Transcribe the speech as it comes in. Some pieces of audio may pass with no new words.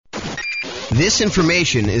This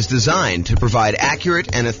information is designed to provide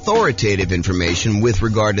accurate and authoritative information with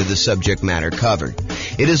regard to the subject matter covered.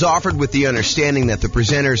 It is offered with the understanding that the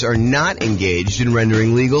presenters are not engaged in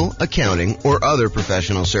rendering legal, accounting, or other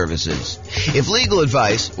professional services. If legal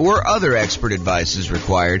advice or other expert advice is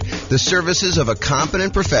required, the services of a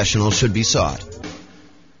competent professional should be sought.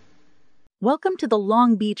 Welcome to the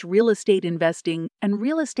Long Beach Real Estate Investing and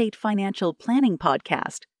Real Estate Financial Planning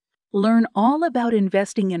Podcast. Learn all about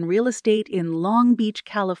investing in real estate in Long Beach,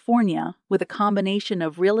 California, with a combination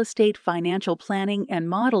of real estate financial planning and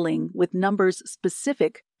modeling with numbers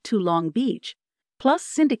specific to Long Beach, plus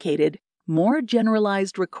syndicated, more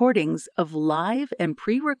generalized recordings of live and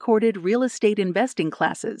pre-recorded real estate investing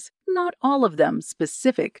classes, not all of them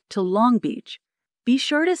specific to Long Beach. Be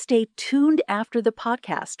sure to stay tuned after the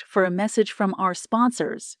podcast for a message from our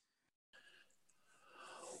sponsors.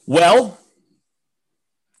 Well,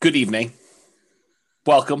 good evening.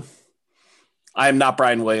 Welcome. I am not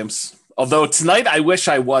Brian Williams. Although tonight I wish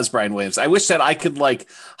I was Brian Williams. I wish that I could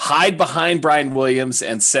hide behind Brian Williams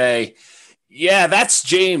and say, yeah, that's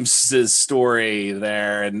James's story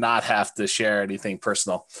there and not have to share anything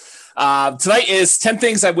personal. Tonight is 10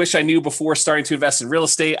 things I wish I knew before starting to invest in real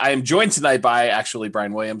estate. I am joined tonight by actually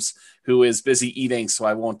Brian Williams, who is busy eating, so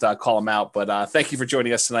I won't call him out. But thank you for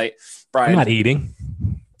joining us tonight, Brian. I'm not eating.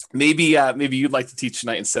 Maybe you'd like to teach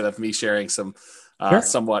tonight instead of me sharing some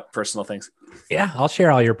somewhat personal things. Yeah, I'll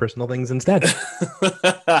share all your personal things instead.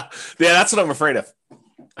 Yeah, that's what I'm afraid of.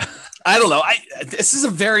 I don't know. This is a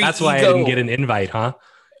very That's why I didn't get an invite, huh?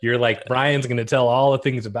 You're like, Brian's going to tell all the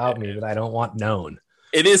things about me that I don't want known.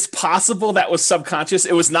 It is possible that was subconscious.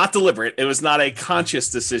 It was not deliberate. It was not a conscious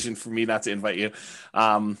decision for me not to invite you.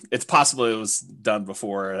 It's possible it was done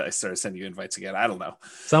before I started sending you invites again. I don't know.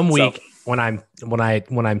 Some week when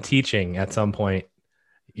I'm teaching at some point,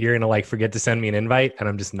 you're gonna forget to send me an invite, and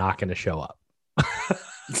I'm just not gonna show up.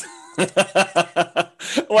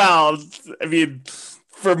 Well, I mean,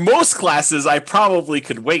 for most classes, I probably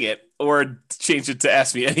could wing it or change it to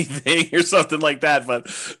ask me anything or something like that. But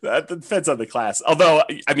that depends on the class. Although,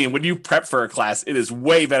 I mean, when you prep for a class, it is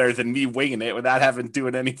way better than me winging it without having to do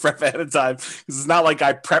any prep ahead of time. Because it's not like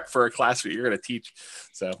I prep for a class that you're going to teach.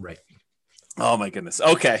 So, right. Oh my goodness.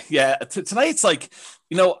 Okay. Yeah. Tonight's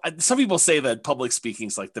some people say that public speaking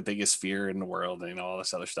is the biggest fear in the world and all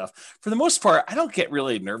this other stuff. For the most part, I don't get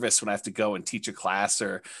really nervous when I have to go and teach a class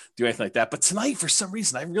or do anything like that. But tonight, for some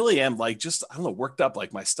reason, I really am worked up.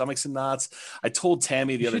 My stomach's in knots. I told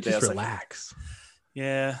Tammy the other day, I was relax.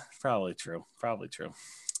 Yeah, probably true.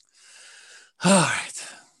 All right.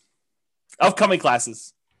 Upcoming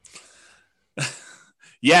classes.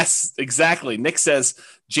 Yes, exactly. Nick says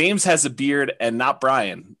James has a beard and not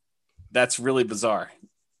Brian. That's really bizarre.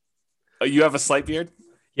 Oh, you have a slight beard?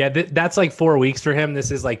 Yeah, that's 4 weeks for him.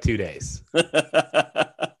 This is 2 days.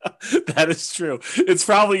 That is true. It's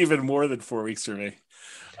probably even more than 4 weeks for me.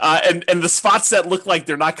 And the spots that look like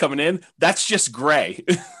they're not coming in, that's just gray.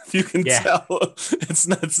 You can tell. It's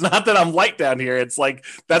not that I'm light down here. It's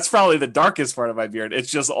that's probably the darkest part of my beard.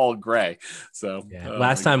 It's just all gray. So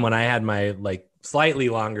last time when I had my slightly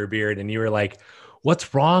longer beard and you were like,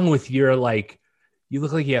 what's wrong with your you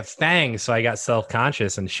look like you have fangs. So I got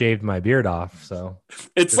self-conscious and shaved my beard off. So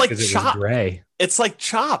it's gray. It's like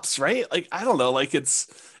chops, right? I don't know.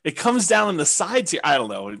 It comes down on the sides here. I don't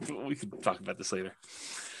know. We can talk about this later.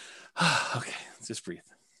 Okay, just breathe.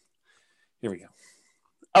 Here we go.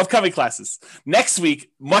 Upcoming classes. Next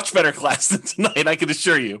week, much better class than tonight, I can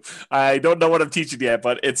assure you. I don't know what I'm teaching yet,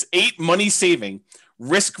 but it's 8 money-saving,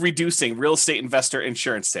 risk-reducing real estate investor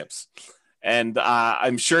insurance tips. And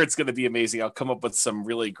I'm sure it's going to be amazing. I'll come up with some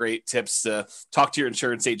really great tips to talk to your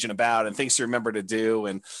insurance agent about and things to remember to do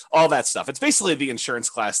and all that stuff. It's basically the insurance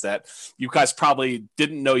class that you guys probably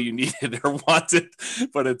didn't know you needed or wanted,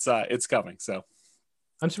 but it's coming. So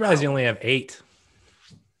I'm surprised you only have 8.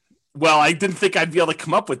 Well, I didn't think I'd be able to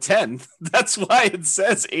come up with 10. That's why it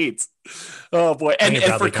says 8. Oh boy. And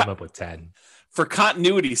probably come up with 10. For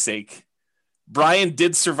continuity's sake, Brian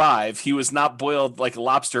did survive. He was not boiled like a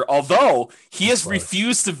lobster, although he has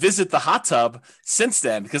refused to visit the hot tub since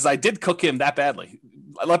then because I did cook him that badly.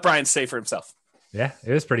 I let Brian say for himself. Yeah,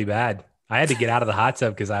 it was pretty bad. I had to get out of the hot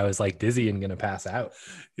tub because I was dizzy and going to pass out.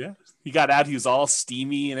 Yeah. He got out. He was all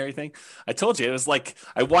steamy and everything. I told you, it was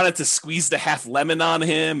I wanted to squeeze the half lemon on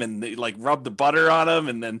him and rub the butter on him.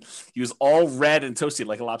 And then he was all red and toasty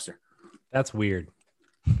like a lobster. That's weird.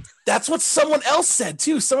 That's what someone else said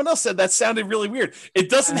too. Someone else said that sounded really weird. It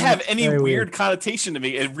doesn't have any weird connotation to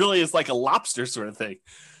me. It really is like a lobster sort of thing.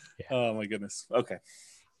 Yeah. Oh my goodness. Okay.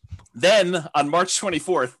 Then on March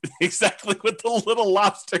 24th, exactly what the little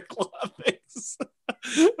lobster claw things.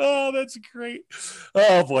 Oh, that's great.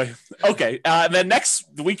 Oh boy. Okay. And then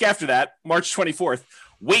the week after that, March 24th,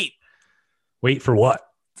 wait for what?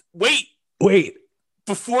 Wait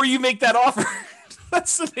before you make that offer.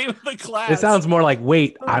 That's the name of the class. It sounds more like,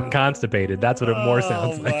 wait, I'm constipated. That's what it more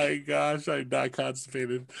sounds like. Oh my gosh, I'm not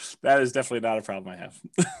constipated. That is definitely not a problem I have.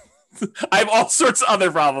 I have all sorts of other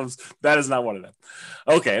problems. That is not one of them.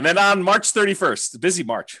 Okay, and then on March 31st, busy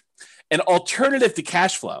March, an alternative to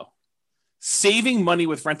cash flow, saving money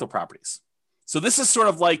with rental properties. So this is sort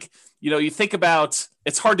of like, you think about,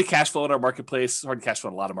 it's hard to cash flow in our marketplace. It's hard to cash flow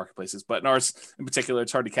in a lot of marketplaces, but in ours in particular,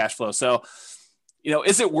 it's hard to cash flow. So,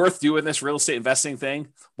 is it worth doing this real estate investing thing?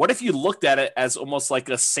 What if you looked at it as almost like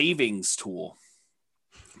a savings tool?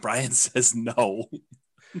 Brian says no.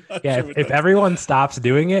 Yeah, if everyone stops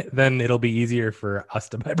doing it, then it'll be easier for us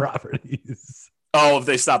to buy properties. Oh, if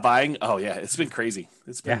they stop buying? Oh, yeah. It's been crazy.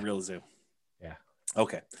 It's been real zoo. Yeah.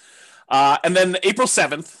 Okay. And then April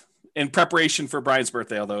 7th, in preparation for Brian's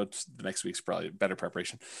birthday, although the next week's probably better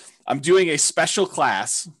preparation, I'm doing a special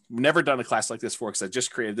class. Never done a class like this before because I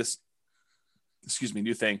just created this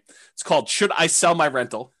new thing. It's called Should I Sell My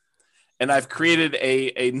Rental? And I've created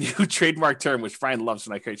a new trademark term, which Brian loves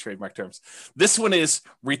when I create trademark terms. This one is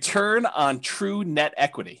return on true net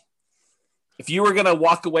equity. If you were going to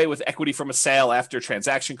walk away with equity from a sale after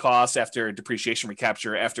transaction costs, after depreciation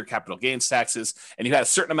recapture, after capital gains taxes, and you had a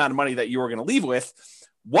certain amount of money that you were going to leave with,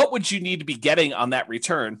 what would you need to be getting on that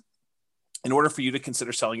return in order for you to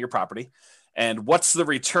consider selling your property? And what's the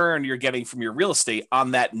return you're getting from your real estate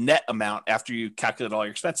on that net amount after you calculate all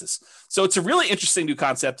your expenses? So it's a really interesting new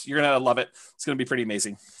concept. You're going to love it. It's going to be pretty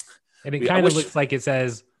amazing. And it kind of looks like it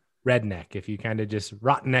says redneck. If you kind of just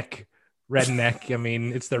redneck. I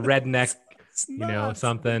mean, it's the redneck,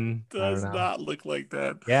 something. It does not look like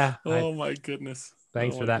that. Yeah. Oh my goodness.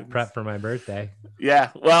 Thanks for that prep for my birthday. Yeah.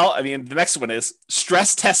 Well, I mean, the next one is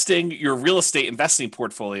stress testing your real estate investing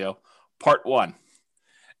portfolio, part 1.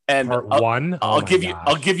 And part 1, I'll give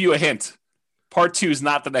you a hint. Part 2 is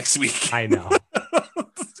not the next week. I know.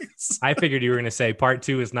 I figured you were going to say part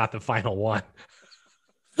 2 is not the final one.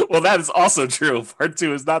 Well, that is also true. Part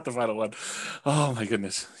 2 is not the final one. Oh my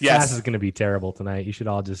goodness. Yes. Class is going to be terrible tonight. You should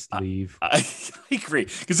all just leave. I agree.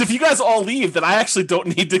 Because if you guys all leave, then I actually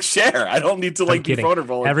don't need to share. I don't need to be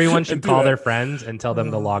vulnerable. Everyone should call their friends and tell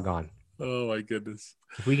them to log on. Oh my goodness.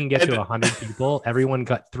 If we can get to 100 people, everyone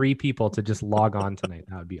got 3 people to just log on tonight.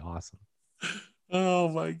 That would be awesome. Oh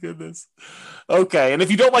my goodness. Okay. And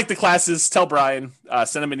if you don't like the classes, tell Brian,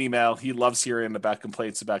 send him an email. He loves hearing about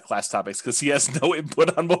complaints about class topics because he has no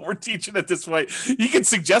input on what we're teaching at this point. He can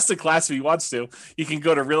suggest a class if he wants to. You can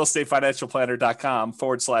go to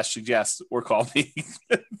realestatefinancialplanner.com/suggest or call me.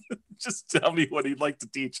 Just tell me what he'd like to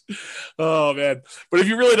teach. Oh man. But if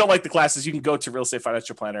you really don't like the classes, you can go to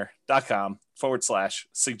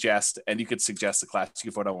realestatefinancialplanner.com/suggest and you can suggest a class.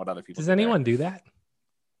 You can vote on what other people Does anyone do that?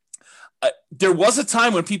 There was a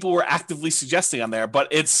time when people were actively suggesting on there,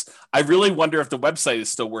 but I really wonder if the website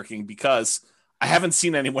is still working because I haven't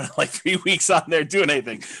seen anyone in like 3 weeks on there doing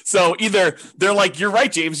anything. So either they're like, you're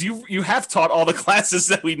right, James, you have taught all the classes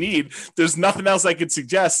that we need. There's nothing else I could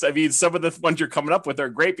suggest. I mean, some of the ones you're coming up with are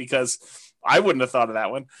great because I wouldn't have thought of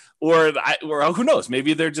that one. Or who knows?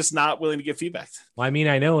 Maybe they're just not willing to give feedback. Well, I mean,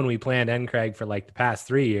 I know when we planned NCRAG for like the past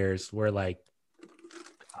 3 years, we're like,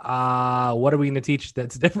 what are we going to teach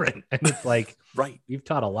that's different? And it's like, right, you've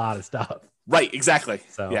taught a lot of stuff. Right, exactly.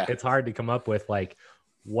 So it's hard to come up with like,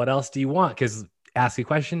 what else do you want? Because ask a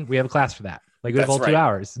question, we have a class for that. Like we have all 2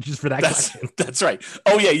 hours just for that question. That's right.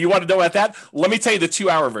 Oh yeah, you want to know about that? Let me tell you the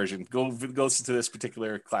 2-hour version. Go listen to this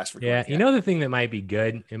particular class. Yeah, you know the thing that might be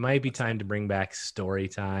good? It might be time to bring back story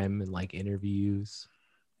time and like interviews.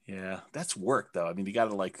 Yeah, that's work though. I mean, you got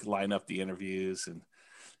to like line up the interviews and it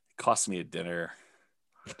costs me a dinner.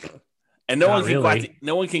 And no one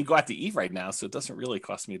can go out to eat right now, so it doesn't really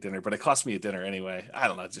cost me a dinner, but it costs me a dinner anyway. I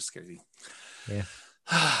don't know, it's just crazy. Yeah.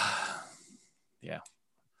 Yeah.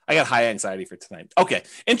 I got high anxiety for tonight. Okay.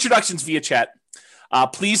 Introductions via chat.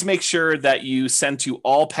 Please make sure that you send to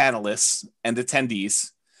all panelists and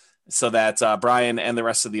attendees so that Brian and the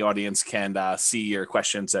rest of the audience can see your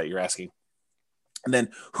questions that you're asking. And then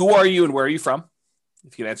who are you and where are you from?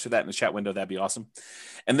 If you can answer that in the chat window, that'd be awesome.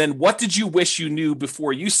 And then what did you wish you knew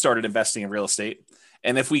before you started investing in real estate?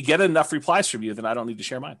 And if we get enough replies from you, then I don't need to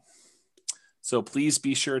share mine. So please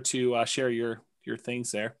be sure to share your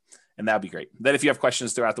things there. And that'd be great. Then if you have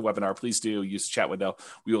questions throughout the webinar, please do use the chat window.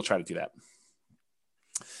 We will try to do that.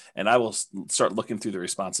 And I will start looking through the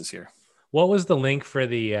responses here. What was the link for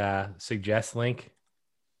the suggest link?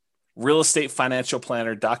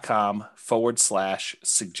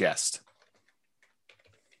 realestatefinancialplanner.com/suggest.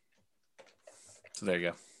 So there you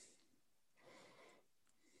go.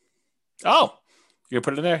 Oh, you're going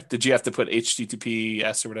to put it in there? Did you have to put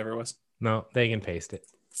HTTPS or whatever it was? No, they can paste it.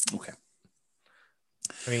 Okay.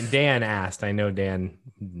 I mean, Dan asked. I know Dan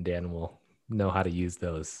will know how to use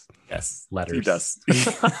those letters. He does.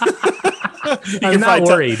 I'm not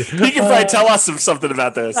worried. He can probably tell us something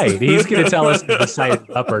about this. Right. He's going to tell us if the site is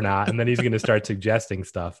up or not, and then he's going to start suggesting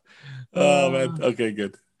stuff. Oh, man. Okay,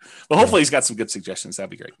 good. Well, hopefully he's got some good suggestions.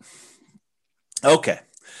 That'd be great. Okay.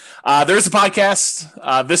 There's a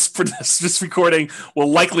podcast. This recording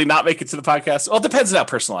will likely not make it to the podcast. Well, it depends on how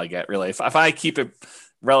personal I get, really. If I keep it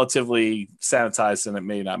relatively sanitized, then it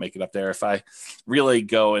may not make it up there. If I really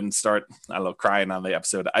go and start, I don't know, crying on the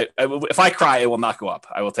episode, if I cry, it will not go up.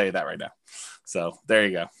 I will tell you that right now. So there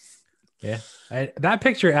you go. Yeah. That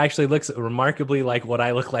picture actually looks remarkably like what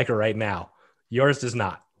I look like right now. Yours does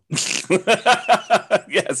not.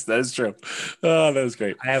 Yes, that is true. Oh, that was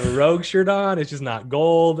great. I have a Rogue shirt on. It's just not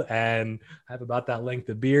gold. And I have about that length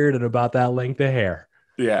of beard and about that length of hair.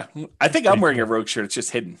 Yeah. I think I'm wearing a Rogue shirt. It's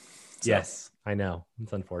just hidden. So. Yes, I know.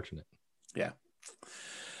 It's unfortunate. Yeah.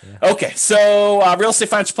 Okay. So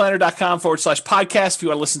realestatefinancialplanner.com/podcast if you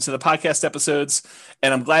want to listen to the podcast episodes.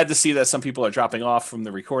 And I'm glad to see that some people are dropping off from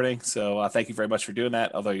the recording. So thank you very much for doing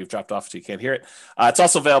that. Although you've dropped off so you can't hear it. It's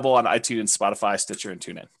also available on iTunes, Spotify, Stitcher, and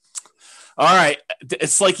TuneIn. All right.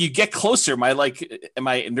 It's like you get closer. My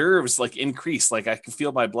nerves increase. Like I can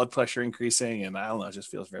feel my blood pressure increasing, and I don't know, it just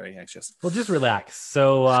feels very anxious. Well, just relax.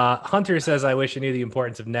 So Hunter says, I wish I knew the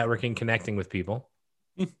importance of networking, connecting with people.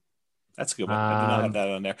 That's a good one. I did not have that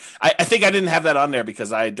on there. I think I didn't have that on there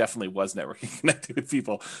because I definitely was networking, connecting with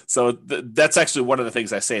people. So that's actually one of the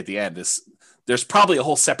things I say at the end is there's probably a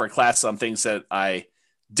whole separate class on things that I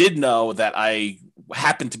did know that I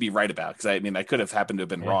happened to be right about. Because I could have happened to have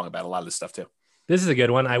been wrong about a lot of this stuff too. This is a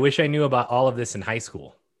good one. I wish I knew about all of this in high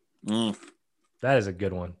school. That is a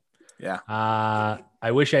good one. Yeah.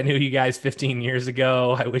 I wish I knew you guys 15 years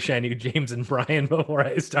ago. I wish I knew James and Brian before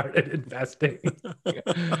I started investing.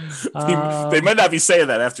 They might not be saying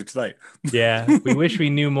that after tonight. Yeah. We wish we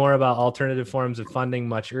knew more about alternative forms of funding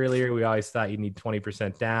much earlier. We always thought you need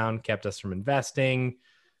 20% down, kept us from investing.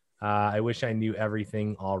 I wish I knew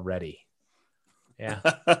everything already. Yeah.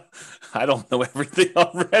 I don't know everything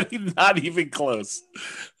already. Not even close.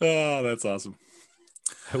 Oh, that's awesome.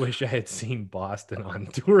 I wish I had seen Boston on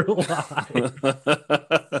tour live.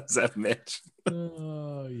 Is that Mitch?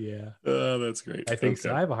 Oh, yeah. Oh, that's great. I think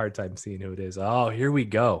so. I have a hard time seeing who it is. Oh, here we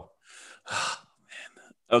go. Oh,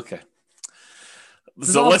 man. Okay.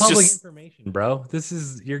 So let's public information, bro.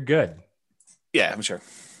 You're good. Yeah, I'm sure.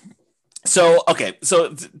 So, okay.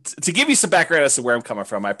 So to give you some background as to where I'm coming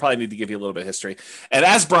from, I probably need to give you a little bit of history. And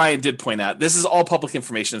as Brian did point out, this is all public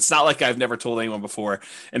information. It's not like I've never told anyone before.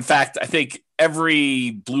 In fact, I think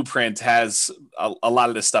every blueprint has a lot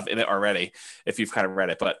of this stuff in it already, if you've kind of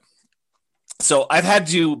read it. But so I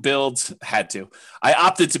opted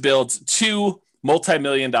to build 2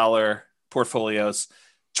 multi-million-dollar portfolios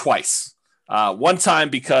twice. One time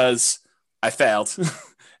because I failed.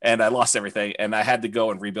 And I lost everything, and I had to go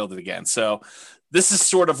and rebuild it again. So this is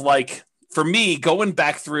sort of like, for me, going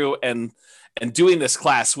back through and doing this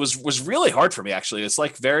class was really hard for me, actually. It's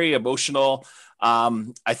like very emotional.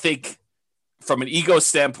 I think from an ego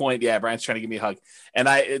standpoint, yeah, Brian's trying to give me a hug. And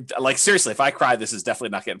seriously, if I cry, this is definitely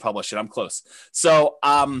not getting published, and I'm close. So,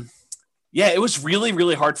 yeah, it was really,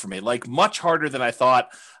 really hard for me, like much harder than I thought.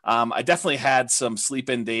 I definitely had some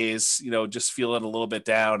sleep-in days, just feeling a little bit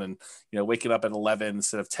down and, waking up at 11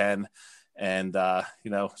 instead of 10 and,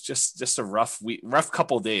 just a rough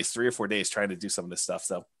couple of days, 3 or 4 days trying to do some of this stuff.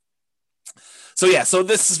 So yeah, so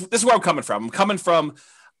this is where I'm coming from. I'm coming from,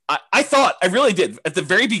 I thought, I really did at the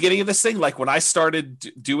very beginning of this thing, like when I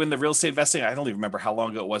started doing the real estate investing, I don't even remember how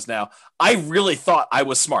long ago it was now. I really thought I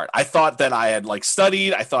was smart. I thought that I had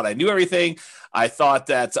studied. I thought I knew everything. I thought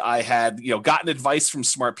that I had, gotten advice from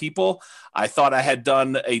smart people. I thought I had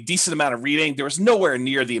done a decent amount of reading. There was nowhere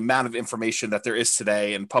near the amount of information that there is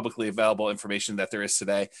today and publicly available information that there is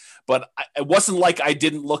today. But it wasn't like I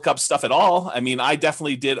didn't look up stuff at all. I mean, I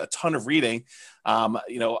definitely did a ton of reading.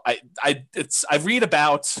 I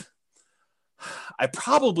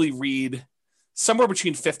probably read somewhere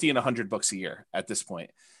between 50 and 100 books a year at this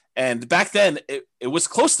point. And back then it was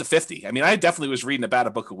close to 50. I mean, I definitely was reading about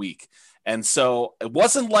a book a week. And so it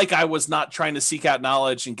wasn't like I was not trying to seek out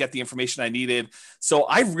knowledge and get the information I needed. So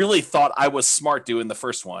I really thought I was smart doing the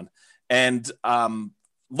first one. And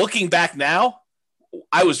looking back now,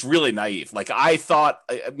 I was really naive. Like I thought,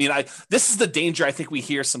 this is the danger I think we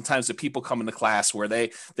hear sometimes that people come into class where they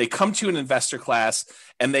come to an investor class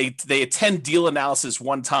and they attend deal analysis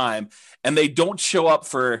one time and they don't show up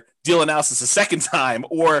for deal analysis a second time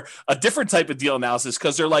or a different type of deal analysis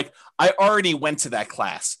because they're like, I already went to that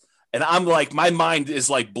class. And I'm like, my mind is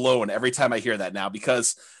like blown every time I hear that now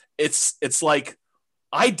because it's like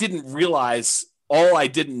I didn't realize all I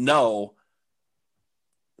didn't know.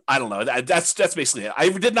 I don't know. That's basically it. I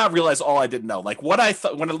did not realize all I didn't know. Like what I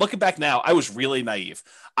thought when I look back now, I was really naive.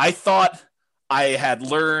 I thought I had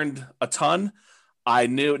learned a ton. I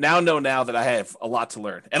know that I have a lot to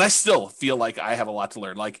learn, and I still feel like I have a lot to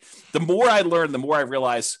learn. Like the more I learn, the more I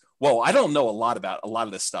realize, whoa, I don't know a lot about a lot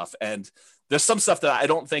of this stuff. And there's some stuff that I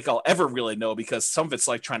don't think I'll ever really know because some of it's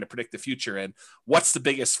like trying to predict the future and what's the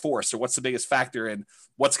biggest force or what's the biggest factor and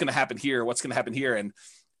what's going to happen here, what's going to happen here. And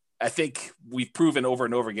I think we've proven over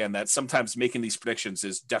and over again that sometimes making these predictions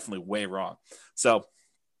is definitely way wrong. So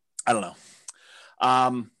I don't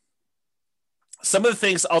know. Some of the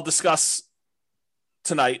things I'll discuss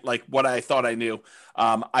tonight, like what I thought I knew.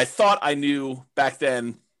 I thought I knew back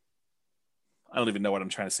then. I don't even know what I'm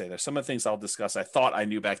trying to say there. Some of the things I'll discuss, I thought I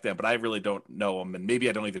knew back then, but I really don't know them. And maybe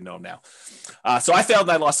I don't even know them now. So I failed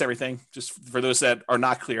and I lost everything. Just for those that are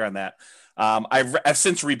not clear on that. I've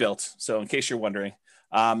since rebuilt. So in case you're wondering,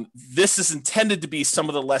 this is intended to be some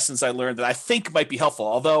of the lessons I learned that I think might be helpful.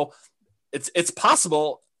 Although it's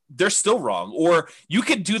possible they're still wrong, or you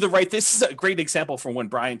could do the right. This is a great example from when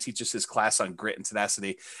Brian teaches his class on grit and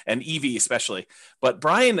tenacity and EV especially. But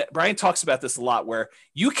Brian talks about this a lot, where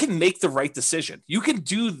you can make the right decision. You can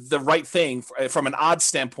do the right thing from an odds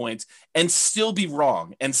standpoint and still be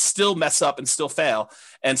wrong and still mess up and still fail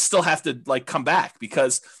and still have to like come back,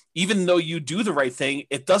 because even though you do the right thing,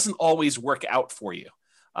 it doesn't always work out for you.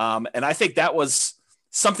 And I think that was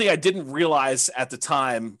something I didn't realize at the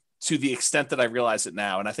time to the extent that I realize it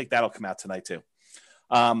now. And I think that'll come out tonight too.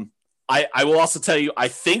 I will also tell you, I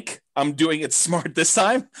think I'm doing it smart this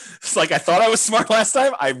time. It's like I thought I was smart last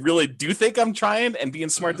time. I really do think I'm trying and being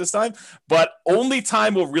smart this time, but only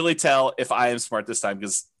time will really tell if I am smart this time,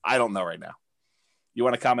 because I don't know right now. You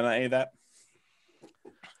want to comment on any of that?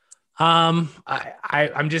 I'm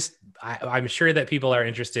sure that people are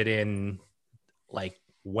interested in like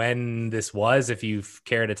when this was, if you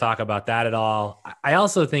care to talk about that at all. I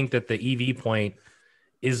also think that the EV point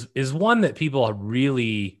is one that people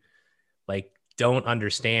really like don't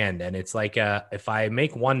understand. And it's like, if I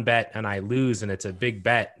make one bet and I lose and it's a big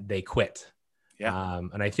bet, they quit. Yeah.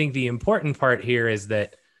 And I think the important part here is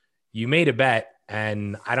that you made a bet,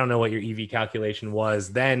 and I don't know what your EV calculation was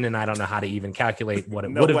then, and I don't know how to even calculate what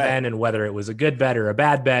it would have been and whether it was a good bet or a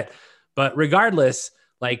bad bet. But regardless,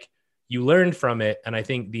 like, you learned from it. And I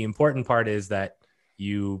think the important part is that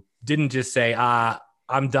you didn't just say,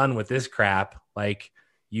 I'm done with this crap. Like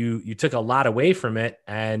you took a lot away from it,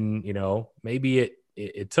 and, you know, maybe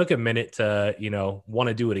it took a minute to, you know, want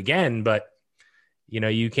to do it again, but you know,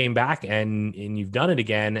 you came back and you've done it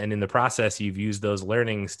again. And in the process, you've used those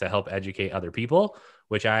learnings to help educate other people,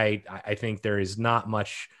 which I think there is not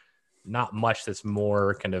much that's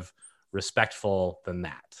more kind of respectful than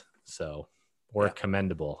that. So, or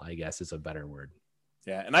commendable, I guess is a better word.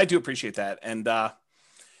 Yeah. And I do appreciate that. And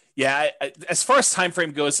as far as time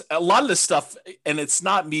frame goes, a lot of this stuff, and it's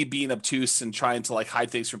not me being obtuse and trying to like hide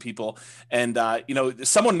things from people. And, you know,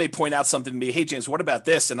 someone may point out something to me, hey, James, what about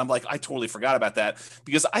this? And I'm like, I totally forgot about that,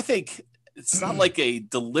 because I think it's not like a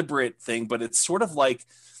deliberate thing, but it's sort of like,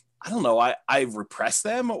 I don't know, I repress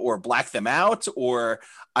them or black them out, or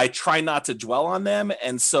I try not to dwell on them.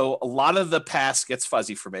 And so a lot of the past gets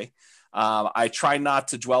fuzzy for me. I try not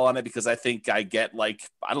to dwell on it because I think I get like,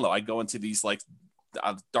 I don't know, I go into these like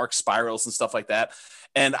dark spirals and stuff like that.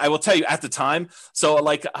 And I will tell you at the time, so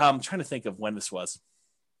like, I'm trying to think of when this was.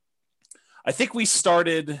 I think we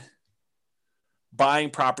started buying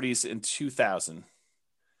properties in 2000.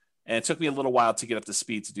 And it took me a little while to get up to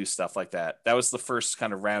speed to do stuff like that. That was the first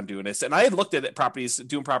kind of round doing this. And I had looked at properties,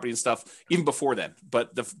 doing property and stuff even before then,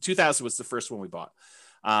 but the 2000 was the first one we bought.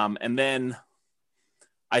 And then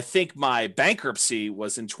I think my bankruptcy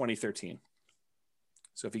was in 2013.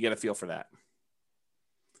 So if you get a feel for that.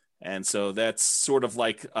 And so that's sort of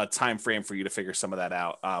like a time frame for you to figure some of that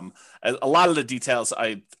out. A lot of the details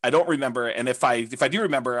I don't remember. And if I do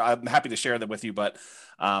remember, I'm happy to share them with you. But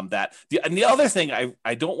and the other thing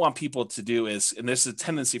I don't want people to do is, and there's a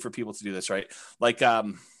tendency for people to do this, right? Like, I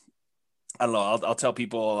don't know, I'll tell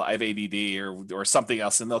people I have ADD or something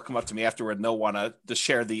else, and they'll come up to me afterward and they'll want to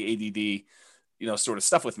share the ADD, you know, sort of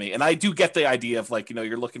stuff with me. And I do get the idea of like, you know,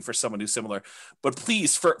 you're looking for someone who's similar, but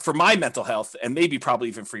please, for my mental health, and maybe probably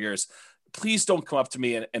even for yours, please don't come up to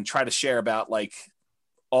me and try to share about like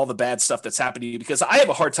all the bad stuff that's happening to you, because I have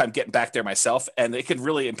a hard time getting back there myself, and it could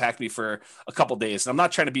really impact me for a couple days. And I'm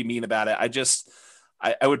not trying to be mean about it.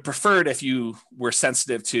 I would prefer it if you were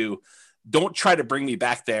sensitive to, don't try to bring me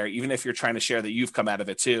back there, even if you're trying to share that you've come out of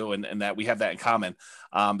it too, and that we have that in common,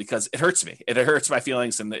 because it hurts me. It hurts my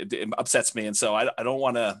feelings, and it upsets me. And so I don't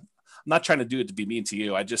want to, I'm not trying to do it to be mean to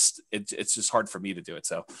you. It's just hard for me to do it.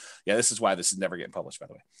 So yeah, this is why this is never getting published, by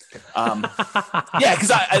the way. Yeah.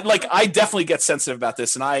 Cause I definitely get sensitive about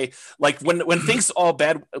this. And I like when things all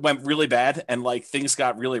bad went really bad and like things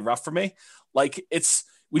got really rough for me, like it's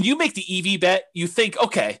when you make the EV bet, you think,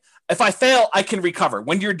 okay, if I fail, I can recover.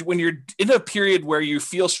 When you're in a period where you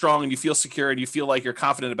feel strong and you feel secure and you feel like you're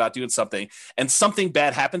confident about doing something, and something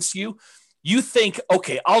bad happens to you, you think,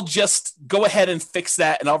 okay, I'll just go ahead and fix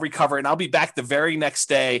that and I'll recover and I'll be back the very next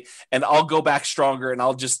day and I'll go back stronger and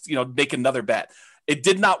I'll just, make another bet. It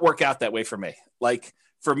did not work out that way for me. Like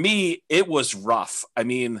for me, it was rough. I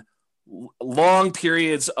mean, long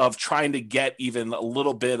periods of trying to get even a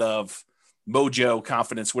little bit of mojo,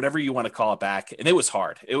 confidence, whatever you want to call it back. And it was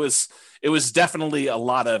hard. It was definitely a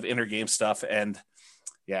lot of inner game stuff. And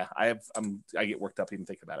yeah, I get worked up even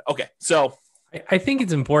thinking about it. Okay. So I think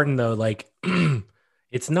it's important though, like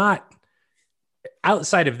it's not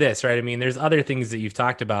outside of this, right? I mean, there's other things that you've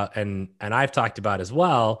talked about and I've talked about as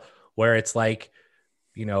well, where it's like,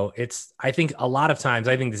 I think a lot of times,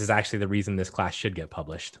 I think this is actually the reason this class should get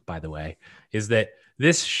published, by the way, is that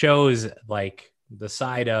this shows like the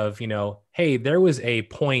side of, hey, there was a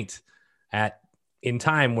point in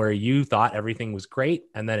time where you thought everything was great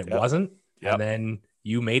and then it wasn't. Yep. And then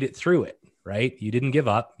you made it through it, right? You didn't give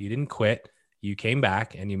up. You didn't quit. You came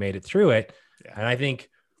back and you made it through it. Yeah. And I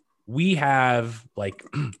think we have like,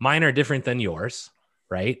 mine are different than yours,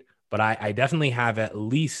 right? But I definitely have at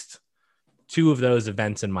least 2 of those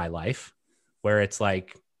events in my life where it's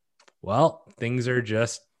like, well, things are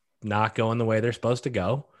just not going the way they're supposed to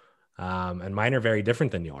go. And mine are very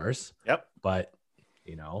different than yours. Yep. But,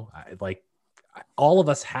 all of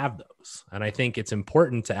us have those. And I think it's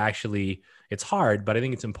important to actually, it's hard, but I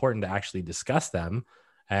think it's important to actually discuss them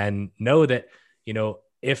and know that,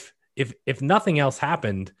 if nothing else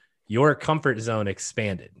happened, your comfort zone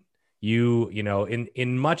expanded.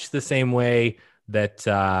 In much the same way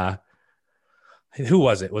that, who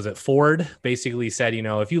was it? Was it Ford basically said,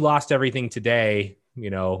 if you lost everything today,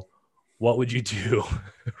 what would you do?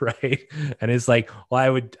 Right. And it's like,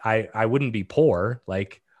 well, I wouldn't be poor.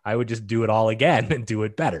 Like I would just do it all again and do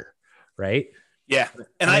it better. Right. Yeah.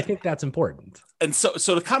 And I think that's important. And so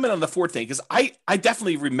to comment on the Ford thing, because I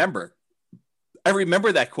definitely remember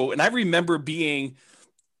that quote, and I remember being,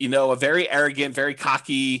 a very arrogant, very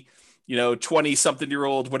cocky,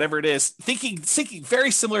 20-something-year-old, whatever it is, thinking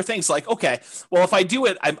very similar things like, okay, well, if I do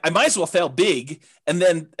it, I might as well fail big, and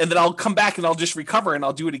then I'll come back and I'll just recover and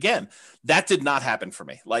I'll do it again. That did not happen for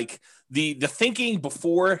me. Like the thinking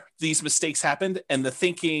before these mistakes happened and the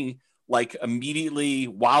thinking like immediately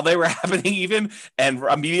while they were happening even, and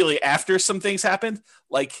immediately after some things happened,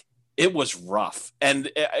 like it was rough.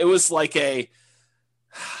 And it was like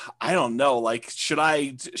I don't know, like, should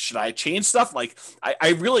I change stuff? Like I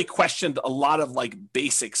really questioned a lot of like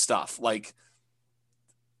basic stuff, like,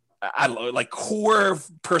 I don't know, like core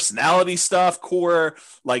personality stuff, core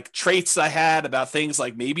like traits I had about things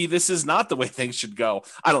like maybe this is not the way things should go.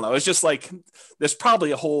 I don't know. It's just like, there's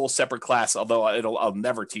probably a whole separate class, although I'll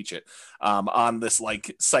never teach it on this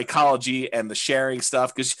like psychology and the sharing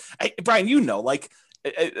stuff. Cause Brian,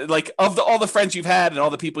 like all the friends you've had and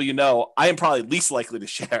all the people, I am probably least likely to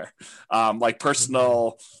share like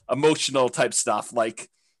personal, emotional type stuff. Like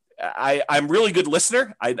I'm really good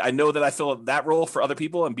listener. I know that I fill that role for other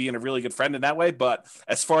people and being a really good friend in that way. But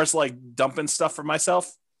as far as like dumping stuff for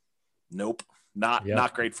myself, nope,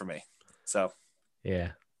 not great for me. So,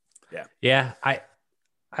 yeah. I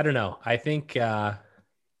don't know. I think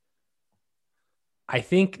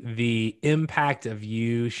the impact of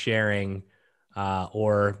you sharing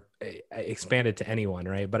or expanded to anyone,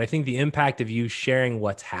 right? But I think the impact of you sharing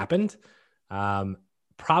what's happened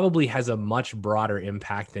probably has a much broader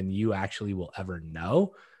impact than you actually will ever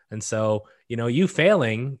know. And so, you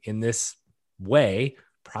failing in this way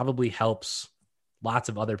probably helps lots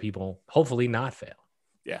of other people hopefully not fail.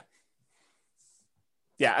 Yeah.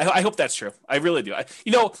 Yeah. I hope that's true. I really do.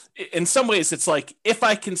 In some ways it's like, if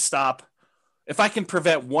I can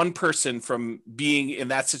prevent one person from being in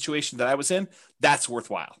that situation that I was in, that's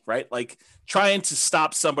worthwhile, right? Like trying to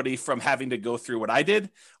stop somebody from having to go through what I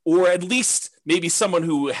did, or at least maybe someone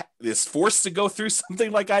who is forced to go through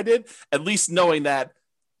something like I did, at least knowing that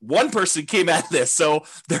one person came at this, so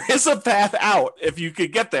there is a path out if you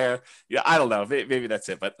could get there. Yeah, I don't know. Maybe that's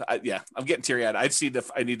it, but yeah, I'm getting teary-eyed. I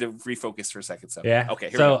need to refocus for a second. So yeah,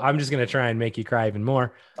 okay. So I'm just gonna try and make you cry even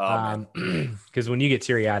more. Because when you get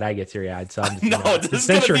teary-eyed, I get teary-eyed. So I'm just,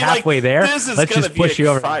 since you're halfway there, let's just push you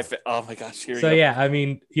over. Oh my gosh! Here so yeah, I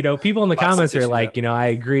mean, people in the comments are like, I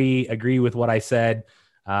agree with what I said.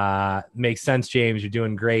 Makes sense, James. You're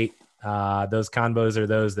doing great. Those convos are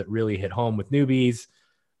those that really hit home with newbies.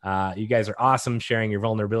 You guys are awesome. Sharing your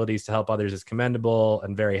vulnerabilities to help others is commendable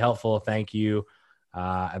and very helpful. Thank you.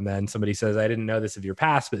 And then somebody says, I didn't know this of your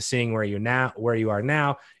past, but seeing where you are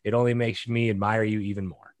now, it only makes me admire you even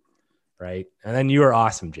more. Right. And then you are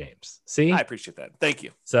awesome, James. See, I appreciate that. Thank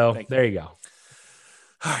you. So there you go.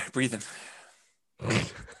 All right. Breathing.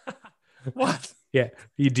 What? Yeah.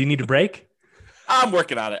 Do you need a break? I'm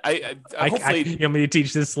working on it. Hopefully, you want me to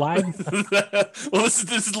teach this slide? Well,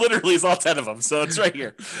 this literally is all 10 of them, so it's right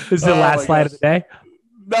here. This is the last slide of the day.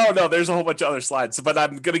 No, there's a whole bunch of other slides, but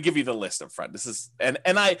I'm going to give you the list up front. This is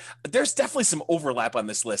there's definitely some overlap on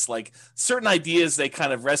this list. Like certain ideas, they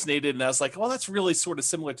kind of resonated, and I was like, well, that's really sort of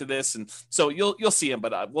similar to this, and so you'll see them.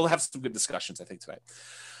 But we'll have some good discussions, I think, tonight.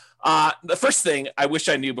 The first thing I wish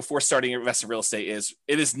I knew before starting investing in real estate is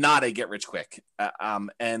it is not a get rich quick,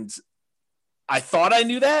 and I thought I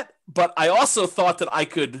knew that, but I also thought that I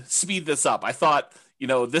could speed this up. I thought,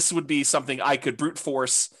 this would be something I could brute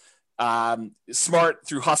force, smart,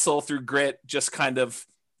 through hustle, through grit, just kind of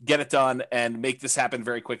get it done and make this happen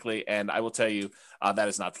very quickly. And I will tell you that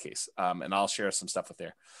is not the case. And I'll share some stuff with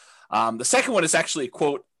there. The second one is actually a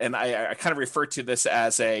quote, and I kind of refer to this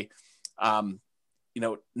as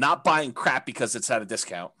not buying crap because it's at a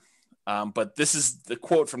discount. But this is the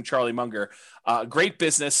quote from Charlie Munger. Great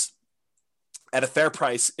business at a fair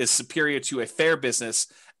price is superior to a fair business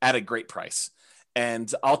at a great price. And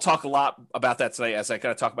I'll talk a lot about that today as I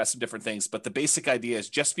kind of talk about some different things. But the basic idea is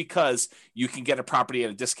just because you can get a property at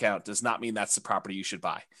a discount does not mean that's the property you should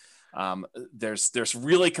buy. There's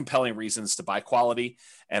really compelling reasons to buy quality.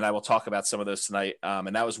 And I will talk about some of those tonight.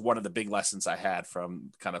 And that was one of the big lessons I had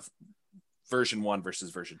from kind of version 1 versus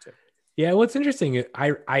version 2. Yeah. What's interesting,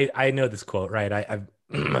 I know this quote, right?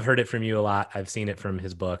 I've heard it from you a lot. I've seen it from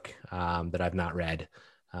his book that I've not read.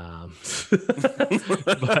 But,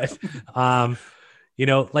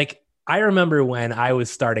 I remember when I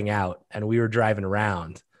was starting out and we were driving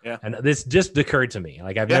around, and this just occurred to me.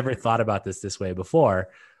 Like I've never thought about this way before,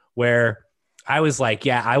 where I was like,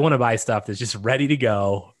 I want to buy stuff that's just ready to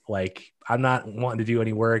go. Like I'm not wanting to do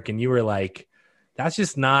any work. And you were like, that's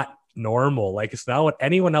just not normal. Like it's not what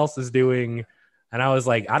anyone else is doing. And I was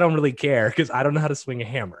like, I don't really care because I don't know how to swing a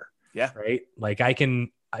hammer. Yeah. Right. Like I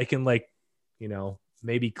can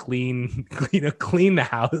maybe clean the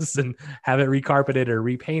house and have it recarpeted or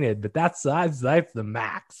repainted, but that's the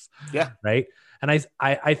max. Yeah. Right. And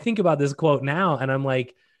I think about this quote now and I'm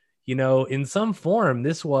like, in some form,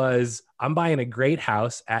 I'm buying a great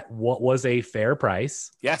house at what was a fair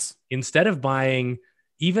price. Yes. Instead of buying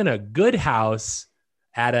even a good house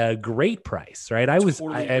at a great price. Right.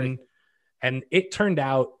 And it turned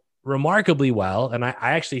out remarkably well. And I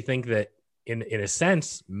actually think that in a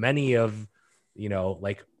sense, many of,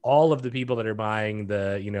 all of the people that are buying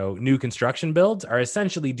the, new construction builds are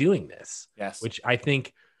essentially doing this. Yes. Which I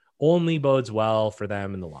think only bodes well for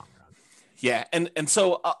them in the long run. Yeah. And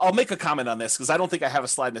so I'll make a comment on this because I don't think I have a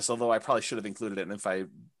slide in this, although I probably should have included it. And if I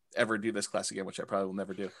ever do this class again, which I probably will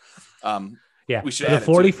never do. We should add the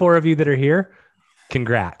 44 of you that are here.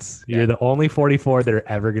 Congrats. Yeah. You're the only 44 that are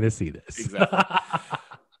ever going to see this. Exactly.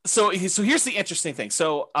 So here's the interesting thing.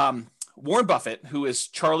 So Warren Buffett, who is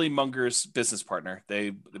Charlie Munger's business partner,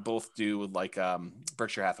 they both do like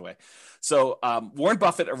Berkshire Hathaway. So Warren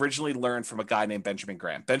Buffett originally learned from a guy named Benjamin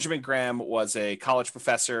Graham. Benjamin Graham was a college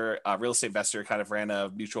professor, a real estate investor, kind of ran a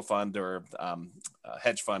mutual fund or a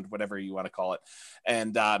hedge fund, whatever you want to call it.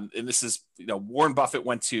 And this is, Warren Buffett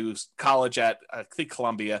went to college at, I think,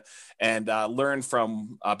 Columbia and learned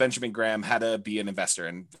from Benjamin Graham how to be an investor.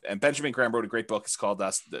 And Benjamin Graham wrote a great book. It's called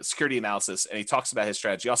The Security Analysis. And he talks about his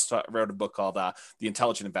strategy. He also wrote a book called The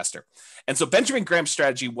Intelligent Investor. And so Benjamin Graham's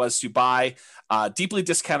strategy was to buy deeply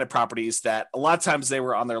discounted properties that a lot of times they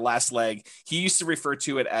were on their last leg. He used to refer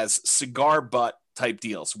to it as cigar butt type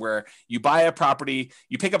deals, where you buy a property,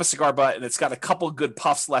 you pick up a cigar butt and it's got a couple good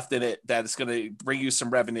puffs left in it that is going to bring you some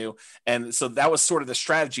revenue. And so that was sort of the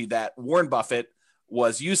strategy that Warren Buffett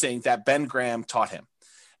was using that Ben Graham taught him.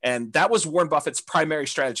 And that was Warren Buffett's primary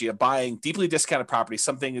strategy of buying deeply discounted property,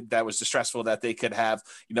 something that was distressful, that they could have,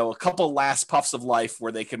 a couple last puffs of life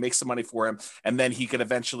where they could make some money for him. And then he could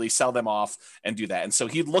eventually sell them off and do that. And so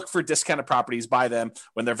he'd look for discounted properties, buy them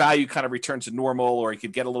when their value kind of returned to normal, or he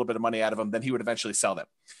could get a little bit of money out of them. Then he would eventually sell them.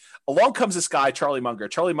 Along comes this guy, Charlie Munger.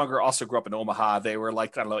 Charlie Munger also grew up in Omaha. They were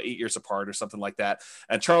 8 years apart or something like that.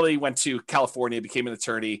 And Charlie went to California, became an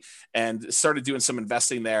attorney, and started doing some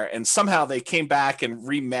investing there. And somehow they came back and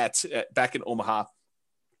re-met back in Omaha.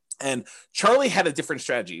 And Charlie had a different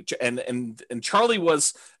strategy. And Charlie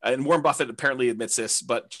was, and Warren Buffett apparently admits this,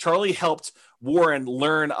 but Charlie helped Warren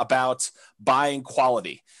learn about buying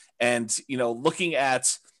quality and, looking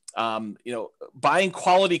at buying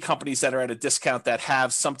quality companies that are at a discount that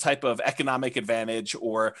have some type of economic advantage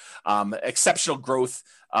or exceptional growth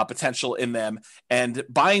potential in them, and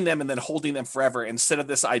buying them and then holding them forever, instead of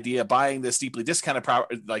this idea buying this deeply discounted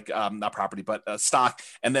stock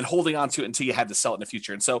and then holding on to it until you had to sell it in the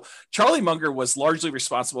future. And so Charlie Munger was largely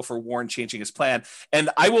responsible for Warren changing his plan. And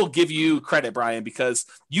I will give you credit, Brian, because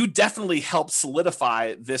you definitely helped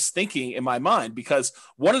solidify this thinking in my mind, because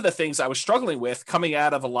one of the things I was struggling with coming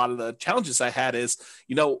out of a lot of the challenges I had is,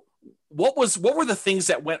 what were the things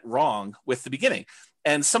that went wrong with the beginning?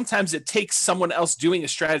 And sometimes it takes someone else doing a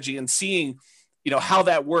strategy and seeing, how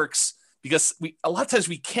that works, because a lot of times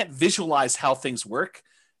we can't visualize how things work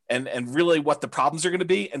and really what the problems are going to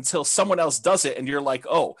be until someone else does it. And you're like,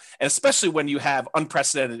 oh, and especially when you have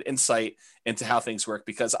unprecedented insight into how things work,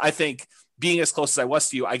 because I think being as close as I was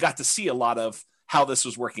to you, I got to see a lot of how this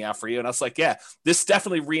was working out for you. And I was like, yeah, this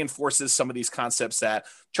definitely reinforces some of these concepts that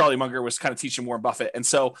Charlie Munger was kind of teaching Warren Buffett. And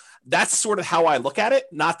so that's sort of how I look at it.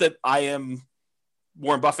 Not that I am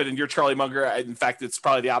Warren Buffett and you're Charlie Munger. In fact, it's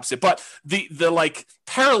probably the opposite, but the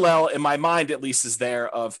parallel in my mind, at least, is there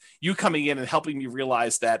of you coming in and helping me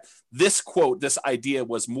realize that this idea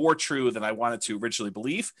was more true than I wanted to originally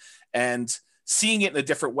believe, and seeing it in a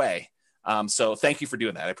different way. So thank you for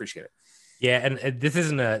doing that. I appreciate it. Yeah. And this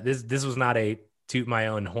isn't this was not a toot my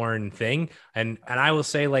own horn thing. And I will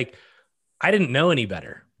say, I didn't know any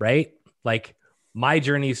better, right? My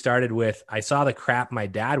journey started with, I saw the crap my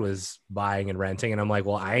dad was buying and renting. And I'm like,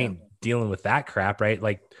 well, I ain't dealing with that crap,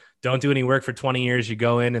 right? Don't do any work for 20 years. You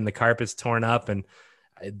go in and the carpet's torn up and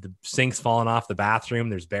the sink's falling off the bathroom.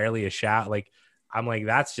 There's barely a shower. I'm like,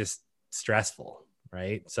 that's just stressful.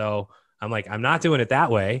 Right. So I'm like, I'm not doing it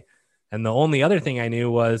that way. And the only other thing I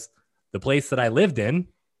knew was the place that I lived in.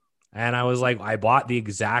 And I was like, I bought the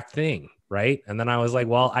exact thing. Right. And then I was like,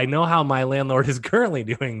 well, I know how my landlord is currently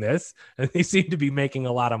doing this, and they seem to be making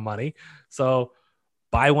a lot of money. So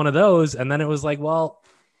buy one of those. And then it was like, well,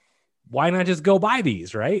 why not just go buy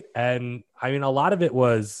these? Right. And I mean, a lot of it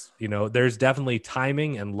was, there's definitely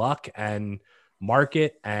timing and luck and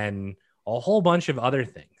market and a whole bunch of other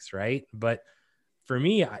things. Right. But for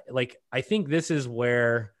me, I think this is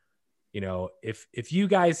where, if you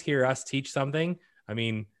guys hear us teach something, I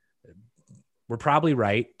mean, we're probably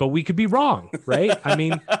right, but we could be wrong, right? I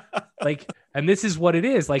mean, and this is what it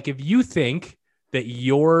is. If you think that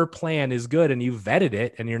your plan is good and you vetted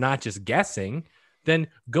it and you're not just guessing, then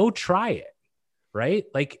go try it, right?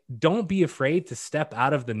 Don't be afraid to step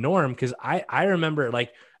out of the norm. Cause I remember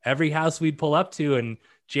every house we'd pull up to, and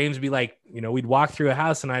James would be like, we'd walk through a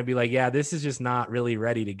house and I'd be like, yeah, this is just not really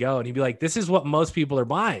ready to go. And he'd be like, this is what most people are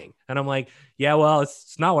buying. And I'm like, yeah, well,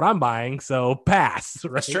 it's not what I'm buying. So pass.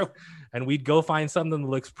 Right? That's true. And we'd go find something that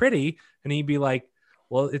looks pretty. And he'd be like,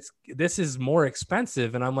 well, this is more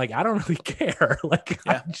expensive. And I'm like, I don't really care.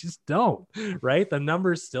 I just don't, right? The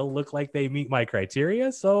numbers still look like they meet my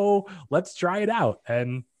criteria. So let's try it out.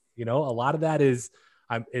 And, a lot of that is,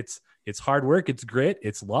 it's hard work. It's grit.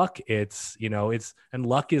 It's luck. And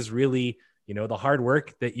luck is really, the hard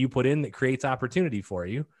work that you put in that creates opportunity for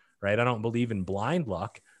you, right? I don't believe in blind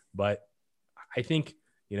luck, but I think,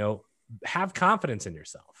 have confidence in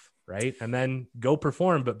yourself. Right. And then go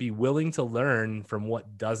perform, but be willing to learn from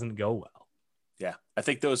what doesn't go well. Yeah, I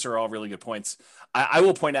think those are all really good points. I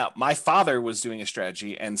will point out my father was doing a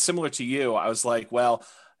strategy, and similar to you, I was like, well,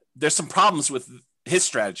 there's some problems with his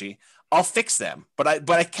strategy. I'll fix them. But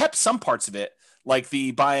I kept some parts of it, like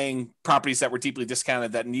the buying properties that were deeply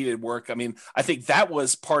discounted that needed work. I mean, I think that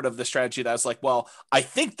was part of the strategy that I was like, well, I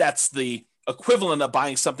think that's the equivalent of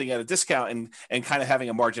buying something at a discount and kind of having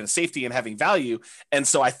a margin of safety and having value. And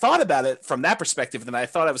so I thought about it from that perspective. And then I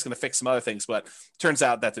thought I was going to fix some other things, but turns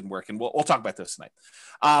out that didn't work. And we'll talk about this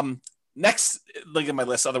tonight. Next, look at my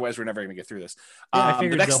list. Otherwise, we're never going to get through this. I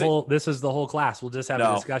figured this is the whole class. We'll just have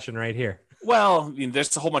a discussion right here. Well,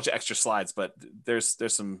 there's a whole bunch of extra slides, but there's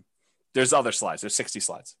other slides. There's 60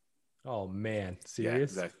 slides. Oh man. Serious? Yeah,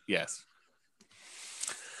 exactly. Yes.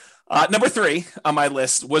 Number 3 on my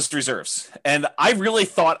list was reserves. And I really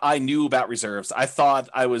thought I knew about reserves. I thought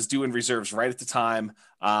I was doing reserves right at the time.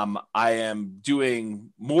 I am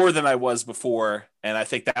doing more than I was before. And I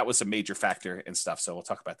think that was a major factor in stuff. So we'll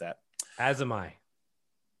talk about that. As am I.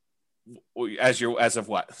 As of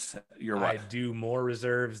what? You're what? I do more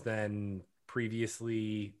reserves than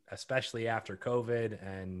previously, especially after COVID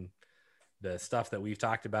and the stuff that we've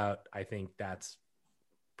talked about. I think that's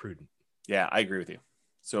prudent. Yeah, I agree with you.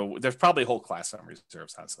 So there's probably a whole class on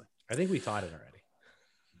reserves, honestly. I think we taught it already.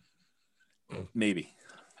 Maybe.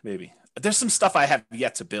 There's some stuff I have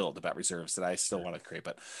yet to build about reserves that I still want to create,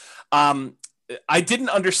 but I didn't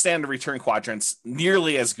understand the return quadrants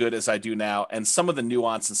nearly as good as I do now, and some of the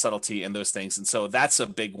nuance and subtlety in those things. And so that's a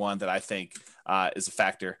big one that I think is a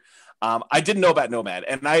factor. I didn't know about Nomad,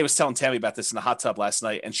 and I was telling Tammy about this in the hot tub last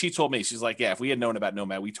night, and she told me, she's like, yeah, if we had known about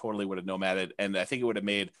Nomad, we totally would have nomaded, and I think it would have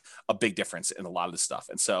made a big difference in a lot of the stuff.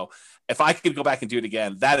 And so if I could go back and do it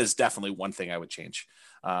again, that is definitely one thing I would change.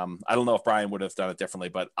 I don't know if Brian would have done it differently,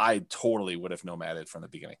 but I totally would have nomaded from the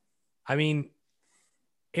beginning. I mean,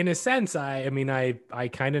 in a sense, I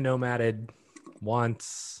kind of nomaded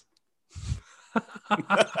once.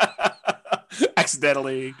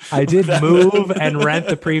 Accidentally. I did move and rent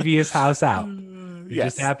the previous house out. It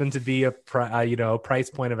Yes. just happened to be a price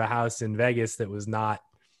point of a house in Vegas that was not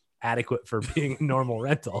adequate for being a normal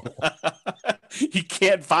rental. You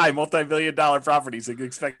can't buy multi-million-dollar properties and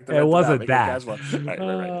expect them. It wasn't that. Right.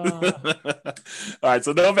 All right.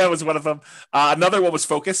 So Nomad was one of them. Another one was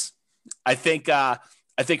Focus. I think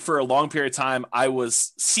for a long period of time, I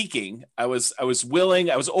was seeking. I was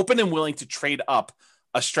open and willing to trade up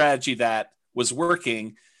a strategy that was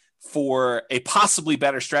working for a possibly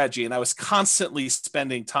better strategy. And I was constantly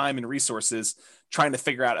spending time and resources trying to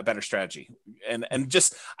figure out a better strategy. And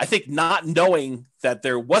just, I think not knowing that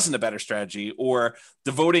there wasn't a better strategy, or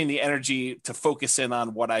devoting the energy to focus in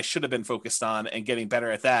on what I should have been focused on and getting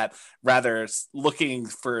better at that, rather looking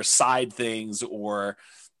for side things or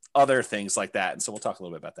other things like that. And so we'll talk a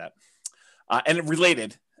little bit about that. And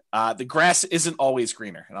related, the grass isn't always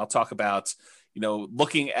greener. And I'll talk about,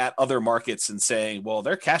 looking at other markets and saying, well,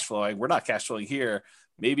 they're cash flowing, we're not cash flowing here.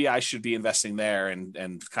 Maybe I should be investing there,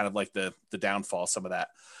 and kind of like the downfall, some of that.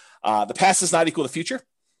 The past is not equal to the future.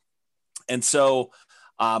 And so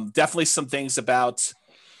definitely some things about,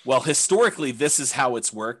 well, historically, this is how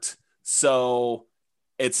it's worked. So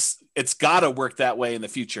it's got to work that way in the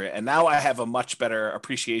future. And now I have a much better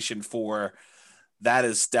appreciation for that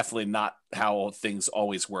is definitely not how things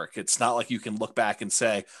always work. It's not like you can look back and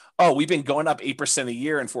say, oh, we've been going up 8% a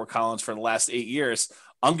year in Fort Collins for the last 8 years.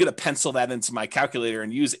 I'm going to pencil that into my calculator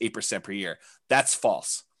and use 8% per year. That's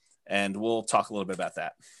false. And we'll talk a little bit about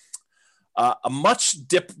that. A much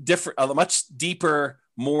deeper,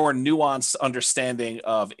 more nuanced understanding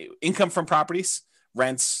of income from properties,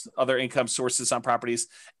 rents, other income sources on properties,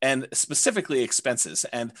 and specifically expenses.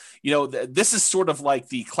 And, this is sort of like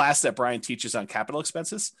the class that Brian teaches on capital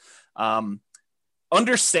expenses.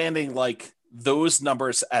 Understanding like those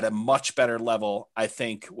numbers at a much better level, I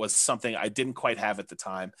think, was something I didn't quite have at the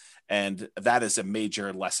time. And that is a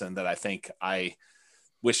major lesson that I think I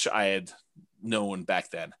wish I had known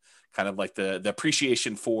back then. Kind of like the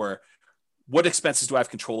appreciation for what expenses do I have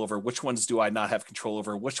control over? Which ones do I not have control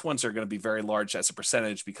over? Which ones are going to be very large as a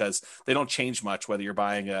percentage because they don't change much, whether you're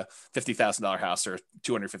buying a $50,000 house or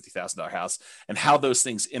 $250,000 house, and how those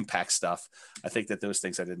things impact stuff. I think that those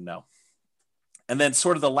things I didn't know. And then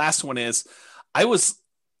sort of the last one is I was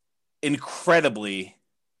incredibly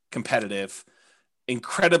competitive,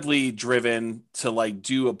 incredibly driven to like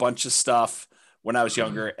do a bunch of stuff when I was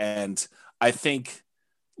younger. And I think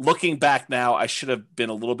looking back now, I should have been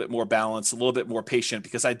a little bit more balanced, a little bit more patient,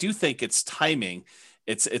 because I do think it's timing.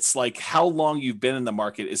 It's like how long you've been in the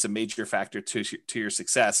market is a major factor to your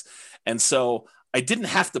success. And so I didn't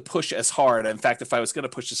have to push as hard. In fact, if I was going to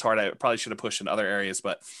push as hard, I probably should have pushed in other areas,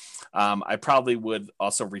 but I probably would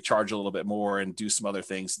also recharge a little bit more and do some other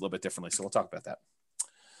things a little bit differently. So we'll talk about that.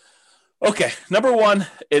 Okay. Number one,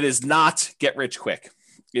 it is not get rich quick.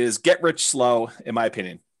 It is get rich slow, in my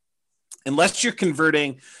opinion. Unless you're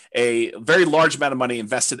converting a very large amount of money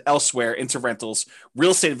invested elsewhere into rentals,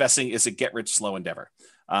 real estate investing is a get rich slow endeavor.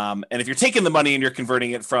 And if you're taking the money and you're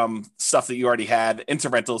converting it from stuff that you already had into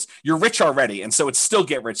rentals, you're rich already. And so it's still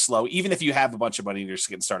get rich slow, even if you have a bunch of money and you're just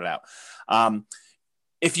getting started out.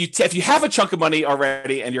 If you have a chunk of money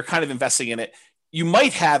already and you're kind of investing in it, you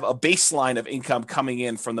might have a baseline of income coming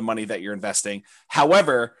in from the money that you're investing.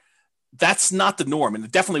 However, that's not the norm. And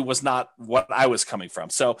it definitely was not what I was coming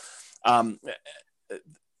from. So I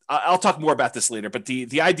I'll talk more about this later, but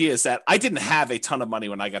the idea is that I didn't have a ton of money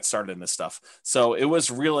when I got started in this stuff. So it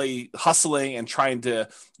was really hustling and trying to,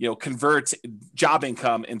 convert job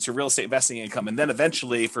income into real estate investing income. And then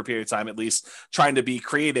eventually, for a period of time, at least, trying to be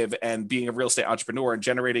creative and being a real estate entrepreneur and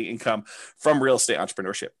generating income from real estate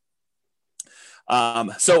entrepreneurship.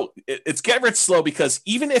 So it's get rich slow, because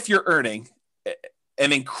even if you're earning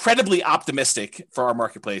an incredibly optimistic, for our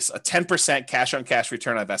marketplace, a 10% cash on cash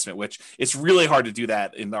return on investment, which it's really hard to do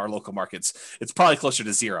that in our local markets. It's probably closer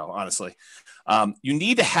to zero, honestly. You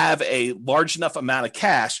need to have a large enough amount of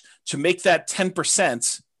cash to make that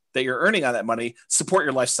 10% that you're earning on that money support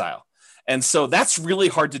your lifestyle. And so that's really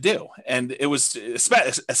hard to do. And it was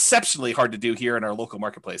exceptionally hard to do here in our local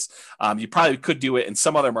marketplace. You probably could do it in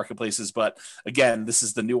some other marketplaces, but again, this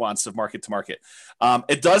is the nuance of market to market.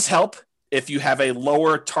 It does help if you have a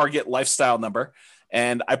lower target lifestyle number.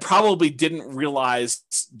 And I probably didn't realize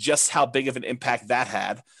just how big of an impact that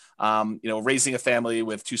had. Raising a family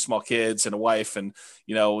with 2 small kids and a wife, and,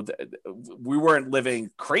 we weren't living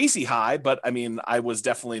crazy high, but I mean, I was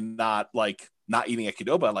definitely not eating at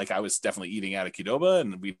Qdoba. Like, I was definitely eating out of Qdoba,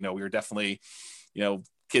 and we were definitely,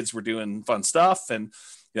 kids were doing fun stuff. And,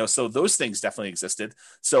 so those things definitely existed.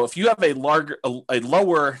 So if you have a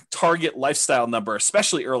lower target lifestyle number,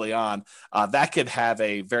 especially early on, that could have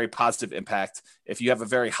a very positive impact. If you have a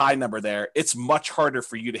very high number there, it's much harder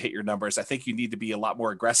for you to hit your numbers. I think you need to be a lot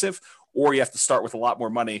more aggressive, or you have to start with a lot more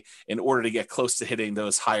money in order to get close to hitting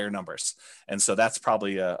those higher numbers. And so that's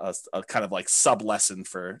probably a kind of like sub lesson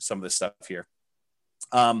for some of this stuff here.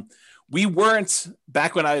 We weren't,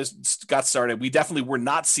 back when I got started, we definitely were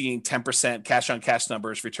not seeing 10% cash on cash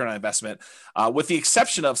numbers, return on investment, with the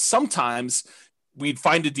exception of sometimes we'd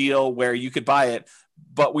find a deal where you could buy it,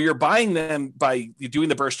 but we were buying them by doing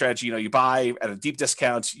the burst strategy. You buy at a deep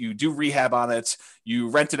discount, you do rehab on it, you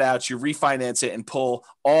rent it out, you refinance it, and pull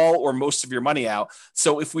all or most of your money out.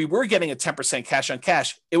 So if we were getting a 10% cash on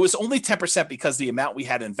cash, it was only 10% because the amount we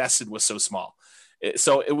had invested was so small.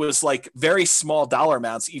 So it was like very small dollar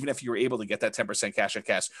amounts, even if you were able to get that 10% cash on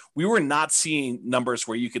cash. We were not seeing numbers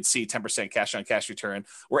where you could see 10% cash on cash return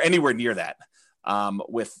or anywhere near that,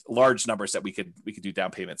 with large numbers that we could do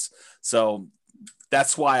down payments. So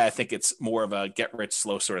that's why I think it's more of a get rich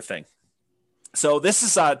slow sort of thing. So this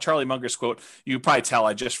is Charlie Munger's quote. You can probably tell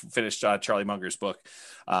I just finished Charlie Munger's book.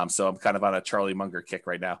 So I'm kind of on a Charlie Munger kick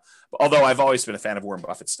right now, although I've always been a fan of Warren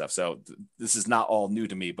Buffett stuff. So this is not all new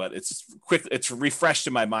to me, but it's refreshed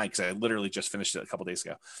in my mind because I literally just finished it a couple days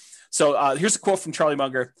ago. So here's a quote from Charlie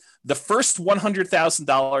Munger. "The first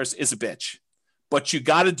 $100,000 is a bitch, but you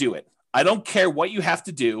got to do it. I don't care what you have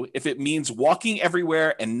to do. If it means walking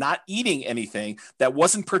everywhere and not eating anything that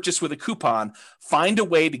wasn't purchased with a coupon, find a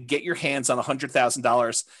way to get your hands on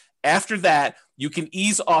 $100,000. After that, you can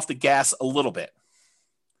ease off the gas a little bit."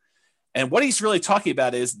 And what he's really talking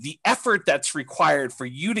about is the effort that's required for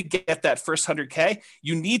you to get that first 100K.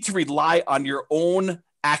 You need to rely on your own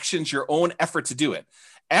actions, your own effort to do it.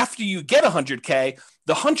 After you get 100K,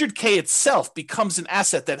 the 100K itself becomes an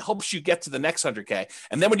asset that helps you get to the next 100K.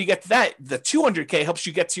 And then when you get to that, the 200K helps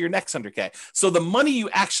you get to your next 100K. So the money you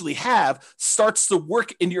actually have starts to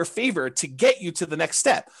work in your favor to get you to the next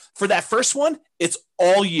step. For that first one, it's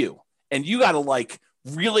all you. And you got to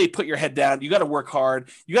really put your head down. You got to work hard.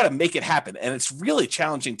 You got to make it happen. And it's really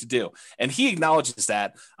challenging to do. And he acknowledges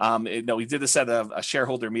that. We did this at a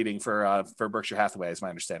shareholder meeting for Berkshire Hathaway, is my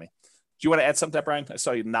understanding. Do you want to add something to that, Brian? I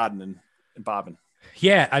saw you nodding and bobbing.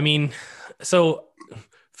 Yeah, I mean, so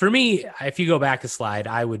for me, if you go back a slide,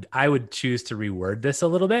 I would choose to reword this a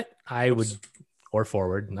little bit. Or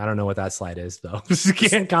forward. I don't know what that slide is though.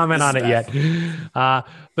 Can't comment on it yet.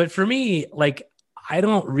 But for me, I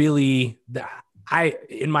don't really,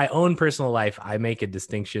 in my own personal life, I make a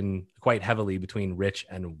distinction quite heavily between rich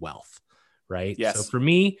and wealth, right? Yes. So for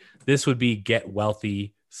me, this would be get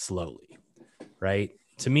wealthy slowly, right?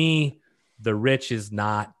 To me, the rich is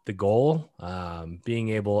not the goal. Being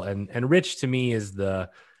able, and rich to me is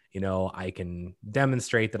I can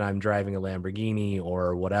demonstrate that I'm driving a Lamborghini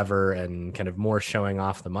or whatever and kind of more showing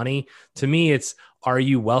off the money. To me, it's, are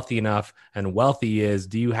you wealthy enough? And wealthy is,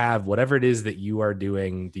 do you have whatever it is that you are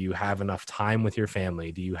doing? Do you have enough time with your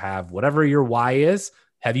family? Do you have whatever your why is?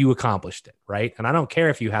 Have you accomplished it? Right. And I don't care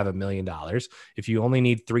if you have $1 million. If you only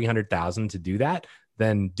need 300,000 to do that,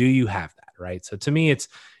 then do you have that? Right. So to me, it's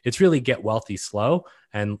really get wealthy slow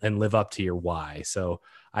and live up to your why. So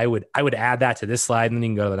I would add that to this slide, and then you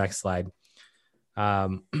can go to the next slide.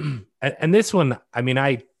 And this one, I mean,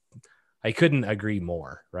 I couldn't agree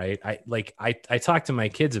more. Right. I talked to my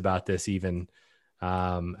kids about this even.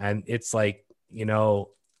 And it's like,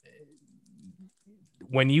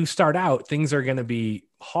 when you start out, things are going to be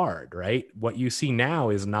hard, right? What you see now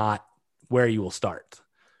is not where you will start,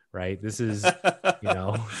 right? This is,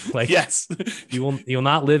 like, yes, you'll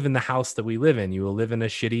not live in the house that we live in. You will live in a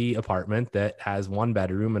shitty apartment that has 1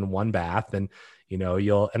 bedroom and 1 bath. And,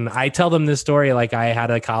 and I tell them this story. Like, I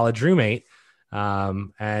had a college roommate,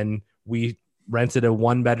 and we rented a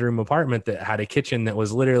 1 bedroom apartment that had a kitchen that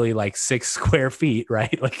was literally like 6 square feet,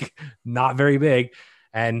 right? Like, not very big.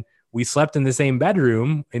 And we slept in the same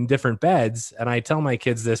bedroom in different beds. And I tell my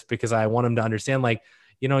kids this because I want them to understand, like,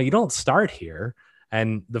 you don't start here.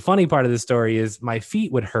 And the funny part of the story is my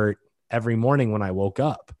feet would hurt every morning when I woke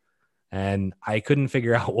up, and I couldn't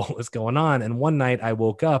figure out what was going on. And one night I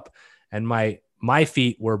woke up and my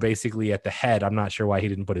feet were basically at the head. I'm not sure why he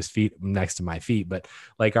didn't put his feet next to my feet, but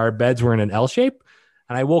like, our beds were in an L shape.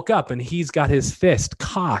 And I woke up and he's got his fist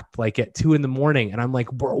cocked like at 2 a.m. And I'm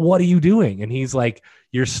like, bro, what are you doing? And he's like,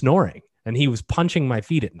 you're snoring. And he was punching my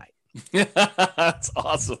feet at night. That's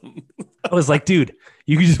awesome. I was like, dude,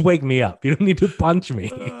 you can just wake me up. You don't need to punch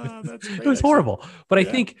me. That's great, it was horrible. But yeah.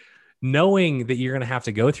 I think knowing that you're going to have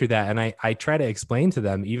to go through that. And I try to explain to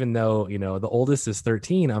them, even though, the oldest is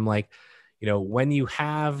 13, I'm like, when you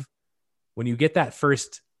get that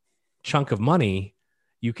first chunk of money,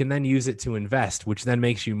 you can then use it to invest, which then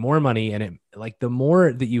makes you more money. And the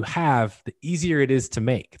more that you have, the easier it is to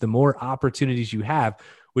make, the more opportunities you have,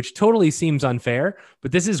 which totally seems unfair,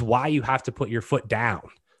 but this is why you have to put your foot down,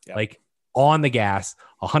 like on the gas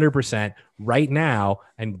 100% right now,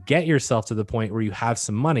 and get yourself to the point where you have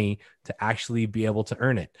some money to actually be able to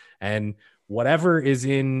earn it. And whatever is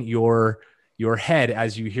in your head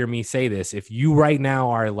as you hear me say this, if you right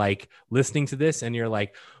now are like listening to this and you're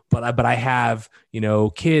like, but I have,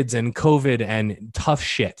 kids and COVID and tough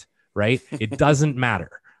shit, right? It doesn't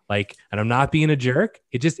matter. Like, and I'm not being a jerk.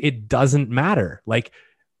 It doesn't matter. Like,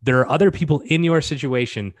 there are other people in your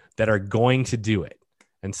situation that are going to do it.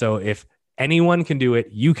 And so if anyone can do it,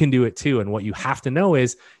 you can do it too. And what you have to know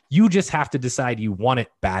is you just have to decide you want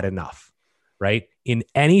it bad enough, right? In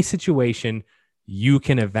any situation, you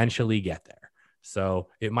can eventually get there. So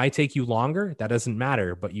it might take you longer. That doesn't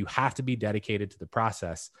matter, but you have to be dedicated to the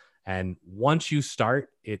process. And once you start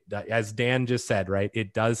it, as Dan just said, right,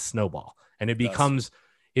 it does snowball, and it becomes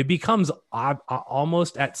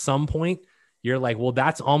almost at some point, you're like, well,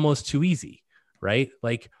 that's almost too easy, right?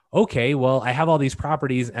 Like, okay, well, I have all these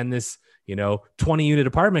properties and this, 20 unit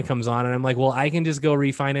apartment comes on, and I'm like, well, I can just go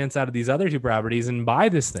refinance out of these other 2 properties and buy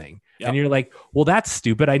this thing. Yep. And you're like, well, that's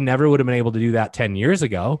stupid. I never would have been able to do that 10 years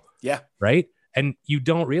ago. Yeah. Right. And you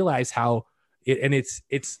don't realize how it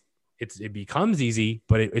becomes easy,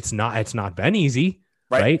 but it's not been easy.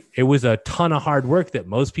 Right. It was a ton of hard work that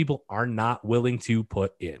most people are not willing to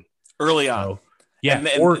put in early on. So, yeah.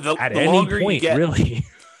 And or at any point, really.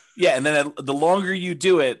 Yeah. And then the longer you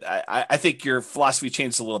do it, I think your philosophy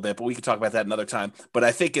changes a little bit, but we can talk about that another time. But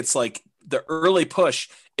I think it's like the early push,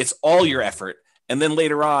 it's all your effort. And then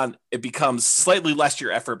later on, it becomes slightly less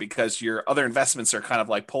your effort because your other investments are kind of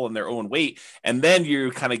like pulling their own weight. And then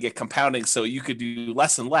you kind of get compounding. So you could do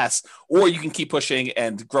less and less, or you can keep pushing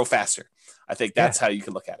and grow faster. I think that's how you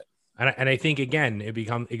can look at it. And I think, again,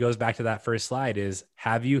 it goes back to that first slide is,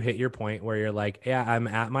 have you hit your point where you're like, yeah, I'm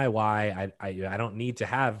at my why. I don't need to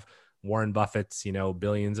have Warren Buffett's,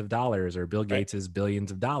 billions of dollars, or Bill Gates's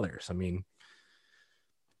billions of dollars. I mean,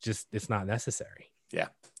 it's not necessary. Yeah.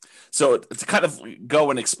 So to kind of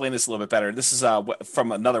go and explain this a little bit better, this is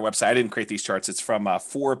from another website. I didn't create these charts. It's from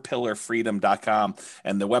 4pillarfreedom.com,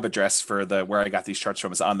 and the web address for where I got these charts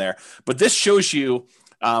from is on there. But this shows you,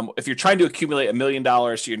 if you're trying to accumulate $1 million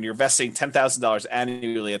and you're investing $10,000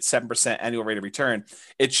 annually at 7% annual rate of return,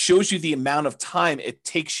 it shows you the amount of time it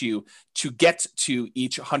takes you to get to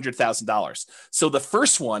each $100,000. So the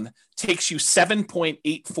first one takes you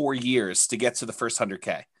 7.84 years to get to the first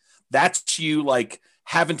 100K. That's you like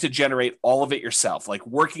having to generate all of it yourself, like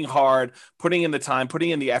working hard, putting in the time, putting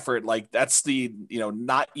in the effort. Like that's the,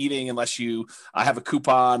 not eating unless you have a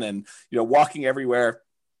coupon, and, walking everywhere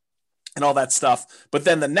and all that stuff. But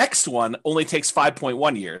then the next one only takes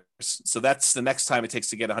 5.1 years. So that's the next time it takes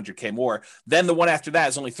to get 100K more. Then the one after that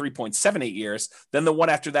is only 3.78 years. Then the one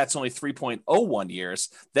after that's only 3.01 years.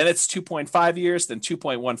 Then it's 2.5 years, then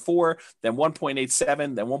 2.14, then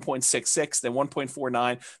 1.87, then 1.66, then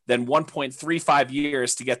 1.49, then 1.35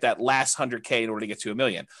 years to get that last 100K in order to get to $1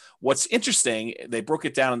 million. What's interesting, they broke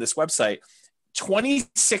it down on this website,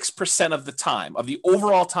 26% of the time, of the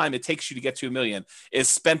overall time it takes you to get to $1 million, is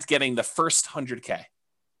spent getting the first 100K.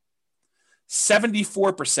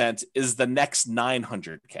 74% is the next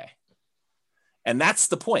 900K. And that's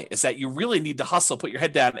the point, is that you really need to hustle, put your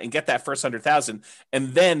head down and get that first 100,000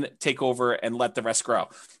 and then take over and let the rest grow.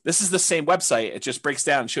 This is the same website. It just breaks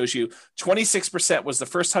down and shows you 26% was the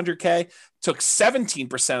first 100K, took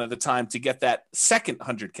 17% of the time to get that second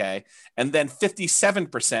 100K, and then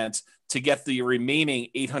 57% to get the remaining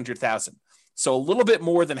 800,000. So a little bit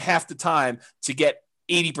more than half the time to get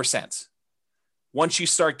 80%. Once you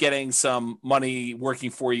start getting some money working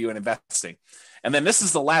for you and investing. And then this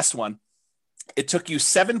is the last one. It took you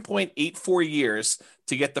 7.84 years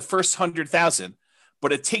to get the first 100,000,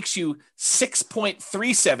 but it takes you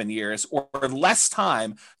 6.37 years or less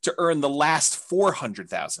time to earn the last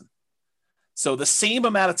 400,000. So the same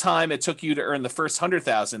amount of time it took you to earn the first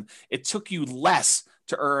 100,000, it took you less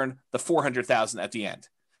to earn the 400,000 at the end.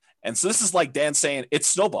 And so this is like Dan saying, it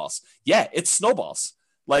snowballs. Yeah, it snowballs.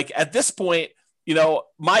 Like at this point, you know,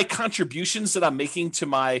 my contributions that I'm making to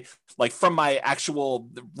my, like from my actual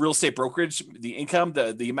real estate brokerage, the income,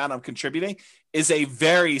 the amount I'm contributing is a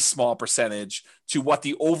very small percentage to what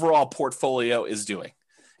the overall portfolio is doing.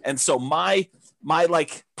 And so my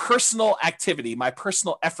like personal activity, my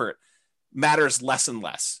personal effort matters less and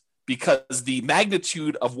less because the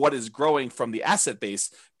magnitude of what is growing from the asset base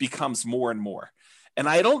becomes more and more. And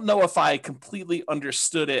I don't know if I completely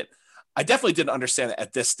understood it. I definitely didn't understand it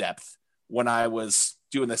at this depth when I was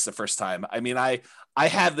doing this the first time. I mean, I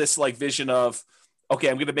had this like vision of, okay,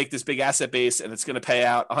 I'm going to make this big asset base and it's going to pay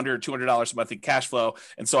out $100 or $200 a month in cash flow.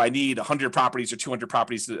 And so I need 100 properties or 200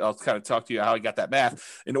 properties. I'll kind of talk to you how I got that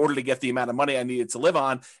math in order to get the amount of money I needed to live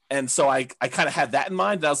on. And so I kind of had that in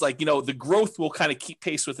mind. And I was like, you know, the growth will kind of keep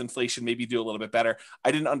pace with inflation, maybe do a little bit better.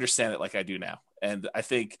 I didn't understand it like I do now. And I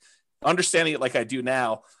think understanding it like I do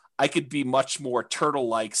now, I could be much more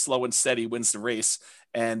turtle-like, slow and steady wins the race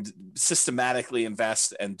and systematically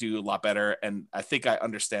invest and do a lot better. And I think I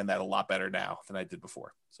understand that a lot better now than I did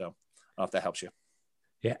before. So I don't know if that helps you.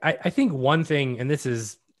 Yeah. I think one thing, and this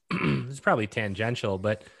is, this is probably tangential,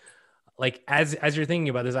 but like, as you're thinking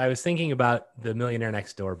about this, I was thinking about the Millionaire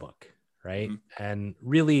Next Door book, right? Mm-hmm. And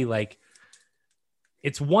really like,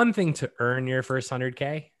 it's one thing to earn your first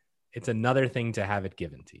 100K. It's another thing to have it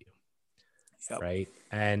given to you. Yep. Right.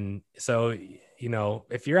 And so, you know,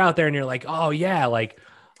 if you're out there and you're like, oh yeah, like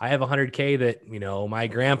I have 100K that, you know, my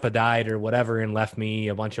grandpa died or whatever and left me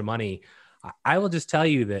a bunch of money. I will just tell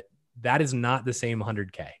you that that is not the same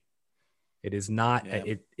 100K. It is not,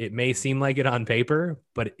 it may seem like it on paper,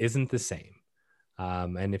 but it isn't the same.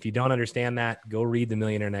 And if you don't understand that, go read The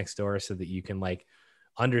Millionaire Next Door so that you can like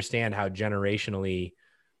understand how generationally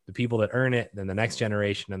the people that earn it, then the next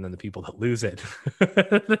generation, and then the people that lose it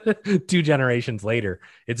 2 generations later.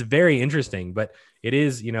 It's very interesting, but it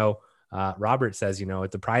is, you know, Robert says, you know,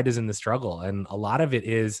 the pride is in the struggle. And a lot of it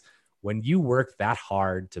is when you work that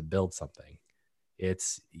hard to build something,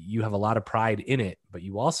 you have a lot of pride in it, but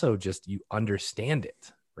you also you understand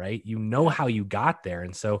it, right? You know how you got there.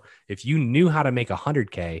 And so if you knew how to make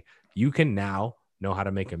 100K, you can now know how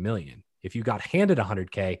to make $1 million. If you got handed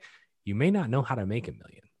 100K, you may not know how to make $1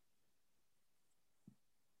 million.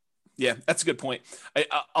 Yeah, that's a good point.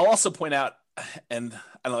 I'll also point out, and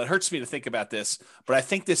I know it hurts me to think about this, but I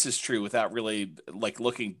think this is true without really like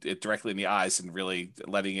looking it directly in the eyes and really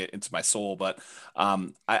letting it into my soul. But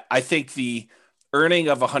I think the earning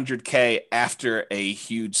of 100K after a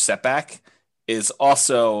huge setback is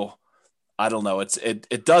also, I don't know,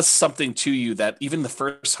 it does something to you that even the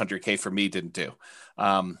first 100K for me didn't do.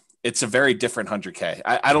 It's a very different 100K.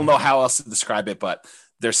 I don't know how else to describe it, but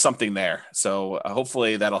there's something there. So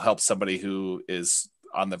hopefully that'll help somebody who is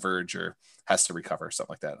on the verge or has to recover,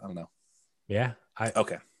 something like that. I don't know. Yeah.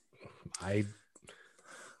 Okay. I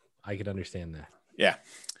could understand that. Yeah.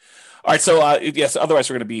 All right. So yes,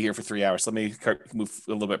 otherwise we're going to be here for 3 hours. Let me move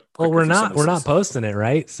a little bit. Well, we're not posting it,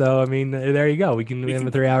 right? So, I mean, there you go. We have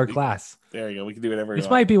a 3-hour class. There you go. We can do whatever.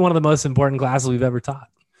 This might be one of the most important classes we've ever taught.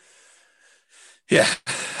 Yeah.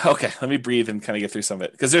 Okay. Let me breathe and kind of get through some of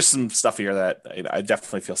it because there's some stuff here that I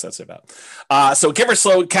definitely feel sensitive about. So give or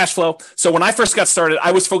slow cash flow. So when I first got started,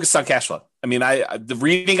 I was focused on cash flow. I mean, the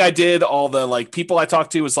reading I did, all the like people I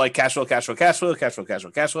talked to was like cash flow, cash flow, cash flow, cash flow, cash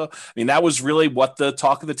flow, cash flow. I mean, that was really what the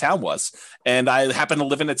talk of the town was. And I happened to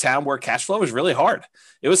live in a town where cash flow was really hard.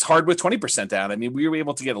 It was hard with 20% down. I mean, we were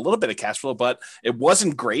able to get a little bit of cash flow, but it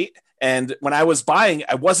wasn't great. And when I was buying,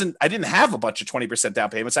 I didn't have a bunch of 20% down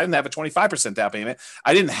payments. I didn't have a 25% down payment.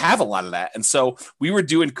 I didn't have a lot of that. And so we were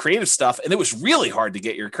doing creative stuff, and it was really hard to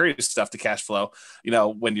get your creative stuff to cash flow, you know,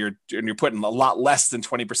 when you're putting a lot less than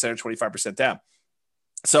 20% or 25% down.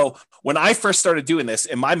 So when I first started doing this,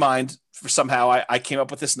 in my mind, somehow I came up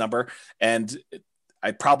with this number, and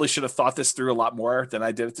I probably should have thought this through a lot more than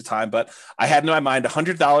I did at the time, but I had in my mind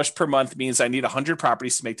 $100 per month means I need 100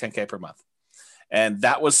 properties to make 10K per month. And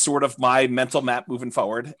that was sort of my mental map moving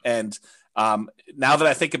forward. And now that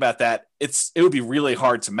I think about that, it would be really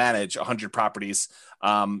hard to manage 100 properties.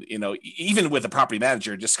 Even with a property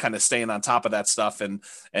manager, just kind of staying on top of that stuff and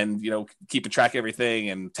keeping track of everything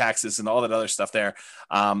and taxes and all that other stuff there.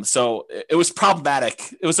 So it was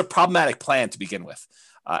problematic. It was a problematic plan to begin with.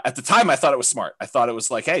 At the time, I thought it was smart. I thought it was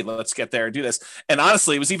like, hey, let's get there and do this. And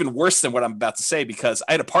honestly, it was even worse than what I'm about to say, because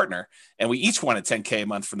I had a partner and we each wanted 10K a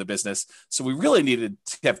month from the business. So we really needed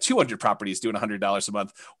to have 200 properties doing $100 a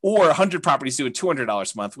month, or 100 properties doing $200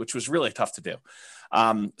 a month, which was really tough to do.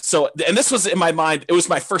 And this was in my mind, it was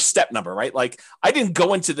my first step number, right? Like, I didn't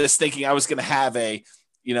go into this thinking I was going to have a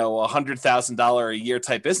 $100,000 a year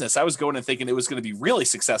type business. I was going and thinking it was going to be really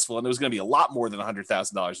successful, and it was going to be a lot more than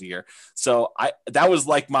 $100,000 a year. So that was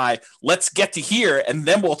like let's get to here, and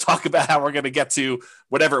then we'll talk about how we're going to get to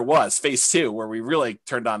whatever it was, phase 2, where we really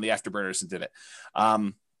turned on the afterburners and did it.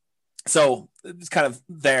 So it's kind of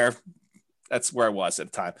there. That's where I was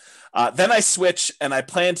at the time. Then I switched, and I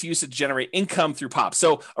planned to use it to generate income through POP.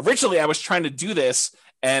 So originally I was trying to do this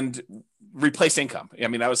and replace income. I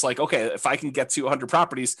mean, I was like, okay, if I can get to 100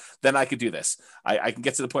 properties, then I could do this. I can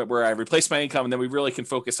get to the point where I replace my income, and then we really can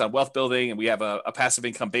focus on wealth building, and we have a passive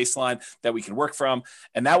income baseline that we can work from.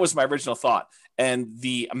 And that was my original thought. And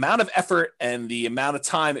the amount of effort and the amount of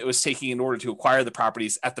time it was taking in order to acquire the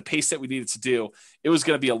properties at the pace that we needed to do, it was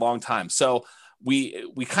going to be a long time. So we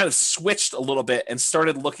kind of switched a little bit and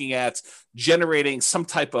started looking at generating some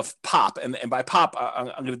type of POP. And by POP, I'm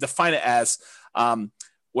going to define it as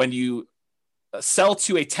when you sell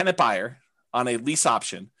to a tenant buyer on a lease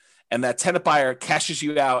option, and that tenant buyer cashes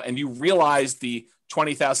you out, and you realize the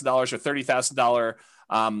 $20,000 or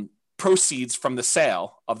 $30,000 proceeds from the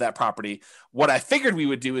sale of that property. What I figured we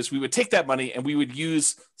would do is we would take that money and we would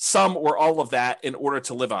use some or all of that in order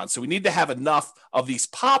to live on. So we need to have enough of these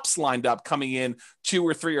POPs lined up coming in 2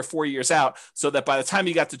 or 3 or 4 years out, so that by the time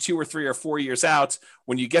you got to 2 or 3 or 4 years out,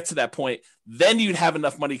 when you get to that point, then you'd have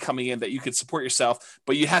enough money coming in that you could support yourself,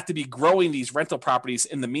 but you have to be growing these rental properties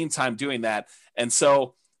in the meantime doing that. And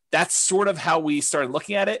so that's sort of how we started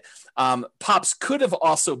looking at it. POPs could have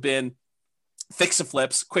also been fix and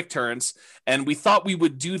flips, quick turns. And we thought we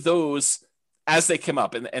would do those as they came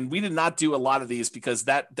up. And we did not do a lot of these, because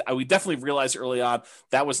we definitely realized early on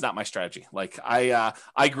that was not my strategy. Like I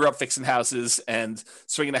grew up fixing houses and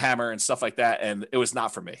swinging a hammer and stuff like that, and it was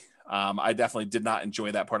not for me. I definitely did not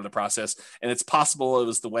enjoy that part of the process. And it's possible it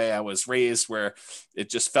was the way I was raised, where it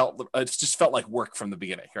just felt like work from the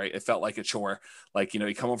beginning, right? It felt like a chore. Like,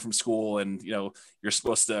 you come home from school and, you're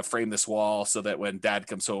supposed to frame this wall so that when dad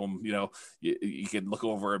comes home, you can look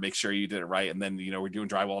over and make sure you did it right. And then, we're doing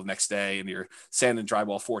drywall the next day, and you're sanding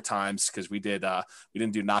drywall 4 times, because we didn't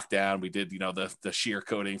do knockdown. We did, the shear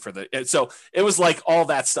coating for so it was like all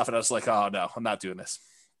that stuff. And I was like, oh no, I'm not doing this.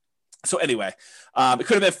 So anyway, it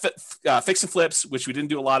could have been fix and flips, which we didn't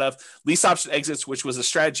do a lot of, lease option exits, which was a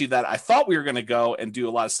strategy that I thought we were going to go and do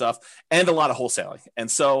a lot of stuff, and a lot of wholesaling. And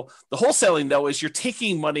so the wholesaling, though, is you're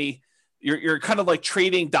taking money, you're kind of like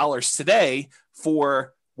trading dollars today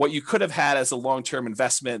for what you could have had as a long-term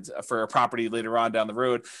investment for a property later on down the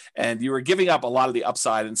road. And you were giving up a lot of the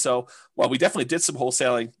upside. And so while we definitely did some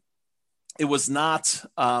wholesaling, it was not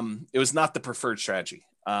the preferred strategy.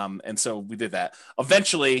 And so we did that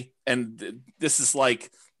eventually. And this is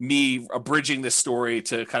like me abridging this story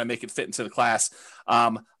to kind of make it fit into the class.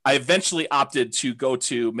 I eventually opted to go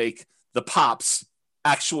to make the POPs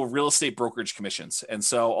actual real estate brokerage commissions. And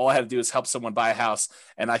so all I had to do is help someone buy a house,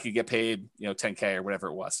 and I could get paid, $10K or whatever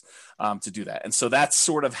it was, to do that. And so that's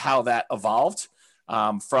sort of how that evolved,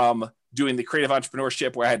 from doing the creative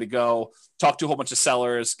entrepreneurship, where I had to go talk to a whole bunch of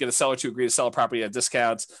sellers, get a seller to agree to sell a property at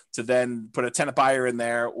discounts, to then put a tenant buyer in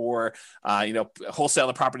there, or, wholesale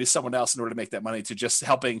the property to someone else in order to make that money, to just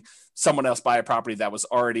helping someone else buy a property that was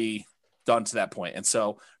already done to that point. And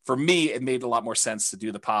so for me, it made a lot more sense to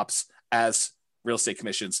do the POPs as real estate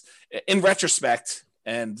commissions. In retrospect,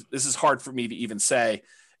 and this is hard for me to even say,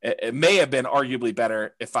 it may have been arguably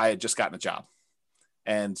better if I had just gotten a job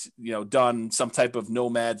and, done some type of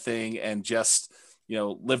nomad thing and just,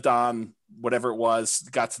 lived on whatever it was,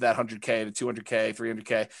 got to that 100K to 200K,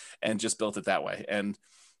 300K, and just built it that way. And,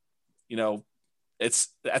 it's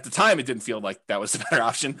at the time, it didn't feel like that was the better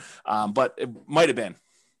option, but it might've been.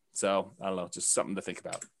 So I don't know, just something to think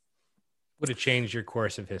about. Would have changed your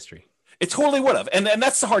course of history. It totally would have. And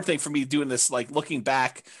that's the hard thing for me doing this, like looking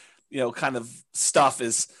back, kind of stuff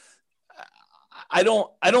is, I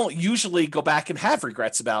don't usually go back and have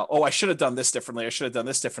regrets about, oh, I should have done this differently. I should have done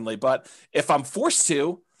this differently. But if I'm forced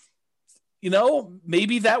to,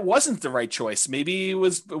 maybe that wasn't the right choice. Maybe it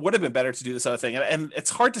would have been better to do this other thing. And it's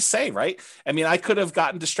hard to say, right? I mean, I could have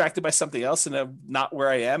gotten distracted by something else and I'm not where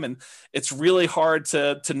I am. And it's really hard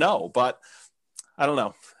to know, but I don't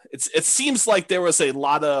know. It seems like there was a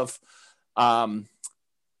lot of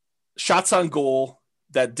shots on goal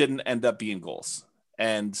that didn't end up being goals.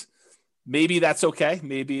 And maybe that's okay.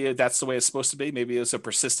 Maybe that's the way it's supposed to be. Maybe it was a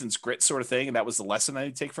persistence, grit sort of thing. And that was the lesson I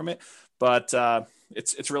need to take from it. But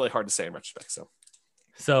it's really hard to say in retrospect.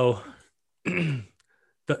 So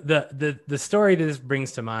the story that this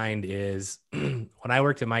brings to mind is when I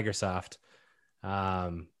worked at Microsoft,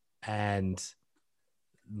 and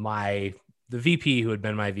the VP who had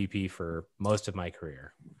been my VP for most of my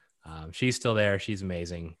career, she's still there. She's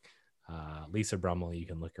amazing. Lisa Brummel, you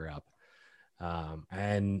can look her up.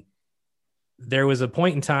 And there was a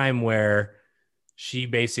point in time where she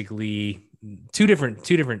basically two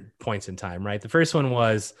different points in time, right? The first one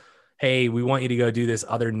was, hey, we want you to go do this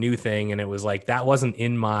other new thing. And it was like, that wasn't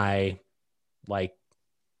in my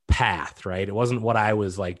path, right? It wasn't what I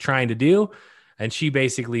was trying to do. And she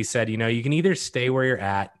basically said, you can either stay where you're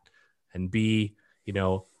at and be,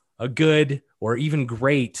 a good or even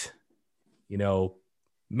great,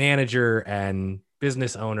 manager and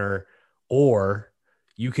business owner, or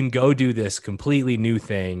you can go do this completely new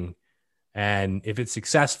thing. And if it's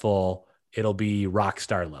successful, it'll be rock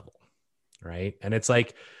star level. Right. And it's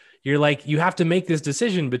you have to make this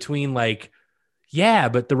decision between yeah,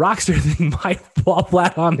 but the rock star thing might fall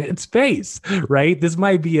flat on its face, right? This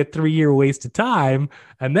might be a 3-year waste of time.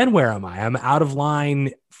 And then where am I? I'm out of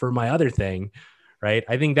line for my other thing. Right.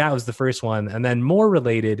 I think that was the first one. And then more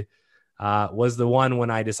related was the one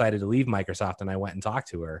when I decided to leave Microsoft and I went and talked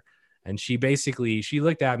to her. And she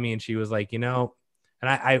looked at me and she was like, and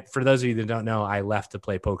I, for those of you that don't know, I left to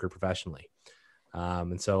play poker professionally.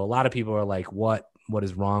 And so a lot of people are like, what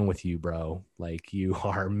is wrong with you, bro? You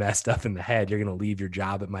are messed up in the head. You're going to leave your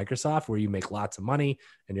job at Microsoft where you make lots of money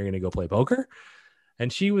and you're going to go play poker.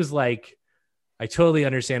 And she was like, I totally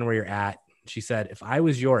understand where you're at. She said, if I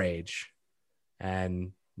was your age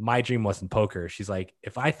and my dream wasn't poker, she's like,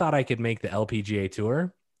 if I thought I could make the LPGA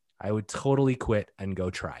tour, I would totally quit and go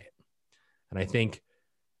try it. And I think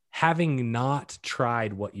having not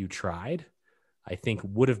tried what you tried, I think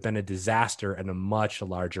would have been a disaster and a much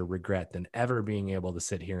larger regret than ever being able to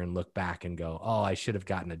sit here and look back and go, oh, I should have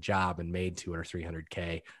gotten a job and made 200 or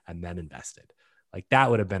 300K and then invested. That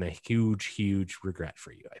would have been a huge, huge regret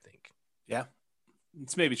for you, I think. Yeah,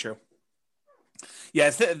 it's maybe true. Yeah,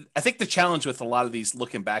 I think the challenge with a lot of these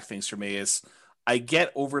looking back things for me is I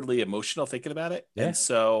get overly emotional thinking about it. Yeah. And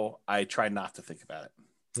so I try not to think about it.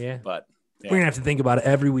 Yeah. But we're going to have to think about it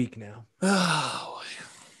every week now.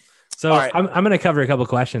 So right. I'm going to cover a couple of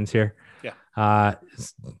questions here. Yeah. A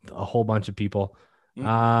whole bunch of people.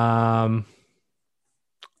 I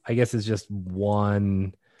guess it's just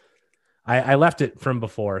one. I left it from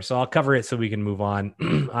before, so I'll cover it so we can move on.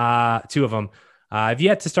 Two of them. I've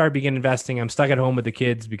yet to begin investing. I'm stuck at home with the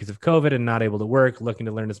kids because of COVID and not able to work, looking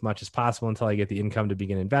to learn as much as possible until I get the income to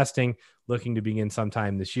begin investing, looking to begin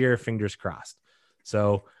sometime this year, fingers crossed.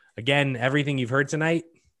 So again, everything you've heard tonight,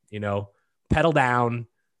 pedal down,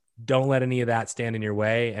 don't let any of that stand in your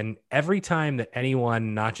way. And every time that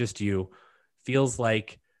anyone, not just you, feels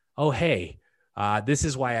like, oh, hey, this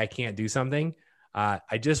is why I can't do something.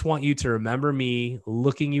 I just want you to remember me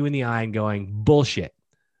looking you in the eye and going, bullshit.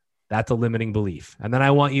 That's a limiting belief. And then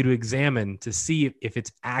I want you to examine to see if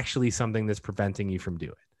it's actually something that's preventing you from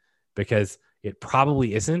doing it, because it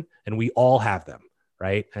probably isn't. And we all have them.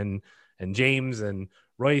 Right. And James and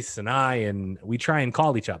Royce and and we try and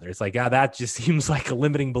call each other. It's that just seems like a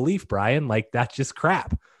limiting belief, Brian. That's just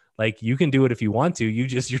crap. You can do it if you want to,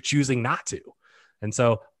 you're choosing not to. And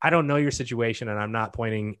so I don't know your situation and I'm not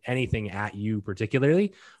pointing anything at you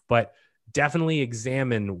particularly, but definitely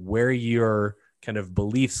examine where your kind of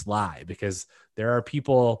beliefs lie, because there are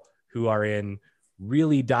people who are in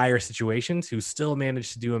really dire situations who still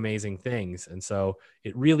manage to do amazing things. And so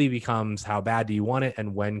it really becomes how bad do you want it?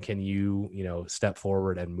 And when can you, step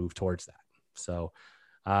forward and move towards that? So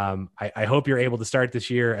I hope you're able to start this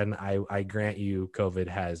year. And I grant you COVID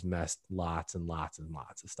has messed lots and lots and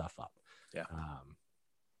lots of stuff up. Yeah.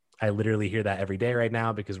 I literally hear that every day right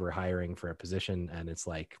now because we're hiring for a position and it's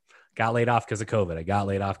got laid off because of COVID. I got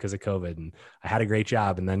laid off because of COVID and I had a great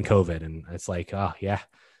job and then COVID. And it's oh yeah,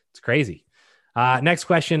 it's crazy. Next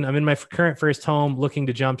question. I'm in my current first home looking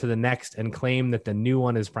to jump to the next and claim that the new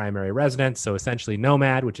one is primary residence. So essentially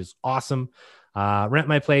nomad, which is awesome. Rent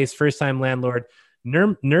my place, first time landlord.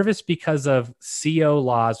 Nervous because of CO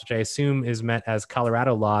laws, which I assume is meant as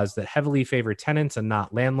Colorado laws that heavily favor tenants and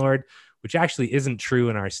not landlord, which actually isn't true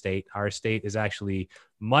in our state. Our state is actually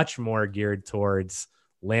much more geared towards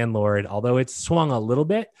landlord, although it's swung a little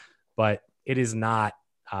bit, but it is not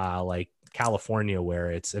like California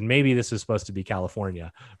where it's, and maybe this is supposed to be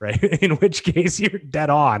California, right? In which case you're dead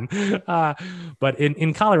on. But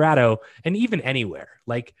in Colorado and even anywhere,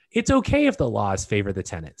 like it's okay if the laws favor the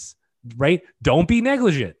tenants, right? Don't be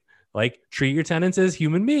negligent. Like treat your tenants as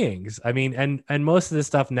human beings. I mean, and most of this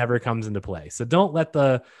stuff never comes into play. So don't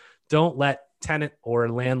let tenant or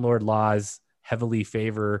landlord laws heavily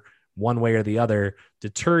favor one way or the other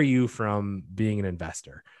deter you from being an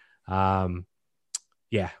investor.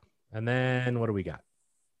 Yeah. And then what do we got?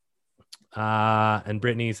 And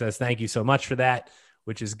Brittany says, thank you so much for that,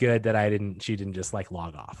 which is good that she didn't just like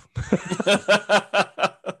log off.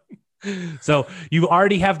 So you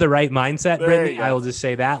already have the right mindset, Brittany. I will just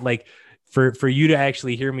say that, like for you to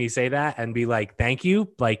actually hear me say that and be like, thank you.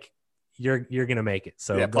 Like you're going to make it.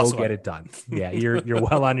 So go get it done. Yeah. You're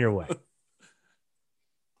well on your way.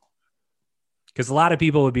 Cause a lot of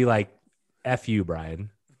people would be like, F you, Brian.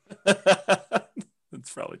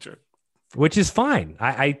 That's probably true. Which is fine.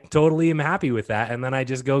 I totally am happy with that. And then I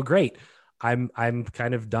just go, great. I'm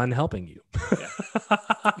kind of done helping you.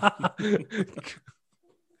 Yeah.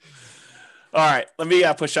 All right. Let me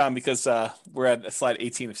push on because we're at slide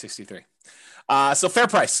 18 of 63. So fair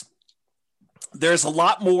price. There's a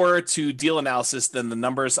lot more to deal analysis than the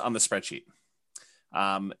numbers on the spreadsheet.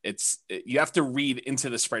 You have to read into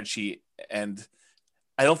the spreadsheet, and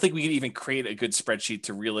I don't think we can even create a good spreadsheet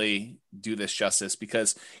to really do this justice,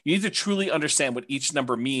 because you need to truly understand what each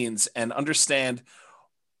number means and understand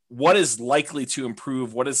what is likely to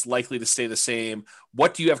improve, what is likely to stay the same,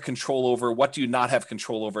 what do you have control over, what do you not have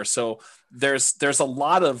control over. So there's a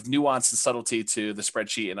lot of nuance and subtlety to the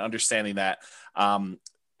spreadsheet and understanding that.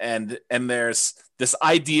 And there's this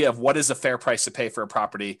idea of what is a fair price to pay for a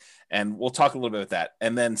property. And we'll talk a little bit about that.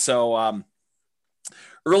 And then, so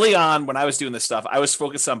early on when I was doing this stuff, I was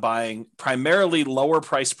focused on buying primarily lower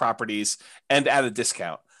price properties and at a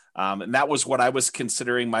discount. And that was what I was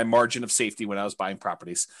considering my margin of safety when I was buying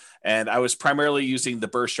properties. And I was primarily using the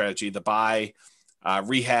BRRRR strategy, the buy,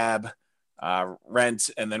 rehab, rent,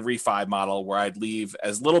 and then refi model, where I'd leave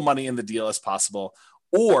as little money in the deal as possible.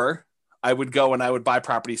 Or I would go and I would buy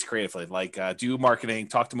properties creatively, like do marketing,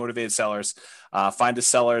 talk to motivated sellers, find a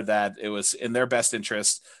seller that it was in their best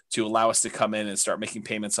interest to allow us to come in and start making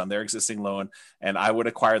payments on their existing loan. And I would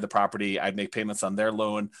acquire the property. I'd make payments on their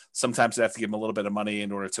loan. Sometimes I'd have to give them a little bit of money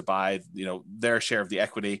in order to buy, their share of the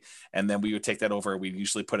equity. And then we would take that over. We'd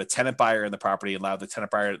usually put a tenant buyer in the property, allow the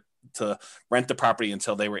tenant buyer to rent the property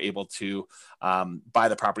until they were able to buy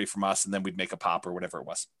the property from us. And then we'd make a pop or whatever it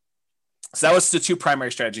was. So that was the two primary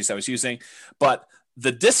strategies I was using, but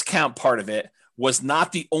the discount part of it was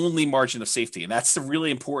not the only margin of safety. And that's the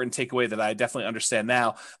really important takeaway that I definitely understand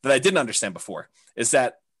now that I didn't understand before, is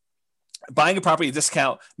that buying a property at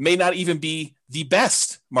discount may not even be the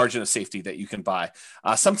best margin of safety that you can buy.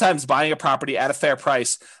 Sometimes buying a property at a fair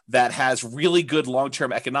price that has really good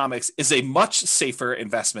long-term economics is a much safer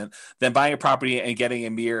investment than buying a property and getting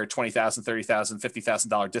a mere $20,000, $30,000,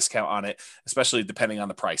 $50,000 discount on it, especially depending on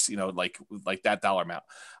the price, like that dollar amount.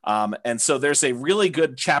 And so there's a really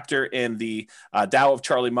good chapter in the Tao of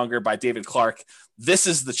Charlie Munger by David Clark. This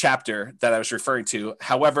is the chapter that I was referring to.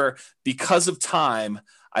 However, because of time,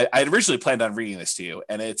 I originally planned on reading this to you,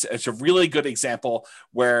 and it's a really good example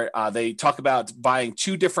where they talk about buying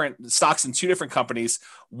two different stocks in two different companies,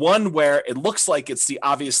 one where it looks like it's the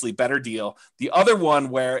obviously better deal, the other one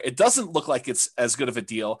where it doesn't look like it's as good of a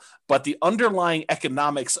deal, but the underlying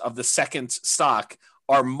economics of the second stock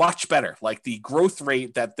are much better. Like the growth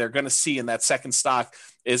rate that they're going to see in that second stock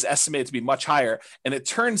is estimated to be much higher. And it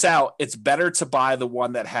turns out it's better to buy the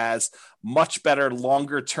one that has much better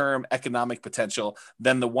longer term economic potential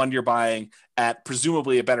than the one you're buying at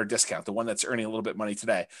presumably a better discount, the one that's earning a little bit of money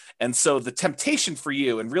today. And so the temptation for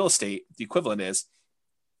you in real estate, the equivalent is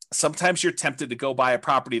sometimes you're tempted to go buy a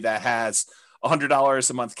property that has $100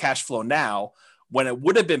 a month cash flow now, when it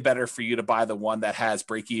would have been better for you to buy the one that has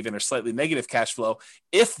break even or slightly negative cash flow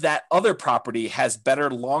if that other property has better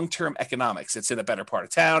long-term economics. It's in a better part of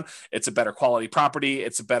town. It's a better quality property.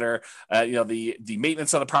 It's a better, the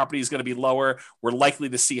maintenance on the property is going to be lower. We're likely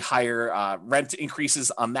to see higher rent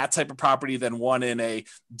increases on that type of property than one in a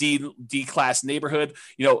D-class neighborhood.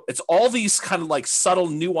 It's all these kind of like subtle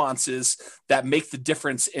nuances that make the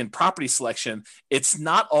difference in property selection. It's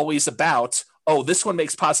not always about, oh, this one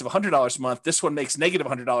makes positive $100 a month. This one makes negative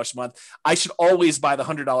 $100 a month. I should always buy the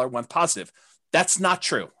 $100 one positive. That's not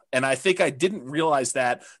true. And I think I didn't realize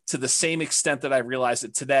that to the same extent that I realized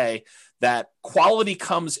it today, that quality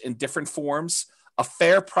comes in different forms. A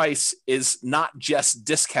fair price is not just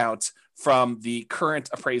discount from the current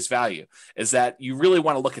appraised value, is that you really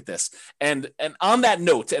want to look at this. And on that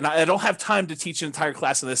note, and I don't have time to teach an entire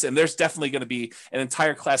class on this, and there's definitely going to be an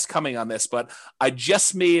entire class coming on this, but I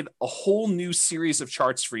just made a whole new series of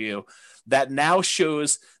charts for you that now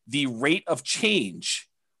shows the rate of change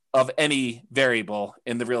of any variable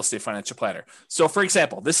in the real estate financial planner. So for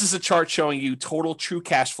example, this is a chart showing you total true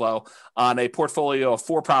cash flow on a portfolio of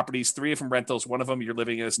 4 properties, 3 of them rentals, 1 of them you're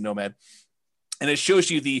living in as nomad. And it shows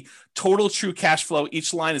you the total true cash flow.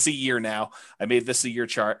 Each line is a year now. I made this a year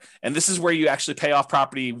chart. And this is where you actually pay off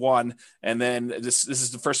property 1. And then this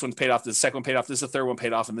is the first one paid off. The second one paid off. This is the third one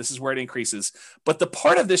paid off. And this is where it increases. But the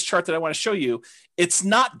part of this chart that I want to show you, it's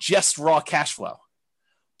not just raw cash flow.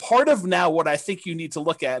 Part of now what I think you need to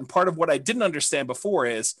look at, and part of what I didn't understand before,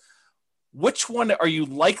 is which one are you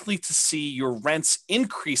likely to see your rents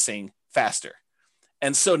increasing faster?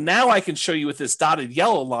 And so now I can show you with this dotted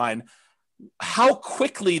yellow line how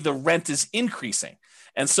quickly the rent is increasing.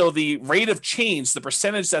 And so the rate of change, the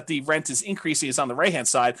percentage that the rent is increasing, is on the right-hand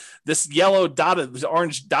side. This yellow dotted, the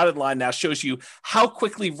orange dotted line now shows you how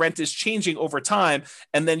quickly rent is changing over time.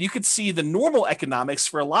 And then you can see the normal economics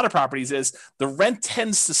for a lot of properties is the rent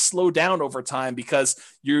tends to slow down over time because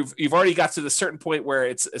you've already got to the certain point where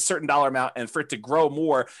it's a certain dollar amount, and for it to grow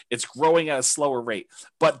more, it's growing at a slower rate.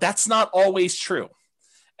 But that's not always true.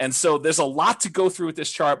 And so there's a lot to go through with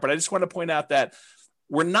this chart, but I just want to point out that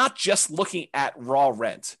we're not just looking at raw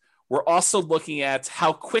rent. We're also looking at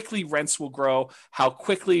how quickly rents will grow, how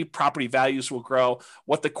quickly property values will grow,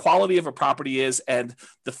 what the quality of a property is, and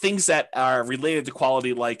the things that are related to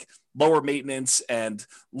quality, like lower maintenance and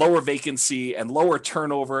lower vacancy and lower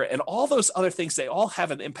turnover and all those other things. They all have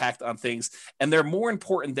an impact on things, and they're more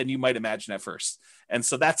important than you might imagine at first. And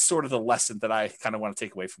so that's sort of the lesson that I kind of want to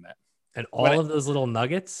take away from that. And all of those little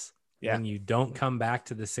nuggets, yeah, when you don't come back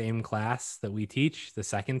to the same class that we teach the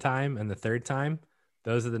second time and the third time,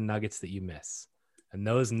 those are the nuggets that you miss. And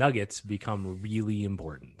those nuggets become really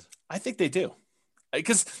important. I think they do.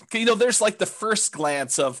 Because, there's like the first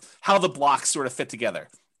glance of how the blocks sort of fit together.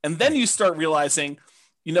 And then you start realizing,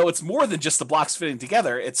 it's more than just the blocks fitting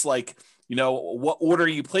together. It's like, what order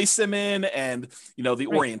you place them in, and, the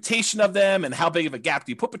orientation of them, and how big of a gap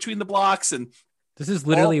do you put between the blocks. And this is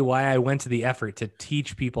literally why I went to the effort to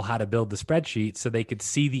teach people how to build the spreadsheet so they could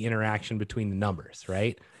see the interaction between the numbers,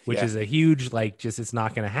 right? Which is a huge, it's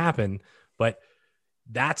not going to happen, but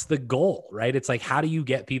that's the goal, right? It's like, how do you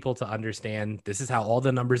get people to understand this is how all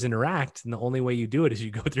the numbers interact? And the only way you do it is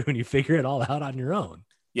you go through and you figure it all out on your own.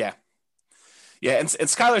 Yeah. Yeah, and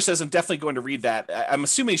Skylar says I'm definitely going to read that. I'm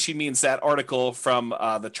assuming she means that article from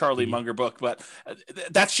the Charlie Munger book, but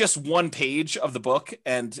that's just one page of the book.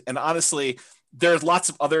 And honestly, there's lots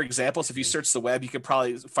of other examples. If you search the web, you could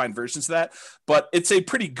probably find versions of that. But it's a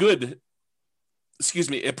pretty good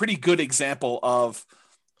example of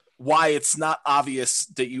why it's not obvious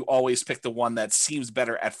that you always pick the one that seems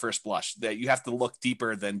better at first blush, that you have to look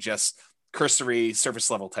deeper than just cursory surface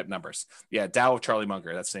level type numbers. Yeah, Tao of Charlie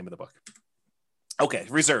Munger, that's the name of the book. Okay,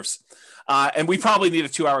 reserves. And we probably need a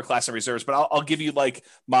 2-hour class on reserves, but I'll give you like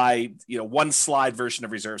my, one slide version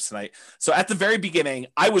of reserves tonight. So at the very beginning,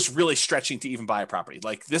 I was really stretching to even buy a property.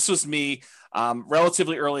 Like this was me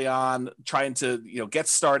relatively early on trying to, get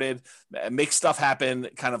started, make stuff happen,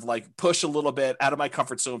 kind of like push a little bit out of my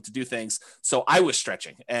comfort zone to do things. So I was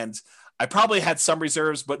stretching, and I probably had some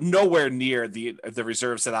reserves, but nowhere near the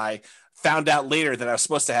reserves that I found out later that I was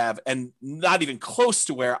supposed to have, and not even close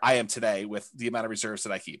to where I am today with the amount of reserves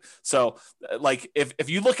that I keep. So like, if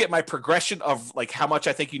you look at my progression of like how much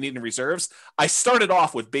I think you need in reserves, I started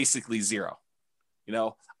off with basically 0.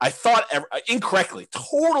 I thought incorrectly,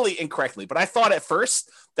 totally incorrectly, but I thought at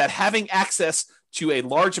first that having access to a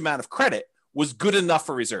large amount of credit was good enough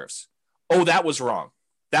for reserves. Oh, that was wrong.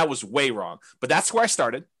 That was way wrong. But that's where I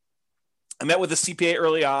started. I met with a CPA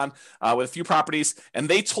early on with a few properties, and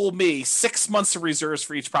they told me 6 months of reserves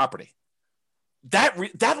for each property. That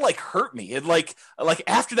like hurt me. It like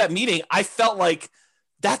after that meeting, I felt like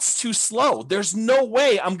that's too slow. There's no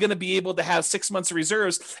way I'm going to be able to have 6 months of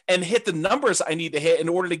reserves and hit the numbers I need to hit in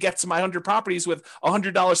order to get to my 100 properties with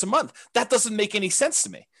 $100 a month. That doesn't make any sense to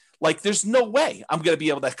me. Like, there's no way I'm going to be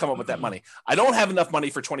able to come up with that money. I don't have enough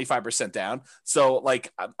money for 25% down. So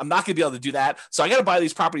like, I'm not going to be able to do that. So I got to buy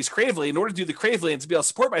these properties creatively in order to do the creatively and to be able to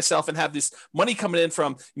support myself and have this money coming in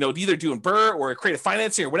from, either doing BRRRR or creative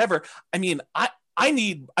financing or whatever. I mean, I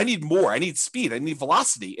need more. I need speed. I need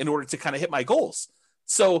velocity in order to kind of hit my goals.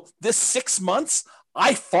 So this 6 months,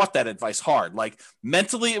 I fought that advice hard. Like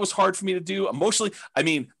mentally, it was hard for me to do. Emotionally, I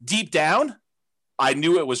mean, deep down, I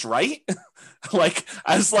knew it was right. Like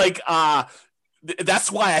I was like,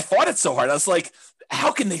 that's why I fought it so hard. I was like,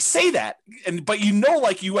 how can they say that? But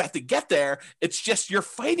like you have to get there. It's just, you're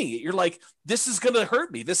fighting it. You're like, this is going to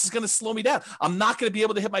hurt me. This is going to slow me down. I'm not going to be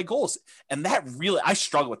able to hit my goals. And that really, I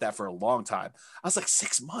struggled with that for a long time. I was like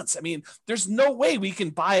 6 months. I mean, there's no way we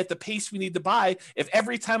can buy at the pace we need to buy. If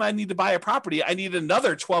every time I need to buy a property, I need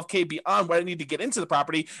another 12K beyond what I need to get into the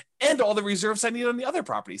property and all the reserves I need on the other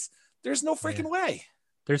properties. There's no freaking way.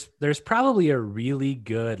 There's probably a really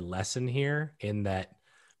good lesson here in that,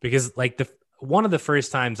 because like one of the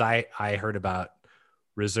first times I heard about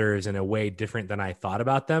reserves in a way different than I thought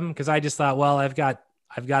about them, because I just thought, well, I've got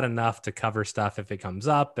enough to cover stuff if it comes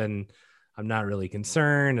up, and I'm not really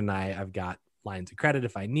concerned, and I've got lines of credit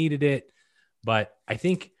if I needed it. But I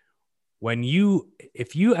think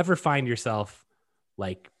if you ever find yourself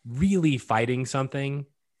like really fighting something,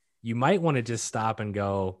 you might want to just stop and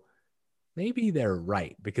go, maybe they're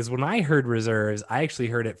right. Because when I heard reserves, I actually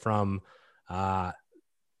heard it from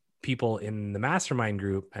people in the mastermind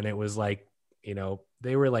group, and it was like,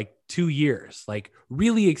 they were like 2 years, like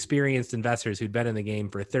really experienced investors who'd been in the game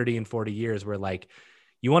for 30 and 40 years were like,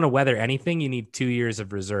 you want to weather anything, you need 2 years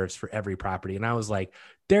of reserves for every property. And I was like,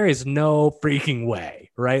 there is no freaking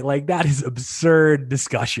way, right? Like that is absurd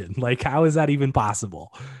discussion. Like, how is that even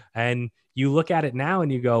possible? And you look at it now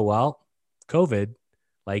and you go, well, COVID,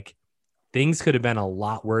 like things could have been a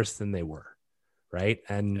lot worse than they were. Right.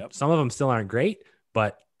 And some of them still aren't great,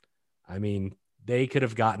 but I mean, they could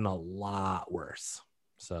have gotten a lot worse.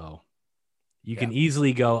 So you can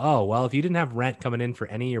easily go, oh, well, if you didn't have rent coming in for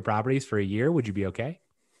any of your properties for a year, would you be okay?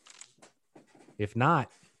 If not,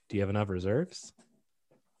 do you have enough reserves?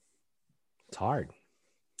 It's hard.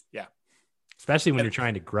 Yeah. Especially when you're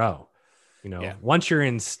trying to grow. Once you're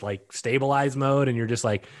in like stabilize mode and you're just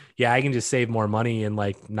like, yeah, I can just save more money and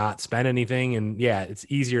like not spend anything. And yeah, it's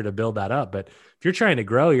easier to build that up. But if you're trying to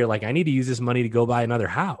grow, you're like, I need to use this money to go buy another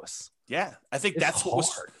house. Yeah. I think It's that's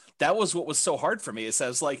hard. That was what was so hard for me, is I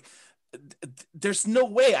was like, there's no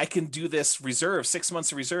way I can do this reserve, 6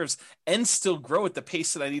 months of reserves, and still grow at the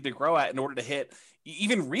pace that I need to grow at in order to hit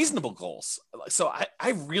even reasonable goals. So I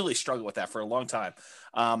really struggled with that for a long time.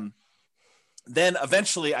 Then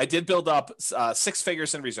eventually I did build up 6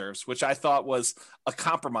 figures in reserves, which I thought was a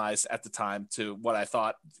compromise at the time to what I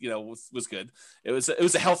thought, was good. It was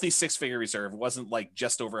a healthy 6-figure reserve. It wasn't like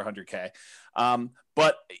just over 100K.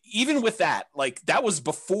 But even with that, like that was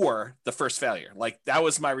before the first failure. Like that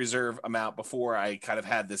was my reserve amount before I kind of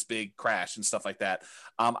had this big crash and stuff like that.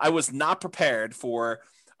 I was not prepared for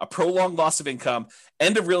a prolonged loss of income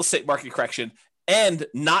and a real estate market correction, and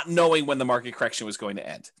not knowing when the market correction was going to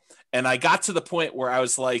end. And I got to the point where I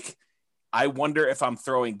was like, I wonder if I'm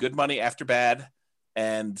throwing good money after bad.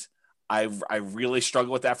 And I really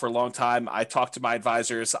struggled with that for a long time. I talked to my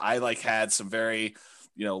advisors. I had some very,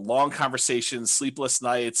 long conversations, sleepless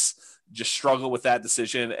nights, just struggle with that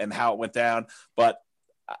decision and how it went down. But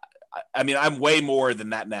I mean, I'm way more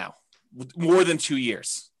than that now, more than 2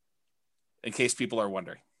 years, in case people are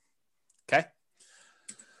wondering. Okay.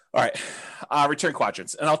 All right. Return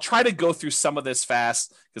quadrants. And I'll try to go through some of this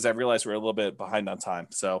fast because I realize we're a little bit behind on time.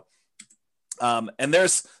 So, and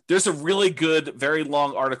there's a really good, very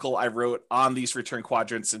long article I wrote on these return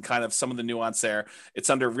quadrants and kind of some of the nuance there. It's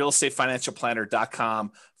under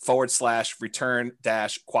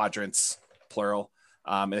realestatefinancialplanner.com/return-quadrants, plural.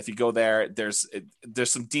 And if you go there, there's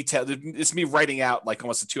some detail. It's me writing out like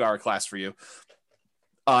almost a 2-hour class for you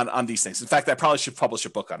on these things. In fact, I probably should publish a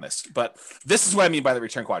book on this, but this is what I mean by the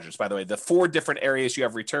return quadrants. By the way, the 4 different areas you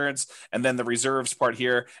have returns, and then the reserves part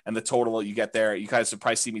here, and the total you get there. You guys have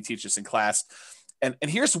probably seen me teach this in class. And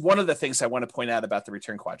here's one of the things I want to point out about the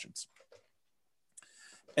return quadrants.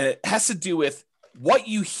 And it has to do with what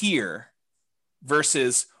you hear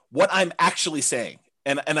versus what I'm actually saying.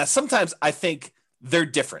 And sometimes I think they're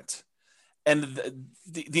different. And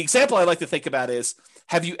the example I like to think about is,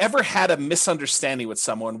 have you ever had a misunderstanding with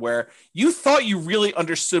someone where you thought you really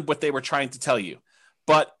understood what they were trying to tell you,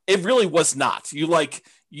 but it really was not? You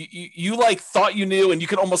thought you knew, and you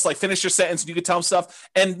could almost like finish your sentence and you could tell them stuff,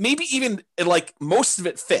 and maybe even like most of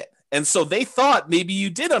it fit. And so they thought maybe you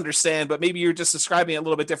did understand, but maybe you're just describing it a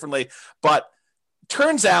little bit differently. But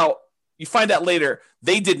turns out, you find out later,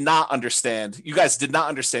 they did not understand. You guys did not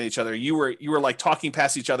understand each other. You were like talking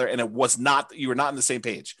past each other, and you were not on the same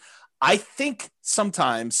page. I think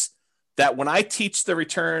sometimes that when I teach the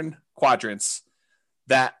return quadrants,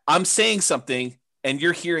 that I'm saying something and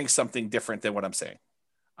you're hearing something different than what I'm saying.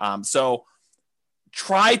 So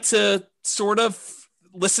try to sort of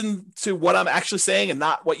listen to what I'm actually saying and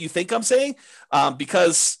not what you think I'm saying,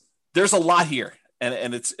 because there's a lot here,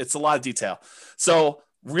 and it's a lot of detail. So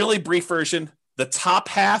really brief version, the top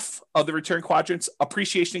half of the return quadrants,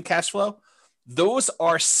 appreciation and cash flow, those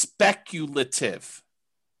are speculative.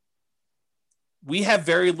 We have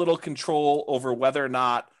very little control over whether or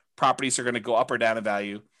not properties are going to go up or down in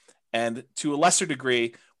value. And to a lesser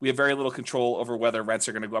degree, we have very little control over whether rents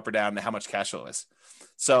are going to go up or down and how much cash flow is.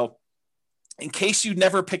 So in case you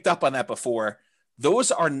never picked up on that before,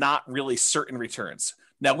 those are not really certain returns.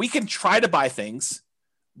 Now, we can try to buy things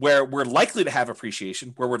where we're likely to have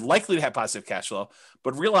appreciation, where we're likely to have positive cash flow,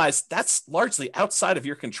 but realize that's largely outside of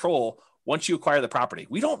your control once you acquire the property.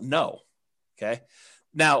 We don't know, okay?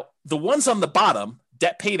 Now, the ones on the bottom,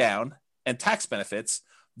 debt pay down and tax benefits,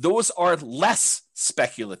 those are less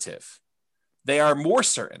speculative. They are more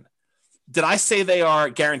certain. Did I say they are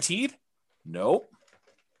guaranteed? No.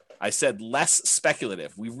 I said less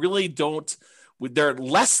speculative. We really don't, they're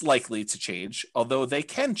less likely to change, although they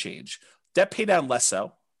can change. Debt pay down less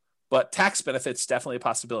so, but tax benefits definitely a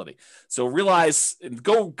possibility. So realize, and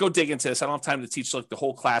go dig into this. I don't have time to teach like the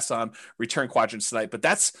whole class on return quadrants tonight, but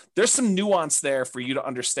there's some nuance there for you to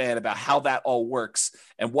understand about how that all works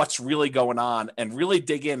and what's really going on, and really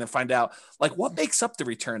dig in and find out like what makes up the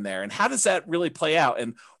return there and how does that really play out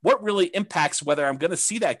and what really impacts whether I'm going to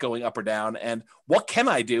see that going up or down, and what can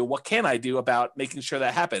I do about making sure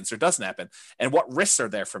that happens or doesn't happen, and what risks are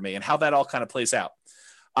there for me and how that all kind of plays out.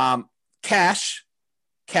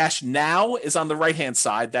 Cash now is on the right-hand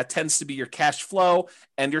side. That tends to be your cash flow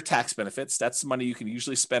and your tax benefits. That's the money you can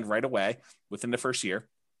usually spend right away within the first year,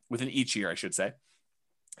 within each year, I should say.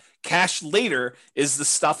 Cash later is the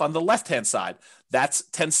stuff on the left-hand side. That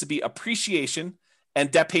tends to be appreciation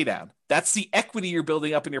and debt pay down. That's the equity you're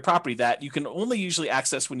building up in your property that you can only usually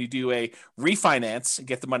access when you do a refinance and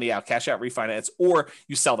get the money out, cash out refinance, or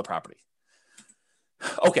you sell the property.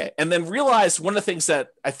 Okay, and then realize one of the things that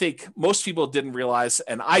I think most people didn't realize,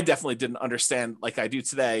 and I definitely didn't understand like I do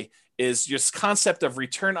today, is this concept of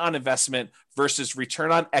return on investment versus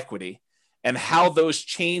return on equity and how those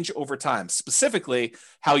change over time. Specifically,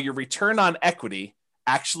 how your return on equity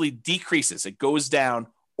actually decreases. It goes down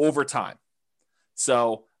over time.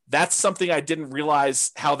 So that's something I didn't realize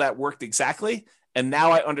how that worked exactly, and now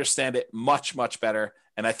I understand it much, much better,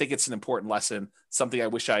 and I think it's an important lesson, something I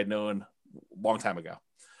wish I had known long time ago.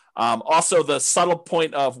 Also, the subtle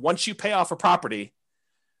point of once you pay off a property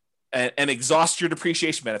and exhaust your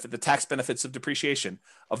depreciation benefit, the tax benefits of depreciation,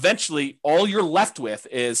 eventually all you're left with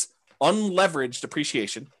is unleveraged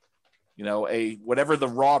depreciation, whatever the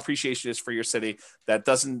raw appreciation is for your city that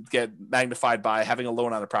doesn't get magnified by having a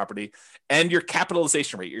loan on a property, and your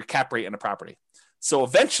capitalization rate, your cap rate in a property. So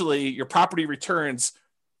eventually your property returns,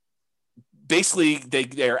 basically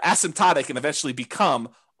they are asymptotic and eventually become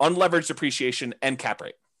unleveraged depreciation and cap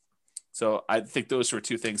rate. So I think those were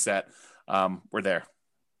two things that were there.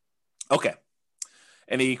 Okay.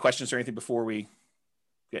 Any questions or anything before we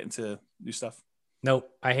get into new stuff? Nope.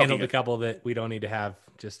 I handled a couple that we don't need to have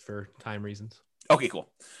just for time reasons. Okay, cool.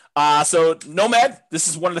 So Nomad, this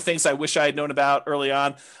is one of the things I wish I had known about early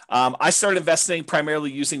on. I started investing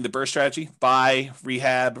primarily using the BRRRR strategy, buy,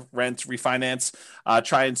 rehab, rent, refinance,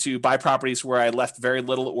 trying to buy properties where I left very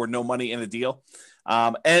little or no money in a deal.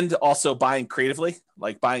 And also buying creatively,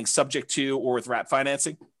 like buying subject to or with wrap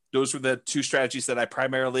financing. Those were the two strategies that I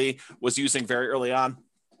primarily was using very early on.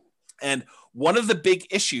 And one of the big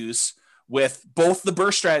issues with both the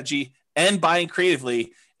BRRRR strategy and buying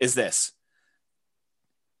creatively is this: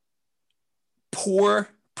 poor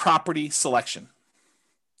property selection.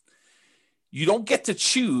 You don't get to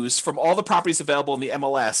choose from all the properties available in the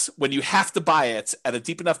MLS when you have to buy it at a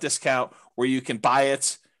deep enough discount where you can buy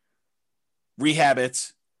it, rehab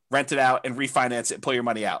it, rent it out, and refinance it and pull your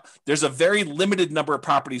money out. There's a very limited number of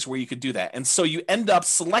properties where you could do that. And so you end up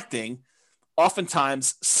selecting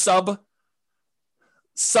oftentimes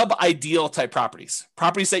sub-ideal type properties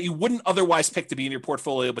that you wouldn't otherwise pick to be in your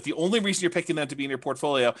portfolio, but the only reason you're picking them to be in your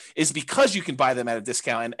portfolio is because you can buy them at a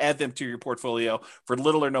discount and add them to your portfolio for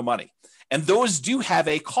little or no money. And those do have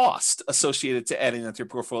a cost associated to adding them to your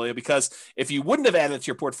portfolio, because if you wouldn't have added to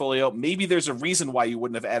your portfolio, maybe there's a reason why you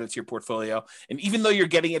wouldn't have added to your portfolio. And even though you're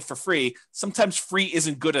getting it for free, sometimes free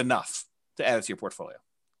isn't good enough to add it to your portfolio.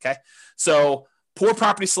 Okay. So poor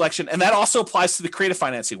property selection. And that also applies to the creative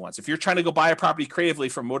financing ones. If you're trying to go buy a property creatively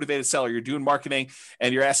from a motivated seller, you're doing marketing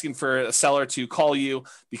and you're asking for a seller to call you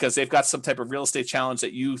because they've got some type of real estate challenge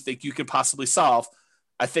that you think you can possibly solve.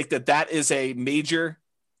 I think that is a major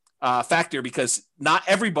factor, because not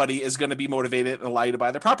everybody is going to be motivated and allow you to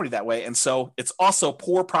buy their property that way. And so it's also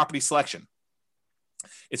poor property selection.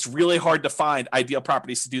 It's really hard to find ideal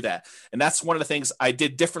properties to do that. And that's one of the things I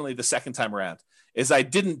did differently the second time around, is I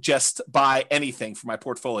didn't just buy anything for my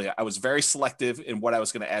portfolio. I was very selective in what I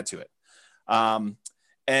was going to add to it.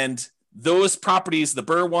 And those properties, the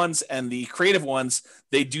BRRRR ones and the creative ones,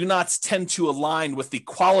 they do not tend to align with the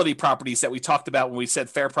quality properties that we talked about when we said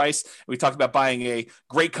fair price. We talked about buying a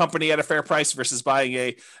great company at a fair price versus buying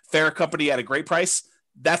a fair company at a great price.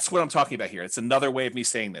 That's what I'm talking about here. It's another way of me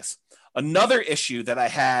saying this. Another issue that I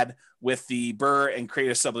had with the BRRRR and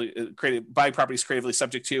creative buying properties creatively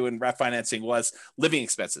subject to and wrap financing was living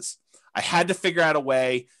expenses. I had to figure out a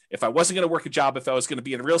way, if I wasn't going to work a job, if I was going to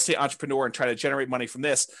be a real estate entrepreneur and try to generate money from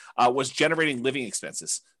this, was generating living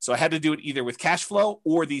expenses. So I had to do it either with cash flow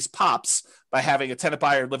or these pops by having a tenant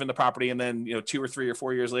buyer live in the property. And then, 2 or 3 or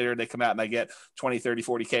 4 years later, they come out and I get 20, 30,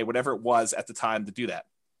 40K, whatever it was at the time to do that.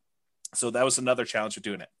 So that was another challenge of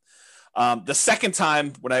doing it. The second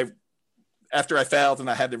time after I failed and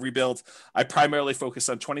I had to rebuild, I primarily focused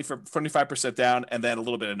on 25% down and then a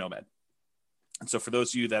little bit of Nomad. And so for those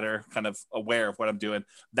of you that are kind of aware of what I'm doing,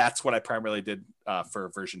 that's what I primarily did for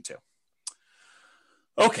version 2.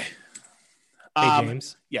 Okay. Hey,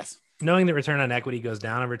 James. Yes. Knowing that return on equity goes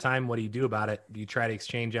down over time, what do you do about it? Do you try to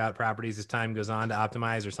exchange out properties as time goes on to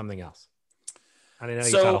optimize, or something else? I didn't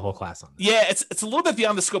know you taught a whole class on this. Yeah, it's a little bit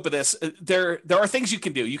beyond the scope of this. There are things you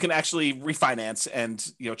can do. You can actually refinance and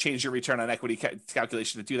change your return on equity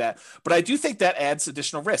calculation to do that. But I do think that adds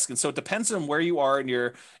additional risk, and so it depends on where you are in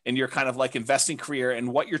your kind of like investing career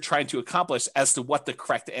and what you're trying to accomplish as to what the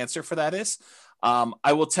correct answer for that is.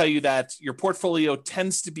 I will tell you that your portfolio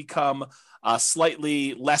tends to become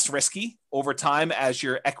slightly less risky over time as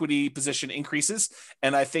your equity position increases.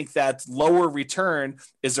 And I think that lower return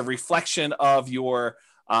is a reflection of your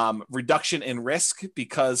reduction in risk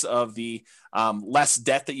because of the less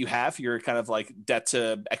debt that you have. Your kind of like debt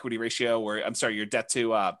to equity ratio, your debt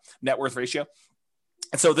to net worth ratio.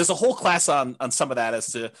 And so there's a whole class on some of that as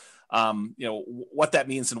to what that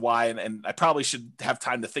means and why. And I probably should have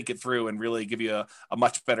time to think it through and really give you a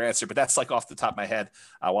much better answer. But that's like off the top of my head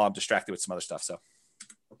while I'm distracted with some other stuff. So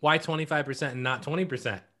why 25% and not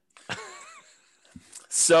 20%?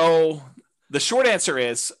 So the short answer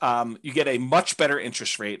is you get a much better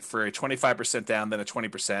interest rate for a 25% down than a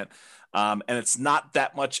 20%. And it's not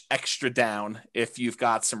that much extra down if you've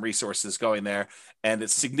got some resources going there, and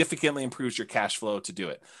it significantly improves your cash flow to do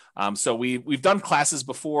it. So we've done classes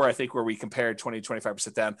before, I think, where we compared 20 to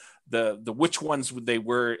 25% down. The which ones they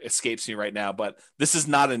were escapes me right now, but this is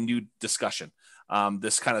not a new discussion.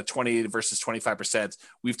 This kind of 20 versus 25%,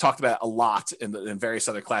 we've talked about a lot in various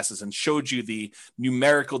other classes and showed you the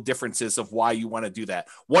numerical differences of why you want to do that.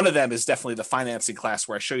 One of them is definitely the financing class,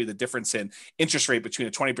 where I show you the difference in interest rate between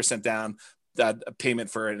a 20% down payment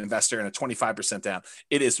for an investor and a 25% down.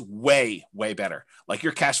 It is way, way better. Like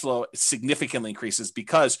your cash flow significantly increases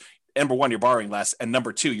because number one, you're borrowing less, and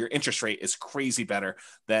number two, your interest rate is crazy better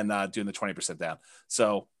than doing the 20% down.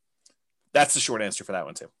 So that's the short answer for that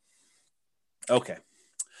one too. Okay.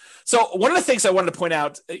 So one of the things I wanted to point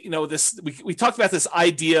out, we talked about this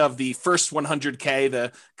idea of the first 100K,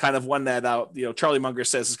 the kind of one that, Charlie Munger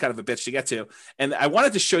says is kind of a bitch to get to. And I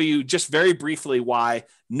wanted to show you just very briefly why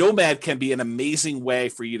Nomad can be an amazing way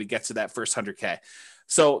for you to get to that first 100K.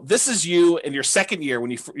 So this is you in your second year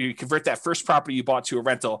when you convert that first property you bought to a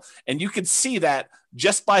rental. And you can see that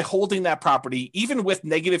just by holding that property, even with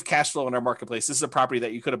negative cash flow in our marketplace, this is a property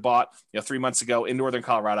that you could have bought 3 months ago in Northern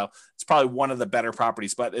Colorado. It's probably one of the better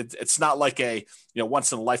properties, but it's not like a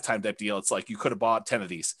once in a lifetime type deal. It's like you could have bought 10 of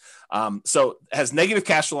these. So it has negative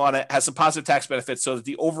cash flow on it, has some positive tax benefits so that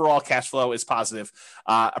the overall cash flow is positive.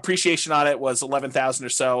 Appreciation on it was 11,000 or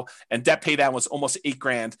so, and debt pay down was almost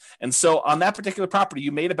 $8,000. And so on that particular property,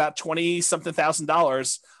 you made about $20-something thousand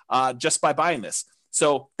just by buying this.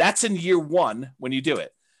 So that's in year one when you do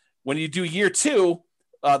it. When you do year two,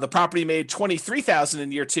 the property made $23,000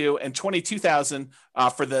 in year two and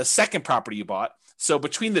 $22,000 for the second property you bought. So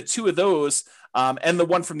between the two of those and the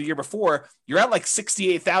one from the year before, you're at like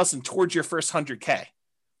 $68,000 towards your first 100K,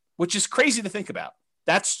 which is crazy to think about.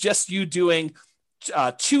 That's just you doing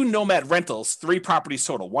 2 Nomad rentals, 3 properties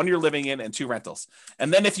total, 1 you're living in and 2 rentals.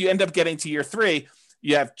 And then if you end up getting to year 3,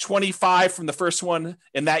 you have 25 from the first one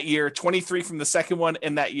in that year, 23 from the second one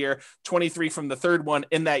in that year, 23 from the third one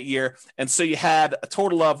in that year. And so you had a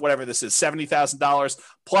total of whatever this is, $70,000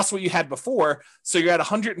 plus what you had before. So you're at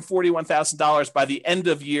 $141,000 by the end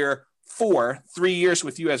of year 4, 3 years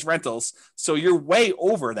with you as rentals. So you're way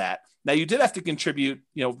over that. Now you did have to contribute,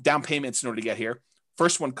 down payments in order to get here.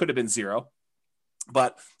 First one could have been 0,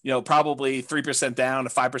 but probably 3% down,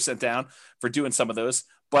 5% down for doing some of those.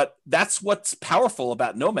 But that's what's powerful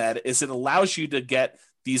about Nomad is it allows you to get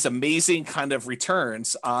these amazing kind of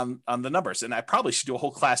returns on the numbers. And I probably should do a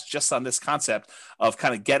whole class just on this concept of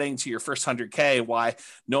kind of getting to your first 100K, why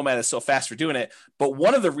Nomad is so fast for doing it. But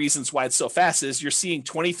one of the reasons why it's so fast is you're seeing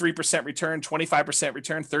 23% return, 25%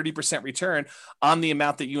 return, 30% return on the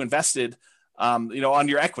amount that you invested, on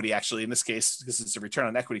your equity, actually, in this case, because it's a return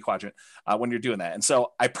on equity quadrant when you're doing that. And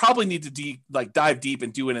so I probably need to dive deep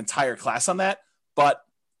and do an entire class on that. But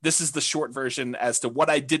this is the short version as to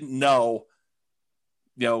what I didn't know,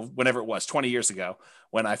 whenever it was 20 years ago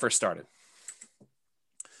when I first started.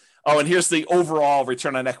 Oh, and here's the overall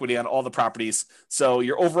return on equity on all the properties. So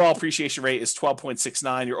your overall appreciation rate is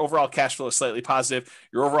 12.69. Your overall cash flow is slightly positive.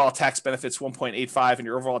 Your overall tax benefits 1.85, and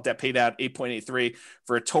your overall debt paid out 8.83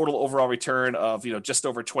 for a total overall return of just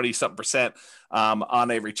over 20-something%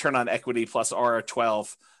 on a return on equity plus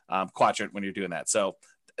R12 quadrant when you're doing that. So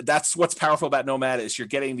that's what's powerful about Nomad is you're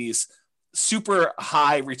getting these super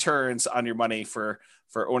high returns on your money for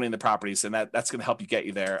owning the properties, and that's going to help you get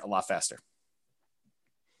you there a lot faster.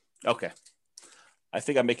 Okay. I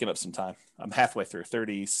think I'm making up some time. I'm halfway through,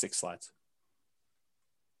 36 slides.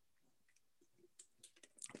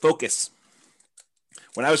 Focus.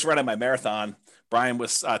 When I was running my marathon, Brian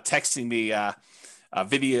was texting me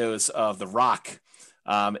videos of The Rock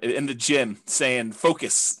in the gym saying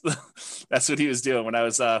focus. That's what he was doing when I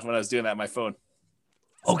was doing that on my phone.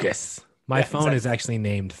 Focus. My phone is actually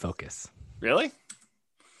named Focus. Really?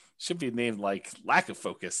 Should be named like lack of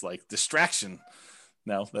focus, like distraction.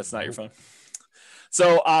 No, that's not your phone.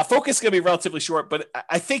 So focus is going to be relatively short, but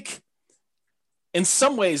I think in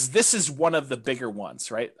some ways this is one of the bigger ones,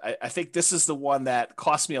 right? I think this is the one that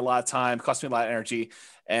cost me a lot of time, cost me a lot of energy,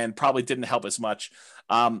 and probably didn't help as much.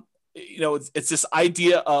 It's this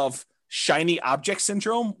idea of shiny object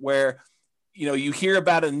syndrome where, you hear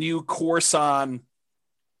about a new course on,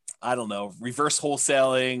 I don't know, reverse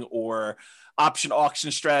wholesaling or option auction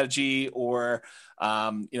strategy or,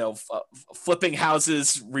 flipping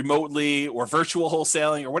houses remotely or virtual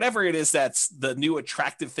wholesaling or whatever it is that's the new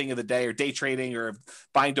attractive thing of the day, or day trading or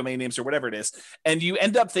buying domain names or whatever it is. And you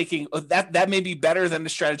end up thinking that may be better than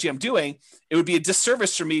the strategy I'm doing. It would be a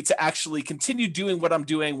disservice for me to actually continue doing what I'm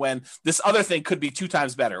doing when this other thing could be 2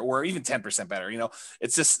 times better or even 10% better.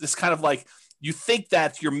 It's just this kind of like, you think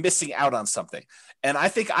that you're missing out on something. And I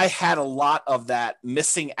think I had a lot of that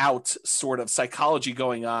missing out sort of psychology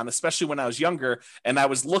going on, especially when I was younger, and I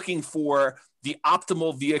was looking for the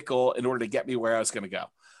optimal vehicle in order to get me where I was going to go.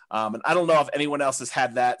 And I don't know if anyone else has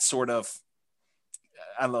had that sort of,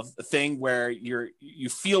 thing where you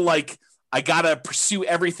feel like I got to pursue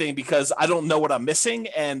everything because I don't know what I'm missing.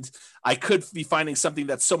 And I could be finding something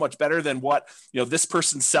that's so much better than what, this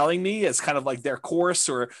person's selling me as kind of like their course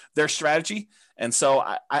or their strategy. And so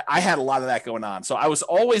I had a lot of that going on. So I was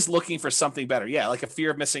always looking for something better. Yeah. Like a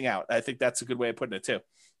fear of missing out. I think that's a good way of putting it too.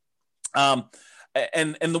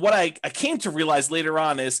 What I came to realize later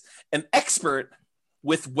on is an expert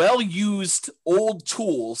with well-used old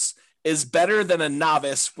tools is better than a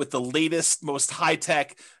novice with the latest, most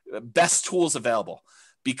high-tech, best tools available,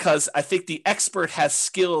 because I think the expert has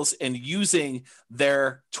skills in using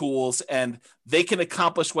their tools and they can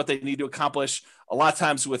accomplish what they need to accomplish a lot of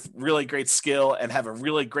times with really great skill and have a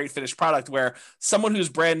really great finished product, where someone who's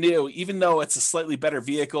brand new, even though it's a slightly better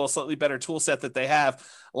vehicle, slightly better tool set that they have,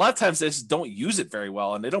 a lot of times they just don't use it very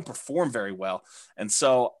well and they don't perform very well. And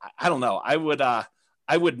so I don't know. I would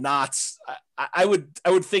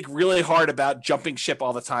think really hard about jumping ship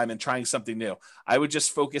all the time and trying something new. I would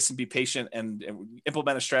just focus and be patient and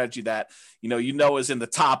implement a strategy that, is in the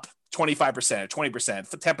top 25%,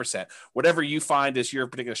 20%, 10%, whatever you find is your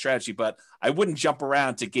particular strategy. But I wouldn't jump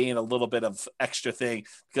around to gain a little bit of extra thing,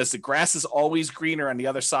 because the grass is always greener on the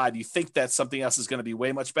other side. You think that something else is going to be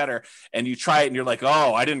way much better, and you try it and you're like,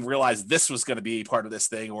 oh, I didn't realize this was going to be part of this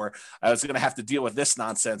thing, or I was going to have to deal with this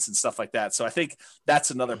nonsense and stuff like that. So I think that's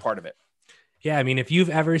another part of it. Yeah. I mean, if you've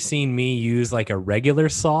ever seen me use like a regular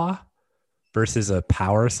saw versus a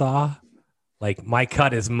power saw, like my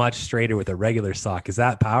cut is much straighter with a regular saw, because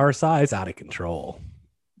that power saw is out of control.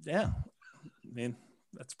 Yeah. I mean,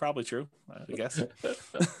 that's probably true, I guess.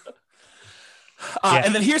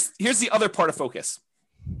 And then here's the other part of focus.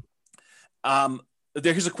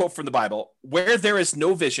 Here's a quote from the Bible: "Where there is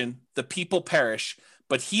no vision, the people perish,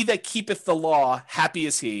 but he that keepeth the law, happy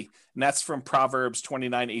is he." And that's from Proverbs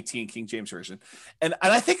 29:18, King James Version. And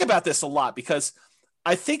I think about this a lot, because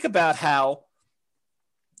I think about how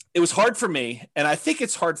it was hard for me, and I think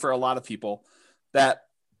it's hard for a lot of people, that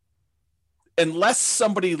unless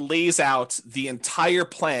somebody lays out the entire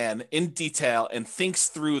plan in detail and thinks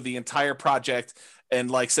through the entire project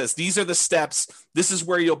and like says, these are the steps, this is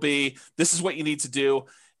where you'll be, this is what you need to do,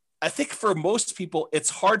 I think for most people,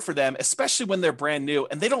 it's hard for them, especially when they're brand new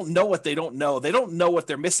and they don't know what they don't know. They don't know what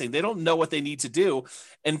they're missing. They don't know what they need to do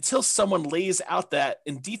until someone lays out that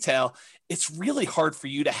in detail. It's really hard for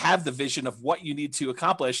you to have the vision of what you need to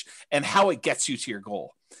accomplish and how it gets you to your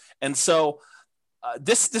goal. And so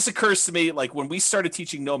this occurs to me, like when we started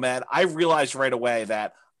teaching Nomad, I realized right away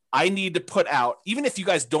that I need to put out, even if you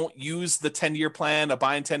guys don't use the 10-year plan of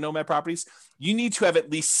buying 10 Nomad properties, you need to have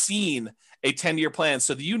at least seen a 10-year plan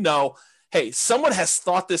so that you know, hey, someone has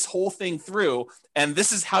thought this whole thing through, and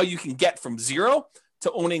this is how you can get from 0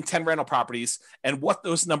 to owning 10 rental properties and what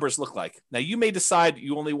those numbers look like. Now, you may decide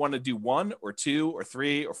you only want to do 1 or 2 or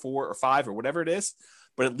 3 or 4 or 5 or whatever it is,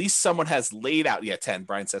 but at least someone has laid out, 10,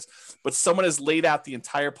 Brian says, but someone has laid out the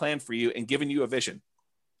entire plan for you and given you a vision.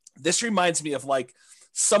 This reminds me of like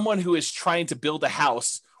someone who is trying to build a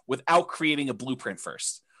house without creating a blueprint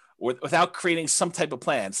first, or without creating some type of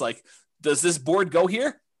plan. It's like, does this board go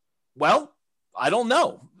here? Well, I don't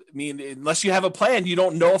know. I mean, unless you have a plan, you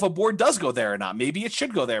don't know if a board does go there or not. Maybe it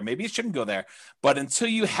should go there. Maybe it shouldn't go there. But until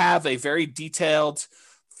you have a very detailed,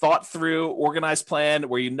 thought through, organized plan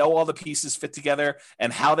where you know all the pieces fit together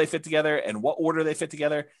and how they fit together and what order they fit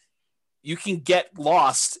together, you can get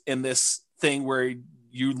lost in this thing where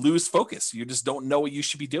you lose focus. You just don't know what you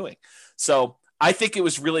should be doing. So I think it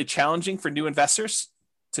was really challenging for new investors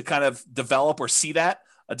to kind of develop or see that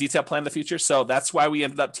a detailed plan of the future. So that's why we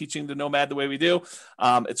ended up teaching the Nomad the way we do.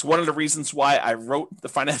 It's one of the reasons why I wrote the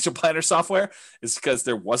financial planner software, is because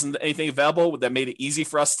there wasn't anything available that made it easy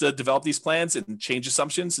for us to develop these plans and change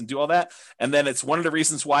assumptions and do all that. And then it's one of the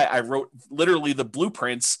reasons why I wrote literally the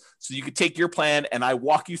blueprints, so you could take your plan and I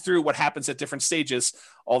walk you through what happens at different stages,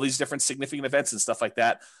 all these different significant events and stuff like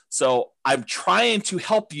that. So I'm trying to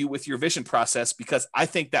help you with your vision process, because I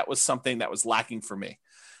think that was something that was lacking for me.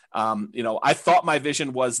 I thought my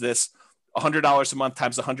vision was this $100 a month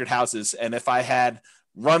times 100 houses. And if I had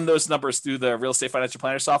run those numbers through the real estate financial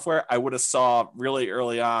planner software, I would have saw really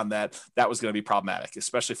early on that was going to be problematic,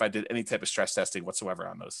 especially if I did any type of stress testing whatsoever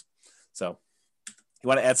on those. So you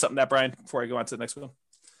want to add something to that, Brian, before I go on to the next one?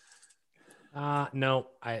 No,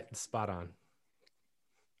 spot on.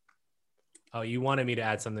 Oh, you wanted me to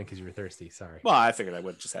add something because you were thirsty. Sorry. Well, I figured I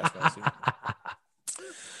would just ask that.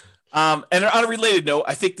 And on a related note,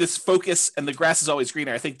 I think this focus and the grass is always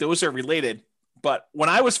greener, I think those are related. But when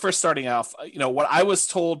I was first starting off, what I was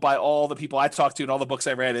told by all the people I talked to and all the books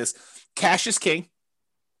I read is cash is king.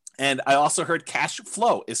 And I also heard cash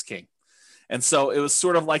flow is king. And so it was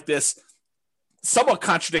sort of like this somewhat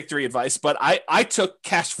contradictory advice, but I took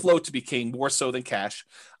cash flow to be king more so than cash.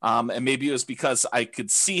 And maybe it was because I could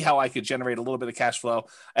see how I could generate a little bit of cash flow.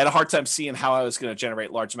 I had a hard time seeing how I was going to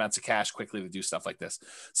generate large amounts of cash quickly to do stuff like this.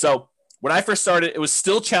 So when I first started, it was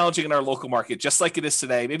still challenging in our local market, just like it is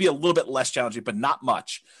today, maybe a little bit less challenging, but not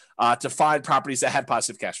much, to find properties that had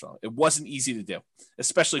positive cash flow. It wasn't easy to do,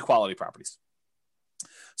 especially quality properties.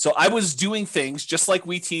 So I was doing things just like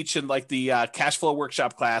we teach in like the cash flow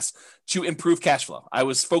workshop class to improve cash flow. I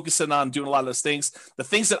was focusing on doing a lot of those things. The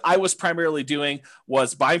things that I was primarily doing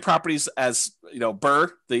was buying properties as,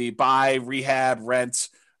 BRRRR, the buy, rehab, rent,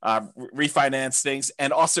 refinance things,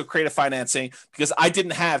 and also creative financing, because I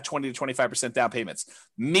didn't have 20 to 25% down payments.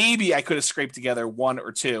 Maybe I could have scraped together 1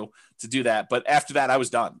 or 2 to do that. But after that, I was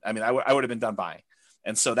done. I mean, I would have been done buying.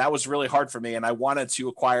 And so that was really hard for me. And I wanted to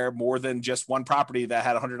acquire more than just one property that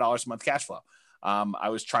had $100 a month cash flow. I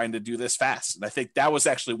was trying to do this fast. And I think that was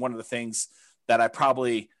actually one of the things that I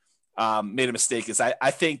probably made a mistake, is I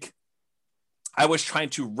think I was trying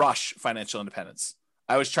to rush financial independence.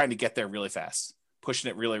 I was trying to get there really fast, pushing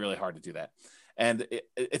it really, really hard to do that. And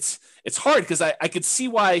it's hard, because I could see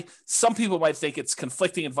why some people might think it's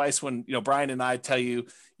conflicting advice when, Brian and I tell you,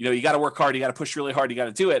 you got to work hard, you got to push really hard, you got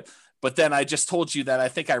to do it. But then I just told you that I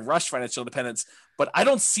think I rushed financial independence, but I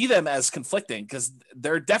don't see them as conflicting, because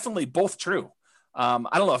they're definitely both true. I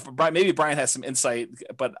don't know if maybe Brian has some insight,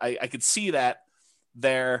 but I could see that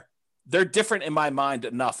they're different in my mind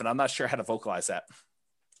enough, and I'm not sure how to vocalize that.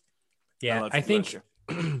 Yeah, I think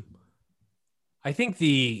I think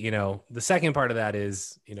the second part of that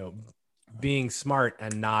is, being smart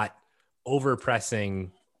and not over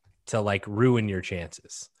pressing to like ruin your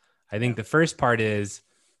chances. I think the first part is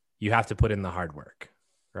you have to put in the hard work,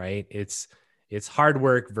 right? It's hard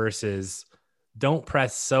work versus don't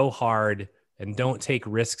press so hard and don't take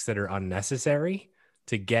risks that are unnecessary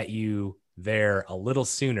to get you there a little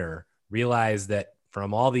sooner. Realize that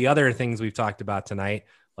from all the other things we've talked about tonight,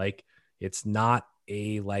 like it's not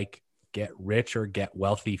a like get rich or get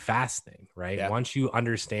wealthy fast thing, right? Yeah. Once you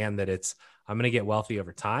understand that I'm going to get wealthy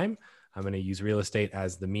over time, I'm going to use real estate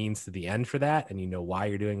as the means to the end for that, and why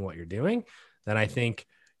you're doing what you're doing, then I think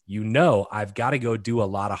I've got to go do a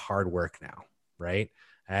lot of hard work now. Right.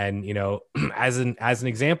 And, as an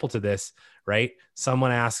example to this, right,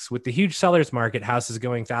 someone asks, with the huge seller's market, houses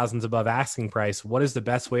going thousands above asking price, what is the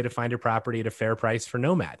best way to find a property at a fair price for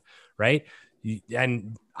Nomad? Right.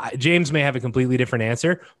 And James may have a completely different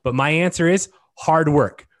answer, but my answer is hard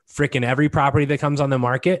work. Frickin' every property that comes on the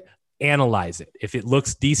market, analyze it. If it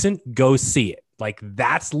looks decent, go see it. Like,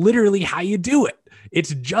 that's literally how you do it.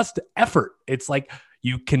 It's just effort. It's like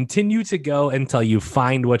you continue to go until you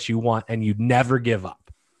find what you want and you never give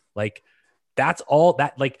up. Like, that's all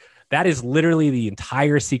that, like, that is literally the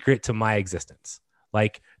entire secret to my existence.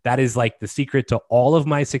 Like, that is like the secret to all of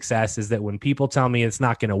my success, is that when people tell me it's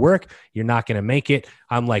not going to work, you're not going to make it,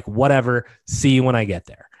 I'm like, whatever, see you when I get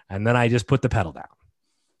there. And then I just put the pedal down.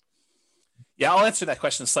 Yeah, I'll answer that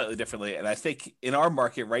question slightly differently. And I think in our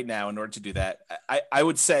market right now, in order to do that, I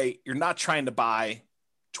would say you're not trying to buy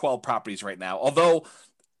 12 properties right now. Although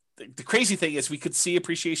the crazy thing is we could see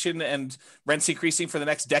appreciation and rents increasing for the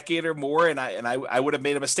next decade or more. And I would have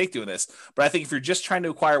made a mistake doing this. But I think if you're just trying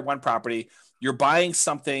to acquire one property, you're buying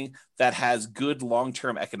something that has good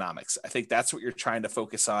long-term economics. I think that's what you're trying to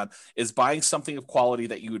focus on, is buying something of quality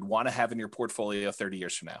that you would want to have in your portfolio 30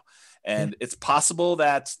 years from now. And it's possible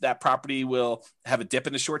that that property will have a dip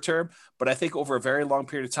in the short term, but I think over a very long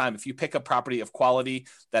period of time, if you pick a property of quality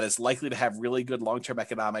that is likely to have really good long-term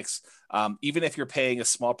economics, even if you're paying a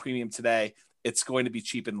small premium today, it's going to be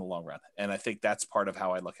cheap in the long run. And I think that's part of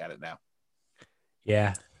how I look at it now.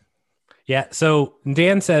 Yeah. Yeah. So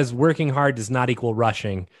Dan says working hard does not equal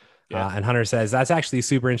rushing. Yeah. And Hunter says, that's actually a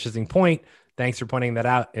super interesting point. Thanks for pointing that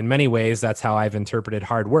out. In many ways, that's how I've interpreted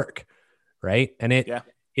hard work. Right. And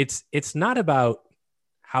it's not about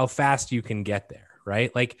how fast you can get there,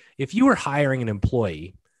 right? Like, if you were hiring an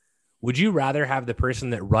employee, would you rather have the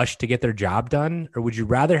person that rushed to get their job done, or would you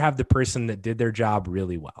rather have the person that did their job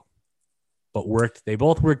really well, but they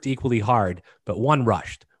both worked equally hard, but one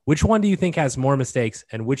rushed? Which one do you think has more mistakes,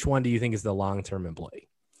 and which one do you think is the long-term employee?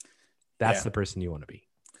 That's the person you want to be.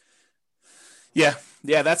 Yeah.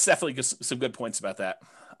 Yeah. That's definitely some good points about that.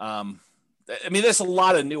 I mean, there's a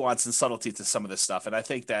lot of nuance and subtlety to some of this stuff. And I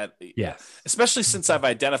think that, especially since I've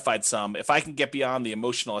identified some, if I can get beyond the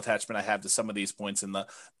emotional attachment I have to some of these points and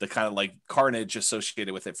the kind of like carnage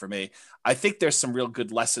associated with it for me, I think there's some real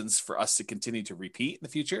good lessons for us to continue to repeat in the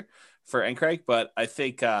future for NCRAG. But I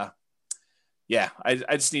think, I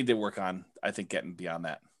just need to work on, I think, getting beyond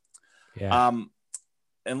that. Yeah.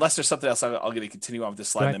 Unless there's something else, I'm going to continue on with this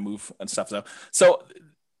slide and then move and stuff. So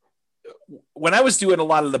when I was doing a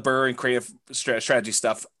lot of the BRRRR and creative strategy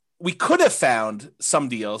stuff, we could have found some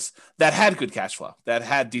deals that had good cash flow, that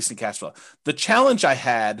had decent cash flow. The challenge I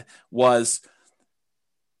had was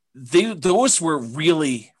those were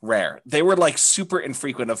really rare. They were like super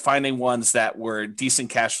infrequent of finding ones that were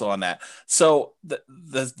decent cash flow on that. So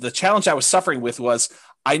the challenge I was suffering with was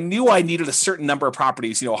I knew I needed a certain number of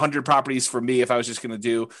properties, 100 properties for me if I was just going to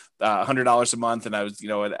do $100 a month, and I was,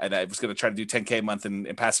 and I was going to try to do 10K a month in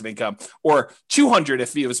passive income, or 200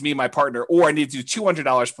 if it was me and my partner, or I need to do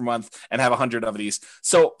 $200 per month and have 100 of these.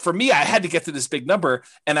 So for me, I had to get to this big number,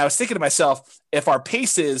 and I was thinking to myself, if our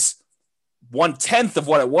pace is 1/10 of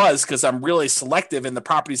what it was, because I'm really selective in the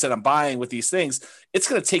properties that I'm buying with these things, it's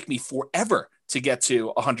going to take me forever to get to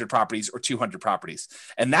 100 properties or 200 properties.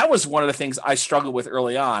 And that was one of the things I struggled with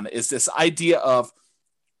early on, is this idea of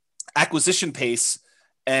acquisition pace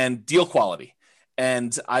and deal quality.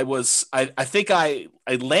 And I think I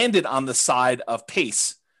landed on the side of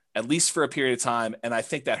pace, at least for a period of time. And I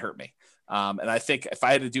think that hurt me. And I think if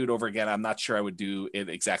I had to do it over again, I'm not sure I would do it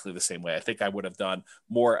exactly the same way. I think I would have done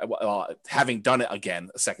more, having done it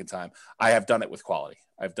again a second time. I have done it with quality.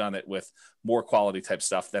 I've done it with more quality type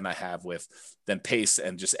stuff than I have than pace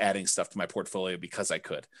and just adding stuff to my portfolio because I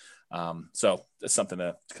could. So that's something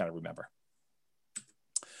to kind of remember.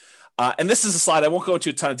 And this is a slide. I won't go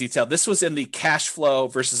into a ton of detail. This was in the cash flow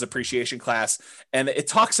versus appreciation class. And it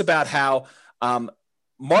talks about how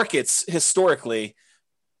markets historically,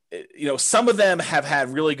 some of them have had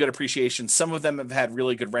really good appreciation. Some of them have had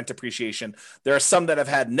really good rent appreciation. There are some that have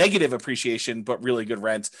had negative appreciation, but really good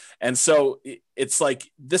rent. And so it's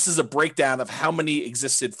like, this is a breakdown of how many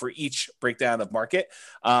existed for each breakdown of market.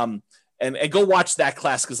 And go watch that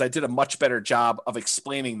class, because I did a much better job of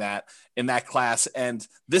explaining that in that class. And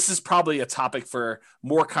this is probably a topic for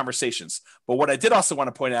more conversations. But what I did also want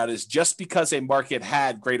to point out is, just because a market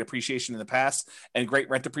had great appreciation in the past and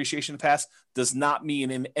great rent appreciation in the past does not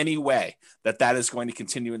mean in any way that is going to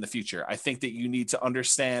continue in the future. I think that you need to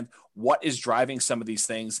understand what is driving some of these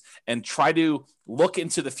things and try to look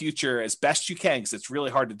into the future as best you can, because it's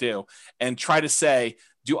really hard to do, and try to say,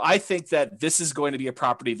 Do I think that this is going to be a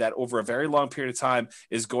property that over a very long period of time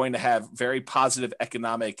is going to have very positive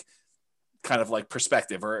economic kind of like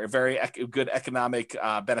perspective, or a very good economic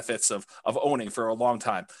benefits of owning for a long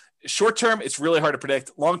time? Short term, it's really hard to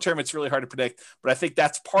predict. Long term, it's really hard to predict. But I think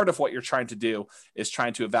that's part of what you're trying to do, is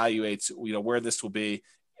trying to evaluate, where this will be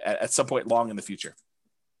at some point long in the future.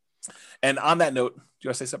 And on that note, do you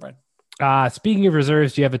want to say something, Brian? Speaking of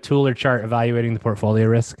reserves, do you have a tool or chart evaluating the portfolio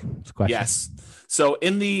risk? Yes. So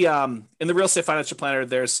in the Real Estate Financial Planner,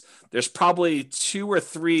 there's probably 2 or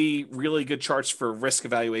 3 really good charts for risk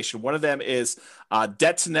evaluation. One of them is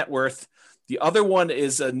debt to net worth. The other one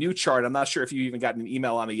is a new chart. I'm not sure if you even gotten an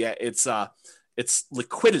email on it yet. It's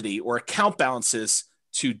liquidity, or account balances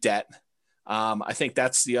to debt. I think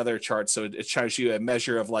that's the other chart. So it shows you a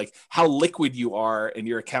measure of like how liquid you are in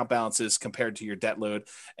your account balances compared to your debt load.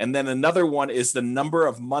 And then another one is the number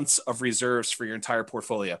of months of reserves for your entire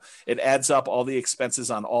portfolio. It adds up all the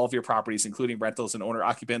expenses on all of your properties, including rentals and owner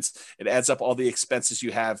occupants. It adds up all the expenses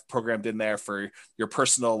you have programmed in there for your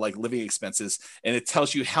personal like living expenses. And it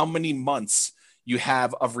tells you how many months you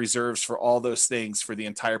have of reserves for all those things for the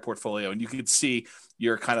entire portfolio. And you can see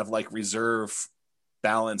your kind of like reserve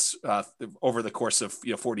balance over the course of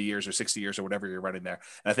 40 years or 60 years or whatever you're running there.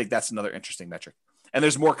 And I think that's another interesting metric. And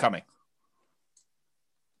there's more coming.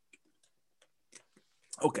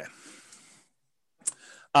 Okay.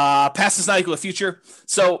 Past is not equal to future.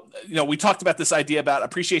 So, we talked about this idea about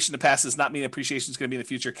appreciation to past does not mean appreciation is going to be in the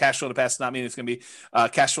future. Cash flow to past does not mean it's going to be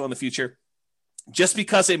cash flow in the future. Just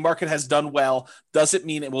because a market has done well doesn't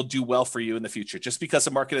mean it will do well for you in the future. Just because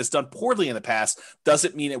a market has done poorly in the past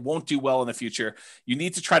doesn't mean it won't do well in the future. You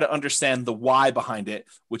need to try to understand the why behind it,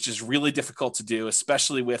 which is really difficult to do,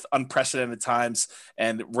 especially with unprecedented times.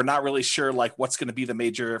 And we're not really sure like what's going to be the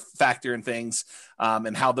major factor in things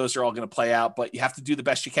and how those are all going to play out, but you have to do the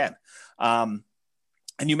best you can. And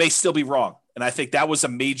you may still be wrong. And I think that was a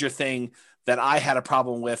major thing that I had a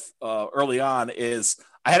problem with early on, is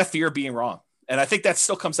I had a fear of being wrong. And I think that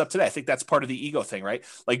still comes up today. I think that's part of the ego thing, right?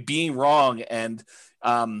 Like being wrong and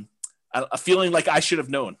a feeling like I should have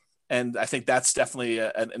known. And I think that's definitely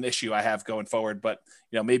an issue I have going forward. But,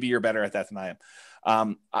 maybe you're better at that than I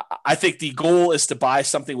am. I think the goal is to buy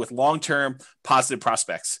something with long-term positive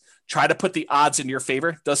prospects. Try to put the odds in your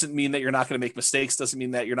favor. Doesn't mean that you're not going to make mistakes. Doesn't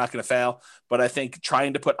mean that you're not going to fail. But I think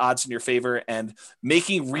trying to put odds in your favor and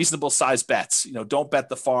making reasonable size bets. Don't bet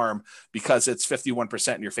the farm because it's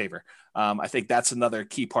 51% in your favor. I think that's another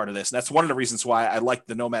key part of this. And that's one of the reasons why I like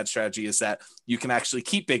the nomad strategy, is that you can actually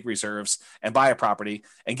keep big reserves and buy a property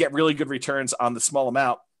and get really good returns on the small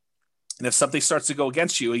amount. And if something starts to go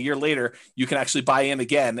against you a year later, you can actually buy in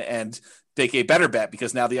again and take a better bet,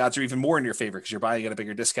 because now the odds are even more in your favor because you're buying at a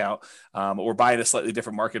bigger discount or buying a slightly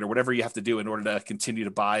different market, or whatever you have to do in order to continue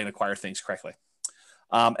to buy and acquire things correctly.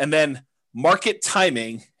 And then market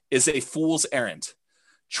timing is a fool's errand.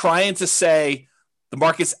 Trying to say the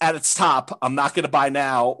market's at its top, I'm not going to buy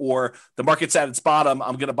now, or the market's at its bottom,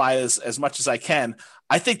 I'm going to buy as much as I can.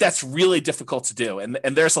 I think that's really difficult to do. And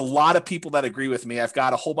there's a lot of people that agree with me. I've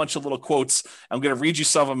got a whole bunch of little quotes. I'm going to read you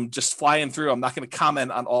some of them just flying through. I'm not going to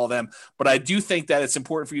comment on all of them, but I do think that it's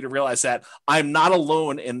important for you to realize that I'm not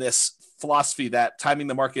alone in this philosophy that timing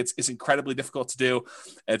the markets is incredibly difficult to do.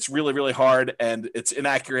 It's really, really hard, and it's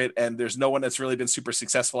inaccurate, and there's no one that's really been super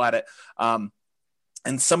successful at it.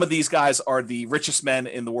 And some of these guys are the richest men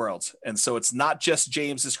in the world. And so it's not just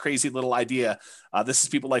James's crazy little idea. This is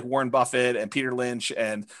people like Warren Buffett and Peter Lynch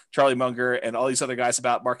and Charlie Munger and all these other guys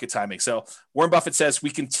about market timing. So Warren Buffett says, we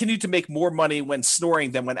continue to make more money when snoring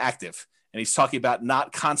than when active. And he's talking about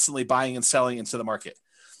not constantly buying and selling into the market.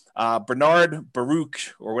 Bernard Baruch,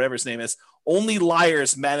 or whatever his name is, only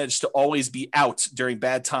liars manage to always be out during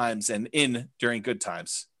bad times and in during good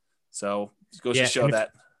times. So it goes to show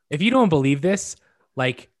that. If you don't believe this,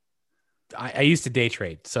 like I used to day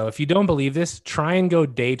trade. So if you don't believe this, try and go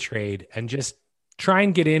day trade and just try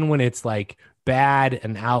and get in when it's like bad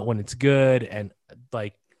and out when it's good, and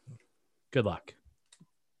like, good luck.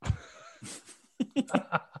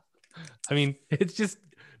 I mean, it's just,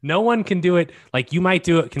 no one can do it. Like, you might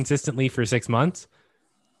do it consistently for 6 months,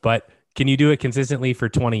 but can you do it consistently for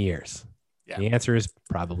 20 years? Yeah. The answer is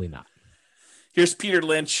probably not. Here's Peter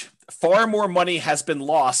Lynch. Far more money has been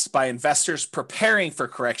lost by investors preparing for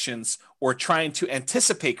corrections or trying to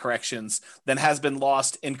anticipate corrections than has been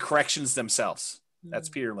lost in corrections themselves. That's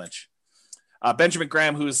Peter Lynch. Benjamin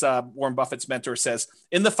Graham, who's Warren Buffett's mentor, says,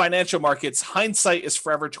 in the financial markets, hindsight is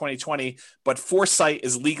forever 20/20, but foresight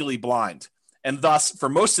is legally blind. And thus, for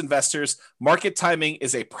most investors, market timing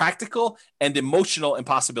is a practical and emotional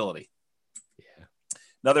impossibility.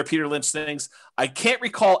 Another Peter Lynch things. I can't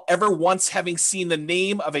recall ever once having seen the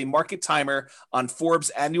name of a market timer on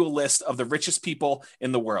Forbes' annual list of the richest people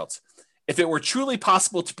in the world. If it were truly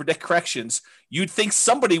possible to predict corrections, you'd think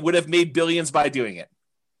somebody would have made billions by doing it.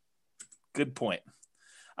 Good point.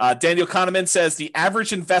 Daniel Kahneman says the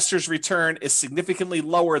average investor's return is significantly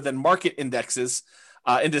lower than market indices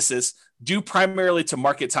due primarily to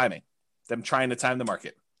market timing, them trying to time the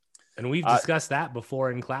market. And we've discussed that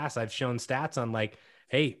before in class. I've shown stats on like,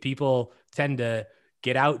 hey, people tend to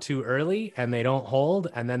get out too early and they don't hold,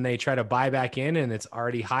 and then they try to buy back in and it's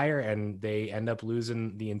already higher and they end up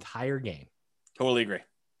losing the entire gain. Totally agree.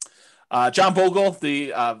 John Bogle,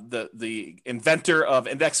 the inventor of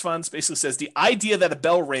index funds, basically says the idea that a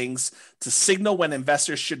bell rings to signal when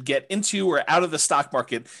investors should get into or out of the stock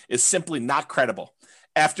market is simply not credible.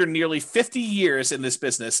 After nearly 50 years in this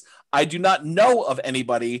business, I do not know of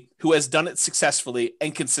anybody who has done it successfully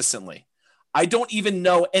and consistently. I don't even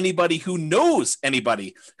know anybody who knows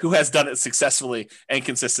anybody who has done it successfully and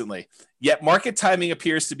consistently. Yet market timing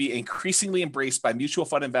appears to be increasingly embraced by mutual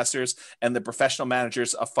fund investors and the professional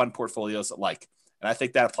managers of fund portfolios alike. And I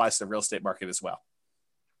think that applies to the real estate market as well.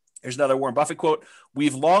 Here's another Warren Buffett quote.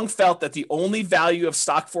 We've long felt that the only value of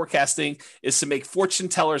stock forecasting is to make fortune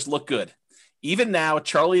tellers look good. Even now,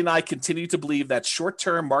 Charlie and I continue to believe that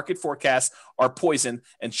short-term market forecasts are poison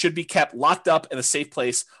and should be kept locked up in a safe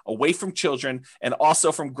place away from children and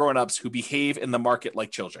also from grown-ups who behave in the market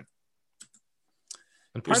like children.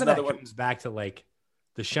 And part of that comes back to like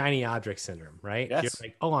the shiny object syndrome, right? Yes. You're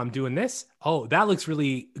like, oh, I'm doing this. Oh, that looks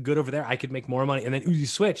really good over there. I could make more money. And then you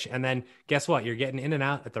switch. And then guess what? You're getting in and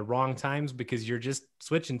out at the wrong times because you're just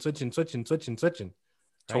switching. Right?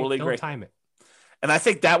 Totally agree. Don't time it. And I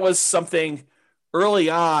think that was something early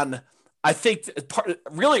on. I think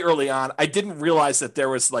really early on, I didn't realize that there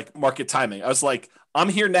was like market timing. I was like, I'm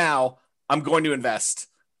here now. I'm going to invest.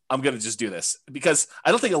 I'm going to just do this, because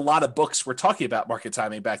I don't think a lot of books were talking about market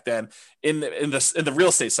timing back then in the real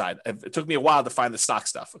estate side. It took me a while to find the stock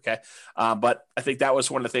stuff. Okay. But I think that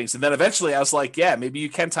was one of the things. And then eventually I was like, yeah, maybe you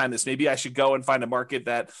can time this. Maybe I should go and find a market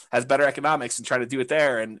that has better economics and try to do it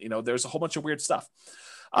there. And, there's a whole bunch of weird stuff.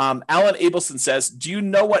 Alan Abelson says, do you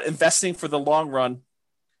know what investing for the long run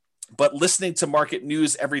but listening to market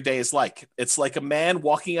news every day is like? It's like a man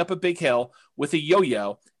walking up a big hill with a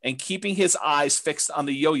yo-yo and keeping his eyes fixed on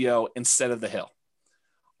the yo-yo instead of the hill.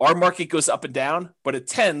 Our market goes up and down, but it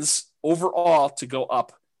tends overall to go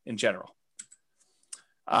up in general.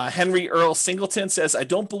 Henry Earl Singleton says, I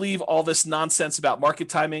don't believe all this nonsense about market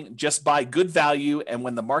timing. Just buy good value, and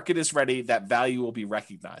when the market is ready, that value will be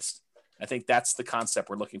recognized. I think that's the concept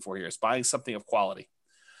we're looking for here, is buying something of quality.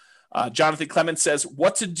 Jonathan Clemens says,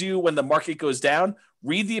 what to do when the market goes down?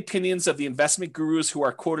 Read the opinions of the investment gurus who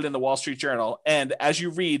are quoted in the Wall Street Journal. And as you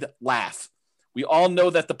read, laugh. We all know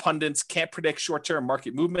that the pundits can't predict short-term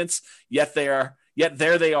market movements, yet there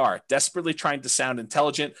they are, desperately trying to sound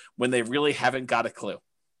intelligent when they really haven't got a clue.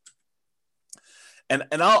 And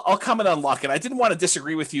I'll comment on luck. And I didn't want to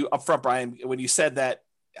disagree with you up front, Brian, when you said that.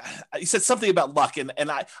 You said something about luck, and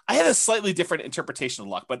I had a slightly different interpretation of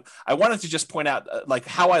luck, but I wanted to just point out like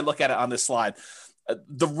how I look at it on this slide.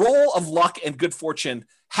 The role of luck and good fortune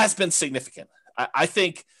has been significant. I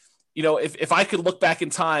think, if I could look back in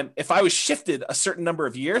time, if I was shifted a certain number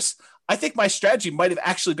of years, I think my strategy might have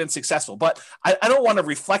actually been successful. But I don't want to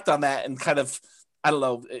reflect on that and kind of, I don't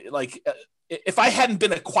know, like if I hadn't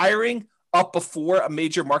been acquiring up before a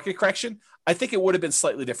major market correction, I think it would have been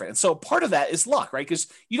slightly different. And so part of that is luck, right? Because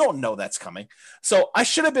you don't know that's coming. So I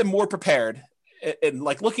should have been more prepared and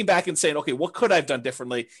like looking back and saying, okay, what could I have done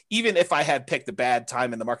differently? Even if I had picked a bad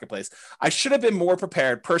time in the marketplace, I should have been more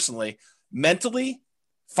prepared personally, mentally,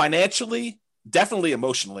 financially, definitely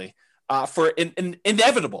emotionally, for an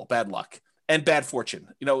inevitable bad luck and bad fortune,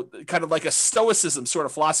 kind of like a stoicism sort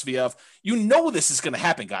of philosophy of, this is going to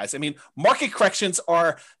happen, guys. I mean, market corrections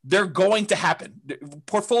they're going to happen.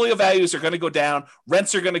 Portfolio values are going to go down.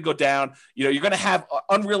 Rents are going to go down. You're going to have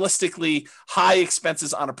unrealistically high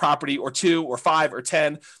expenses on a property or 2 or 5 or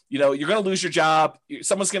 10. You're going to lose your job.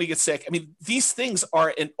 Someone's going to get sick. I mean, these things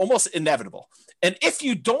are almost inevitable. And if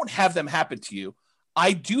you don't have them happen to you,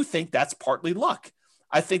 I do think that's partly luck.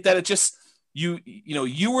 I think that it just, you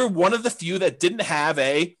were one of the few that didn't have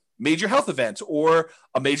a major health event or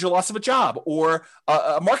a major loss of a job or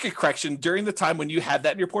a market correction during the time when you had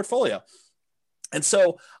that in your portfolio. And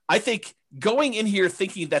so I think going in here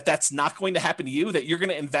thinking that that's not going to happen to you, that you're going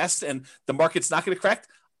to invest and the market's not going to correct,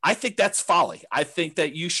 I think that's folly. I think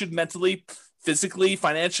that you should mentally, physically,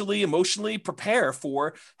 financially, emotionally prepare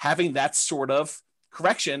for having that sort of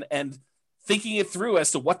correction and thinking it through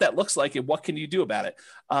as to what that looks like and what can you do about it.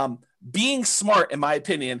 Being smart, in my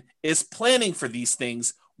opinion, is planning for these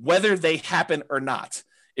things, whether they happen or not.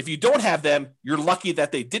 If you don't have them, you're lucky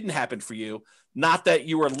that they didn't happen for you, not that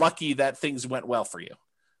you were lucky that things went well for you.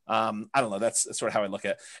 I don't know. That's sort of how I look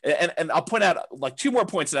at it. And I'll point out like two more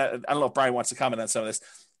points that I don't know if Brian wants to comment on some of this.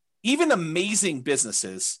 Even amazing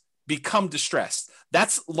businesses become distressed.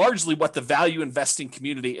 That's largely what the value investing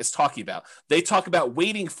community is talking about. They talk about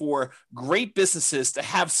waiting for great businesses to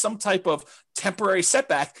have some type of temporary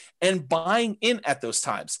setback and buying in at those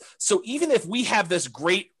times. So even if we have this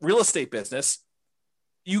great real estate business,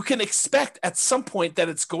 you can expect at some point that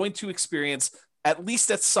it's going to experience, at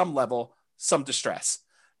least at some level, some distress.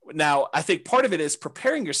 Now, I think part of it is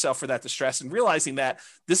preparing yourself for that distress and realizing that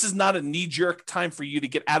this is not a knee-jerk time for you to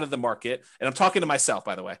get out of the market. And I'm talking to myself,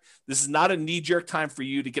 by the way. This is not a knee-jerk time for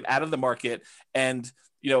you to get out of the market and,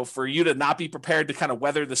 you know, for you to not be prepared to kind of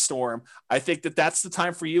weather the storm. I think that that's the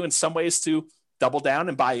time for you in some ways to double down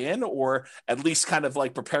and buy in, or at least kind of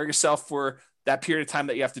like prepare yourself for that period of time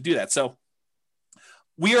that you have to do that. So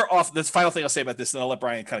we are off. The final thing I'll say about this, and I'll let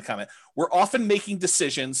Brian kind of comment. We're often making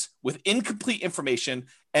decisions with incomplete information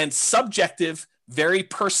and subjective, very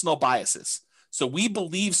personal biases. So we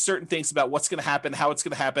believe certain things about what's going to happen, how it's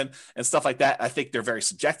going to happen, and stuff like that. I think they're very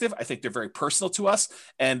subjective. I think they're very personal to us,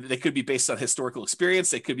 and they could be based on historical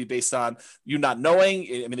experience. They could be based on you not knowing.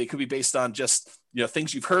 I mean, they could be based on just, you know,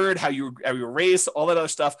 things you've heard, how you were raised, all that other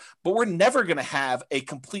stuff. But we're never going to have a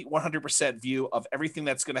complete 100% view of everything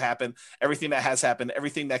that's going to happen, everything that has happened,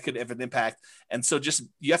 everything that could have an impact. And so just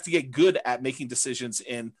you have to get good at making decisions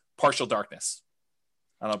in partial darkness.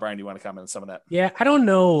 I don't know, Brian, do you want to comment on some of that? Yeah, I don't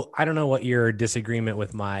know what your disagreement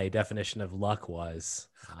with my definition of luck was.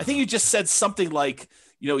 I think you just said something like,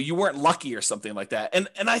 you know, you weren't lucky or something like that.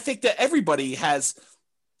 And I think that everybody has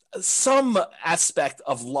some aspect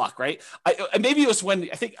of luck, right? Maybe it was when we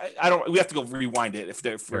have to go rewind it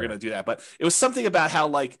if we're going to do that. But it was something about how,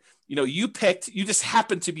 like, you know, you just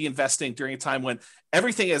happened to be investing during a time when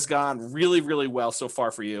everything has gone really, really well so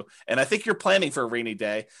far for you. And I think you're planning for a rainy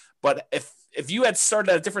day. But if you had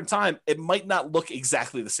started at a different time, it might not look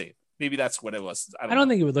exactly the same. Maybe that's what it was. I don't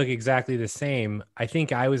think it would look exactly the same. I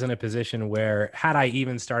think I was in a position where, had I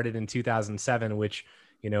even started in 2007, which,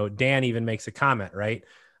 you know, Dan even makes a comment, right?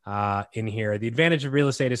 In here, the advantage of real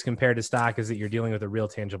estate as compared to stock is that you're dealing with a real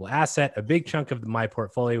tangible asset. A big chunk of my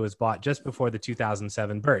portfolio was bought just before the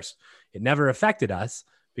 2007 burst. It never affected us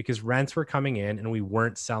because rents were coming in and we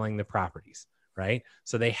weren't selling the properties, right?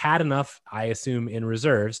 So they had enough, I assume, in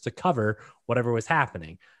reserves to cover whatever was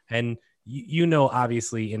happening. And you know,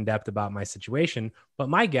 obviously in depth about my situation, but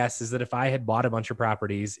my guess is that if I had bought a bunch of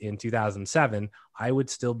properties in 2007, I would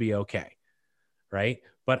still be okay, right?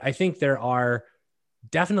 But I think there are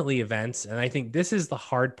definitely events. And I think this is the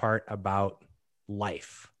hard part about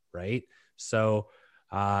life, right? So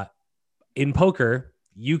in poker,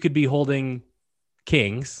 you could be holding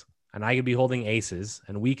kings and I could be holding aces,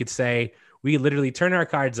 and we could say, we literally turn our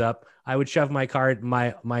cards up. I would shove my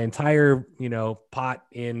entire, you know, pot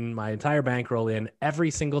in, my entire bankroll in every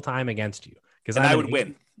single time against you. Because I would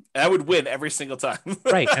win. I would win every single time.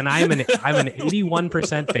 Right. And I'm an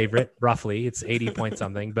 81% favorite, roughly. It's 80 point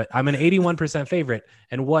something, but I'm an 81% favorite.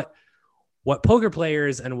 And what poker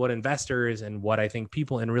players and what investors and what I think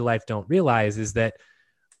people in real life don't realize is that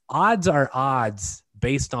odds are odds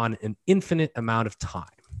based on an infinite amount of time.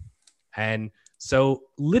 And so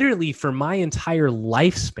literally for my entire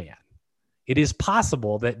lifespan, it is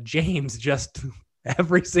possible that James just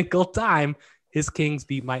every single time his kings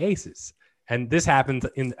beat my aces. And this happened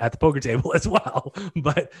at the poker table as well.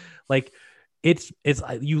 But like, it's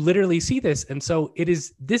you literally see this. And so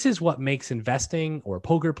this is what makes investing or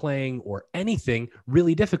poker playing or anything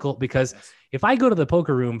really difficult, because if I go to the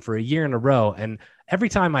poker room for a year in a row and every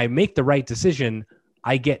time I make the right decision,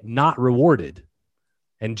 I get not rewarded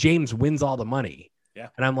and James wins all the money. Yeah.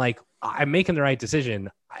 And I'm like, I'm making the right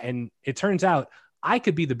decision. And it turns out I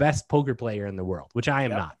could be the best poker player in the world, which I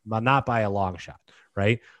am not by a long shot.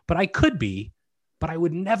 Right. But I could be, but I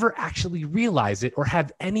would never actually realize it or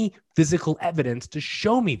have any physical evidence to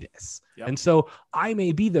show me this. Yep. And so I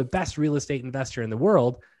may be the best real estate investor in the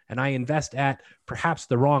world, and I invest at perhaps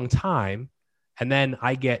the wrong time. And then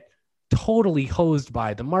I get totally hosed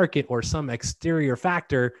by the market or some exterior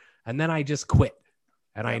factor. And then I just quit.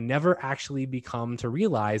 And I never actually become to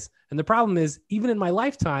realize. And the problem is, even in my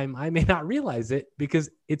lifetime, I may not realize it because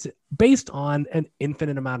it's based on an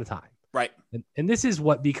infinite amount of time. Right. And this is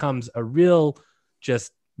what becomes a real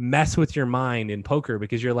just mess with your mind in poker,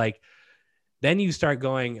 because you're like, Then you start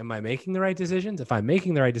going, am I making the right decisions? If I'm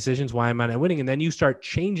making the right decisions, why am I not winning? And then you start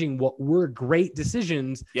changing what were great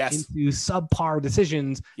decisions into subpar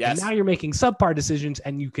decisions. And now you're making subpar decisions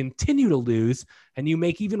and you continue to lose and you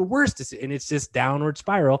make even worse decisions. And it's just downward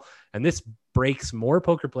spiral. And this breaks more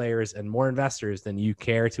poker players and more investors than you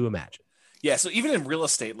care to imagine. Yeah. So even in real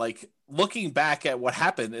estate, like looking back at what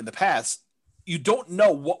happened in the past, you don't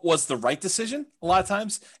know what was the right decision a lot of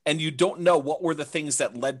times. And you don't know what were the things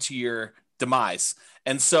that led to your demise.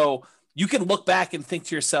 And so you can look back and think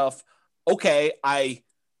to yourself, okay, I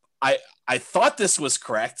thought this was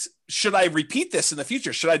correct. Should I repeat this in the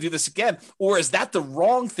future? Should I do this again? Or is that the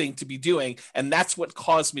wrong thing to be doing? And that's what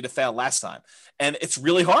caused me to fail last time. And it's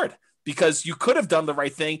really hard because you could have done the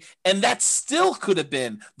right thing and that still could have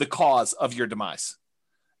been the cause of your demise.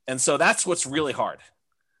 And so that's what's really hard.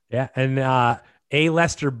 Yeah. And A.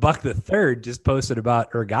 Lester Buck III just posted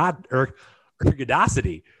about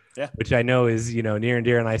ergodicity. Yeah. Which I know is, near and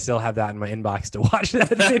dear. And I still have that in my inbox to watch that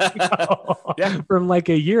video from like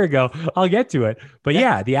a year ago. I'll get to it. But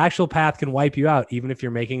the actual path can wipe you out, even if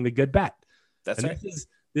you're making the good bet. That's right.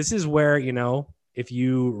 This is where, if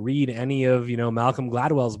you read any of, Malcolm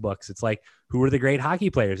Gladwell's books, it's like, who are the great hockey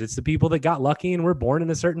players? It's the people that got lucky and were born in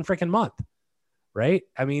a certain freaking month. Right.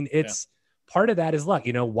 I mean, it's part of that is luck.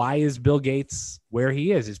 Why is Bill Gates where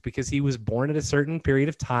he is? It's because he was born at a certain period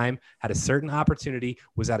of time, had a certain opportunity,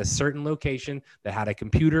 was at a certain location that had a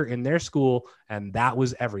computer in their school, and that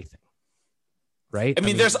was everything. Right? I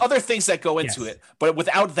mean, there's other things that go into it, but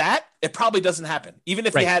without that, it probably doesn't happen, even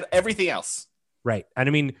if you had everything else. Right. And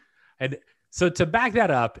I mean, and so to back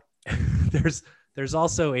that up, there's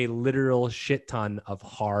also a literal shit ton of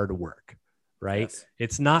hard work, right? Yes.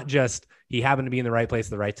 It's not just he happened to be in the right place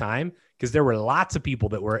at the right time, because there were lots of people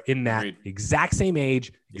that were in that exact same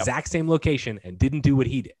age, exact same location, and didn't do what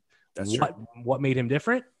he did. That's true. What made him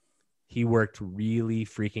different? He worked really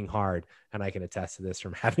freaking hard, and I can attest to this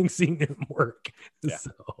from having seen him work. Yeah.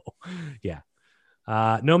 So,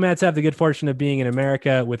 nomads have the good fortune of being in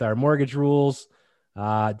America with our mortgage rules.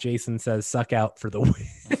 Jason says, "Suck out for the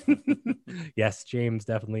win." Yes, James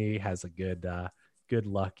definitely has a good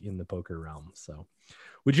luck in the poker realm. So.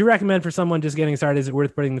 Would you recommend for someone just getting started, is it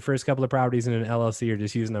worth putting the first couple of properties in an LLC or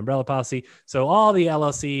just use an umbrella policy? So all the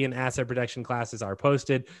LLC and asset protection classes are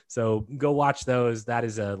posted. So go watch those. That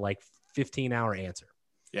is a 15-hour answer.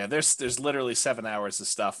 Yeah, there's literally 7 hours of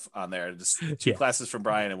stuff on there. Just two classes from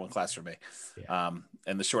Brian and one class from me. Yeah.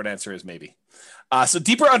 And the short answer is maybe. So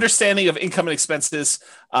deeper understanding of income and expenses,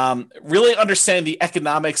 really understand the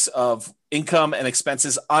economics of income and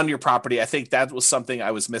expenses on your property. I think that was something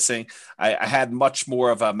I was missing. I had much more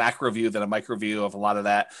of a macro view than a micro view of a lot of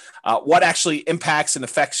that. What actually impacts and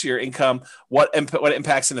affects your income? What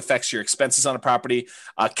impacts and affects your expenses on a property?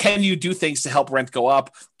 Can you do things to help rent go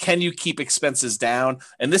up? Can you keep expenses down?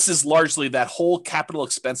 And this is largely that whole capital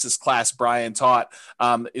expenses class Brian taught.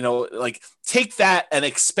 Take that and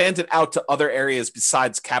expand it out to other areas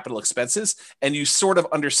besides capital expenses. And you sort of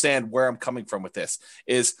understand where I'm coming from with this.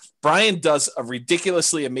 Is Brian does a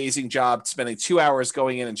ridiculously amazing job spending 2 hours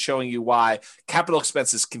going in and showing you why capital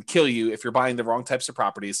expenses can kill you if you're buying the wrong types of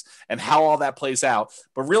properties and how all that plays out.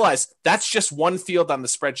 But realize that's just one field on the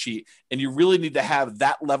spreadsheet. And you really need to have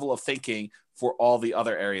that level of thinking for all the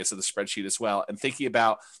other areas of the spreadsheet as well. And thinking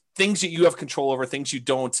about things that you have control over, things you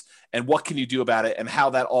don't, and what can you do about it and how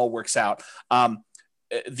that all works out.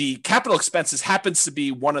 The capital expenses happens to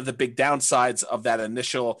be one of the big downsides of that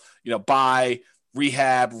initial, buy,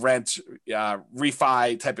 rehab, rent,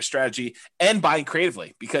 refi type of strategy, and buying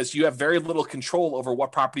creatively, because you have very little control over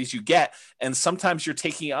what properties you get. And sometimes you're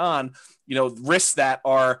taking on, risks that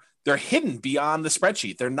they're hidden beyond the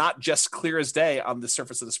spreadsheet. They're not just clear as day on the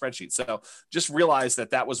surface of the spreadsheet. So just realize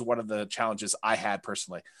that was one of the challenges I had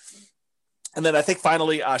personally. And then I think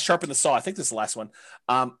finally, sharpen the saw. I think this is the last one.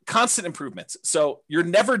 Constant improvements. So you're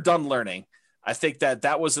never done learning. I think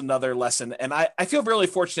that was another lesson. And I feel really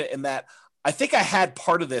fortunate in that I think I had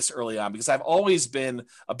part of this early on because I've always been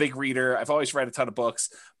a big reader. I've always read a ton of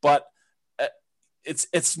books, but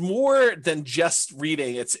it's more than just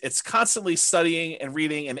reading. It's constantly studying and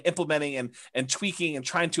reading and implementing and tweaking and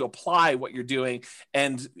trying to apply what you're doing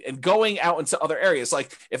and going out into other areas.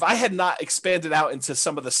 Like if I had not expanded out into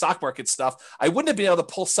some of the stock market stuff, I wouldn't have been able to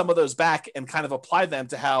pull some of those back and kind of apply them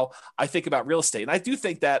to how I think about real estate. And I do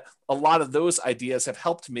think that a lot of those ideas have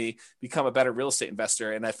helped me become a better real estate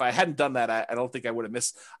investor. And if I hadn't done that, I don't think I would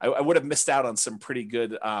have missed out on some pretty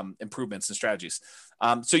good improvements and strategies.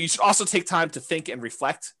 So you should also take time to think and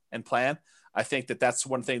reflect and plan. I think that's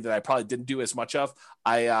one thing that I probably didn't do as much of.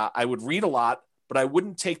 I would read a lot, but I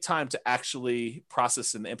wouldn't take time to actually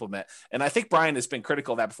process and implement. And I think Brian has been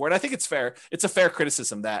critical of that before. And I think it's fair. It's a fair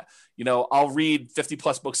criticism that, I'll read 50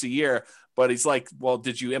 plus books a year, but he's like, well,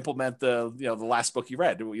 did you implement the last book you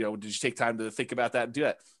read? Did you take time to think about that and do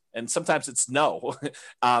it? And sometimes it's no,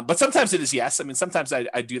 but sometimes it is yes. I mean, sometimes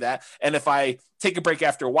I do that. And if I take a break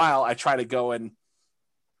after a while, I try to go and,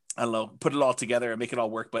 I don't know, put it all together and make it all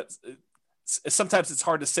work. But sometimes it's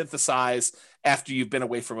hard to synthesize after you've been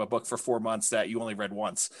away from a book for 4 months that you only read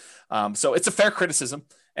once. So it's a fair criticism,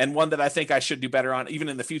 and one that I think I should do better on even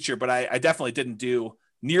in the future, but I definitely didn't do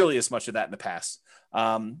nearly as much of that in the past.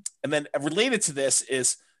 And then related to this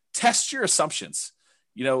is test your assumptions.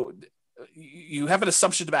 You have an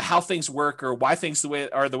assumption about how things work or why things the way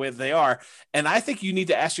that they are. And I think you need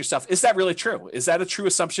to ask yourself, is that really true? Is that a true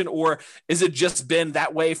assumption? Or is it just been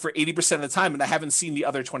that way for 80% of the time and I haven't seen the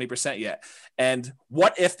other 20% yet? And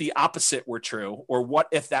what if the opposite were true? Or what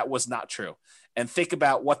if that was not true? And think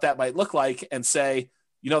about what that might look like and say,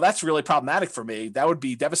 that's really problematic for me. That would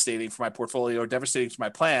be devastating for my portfolio or devastating for my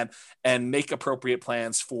plan, and make appropriate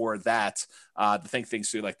plans for that, to think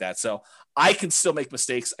things through like that. So I can still make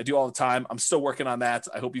mistakes. I do all the time. I'm still working on that.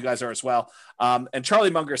 I hope you guys are as well. And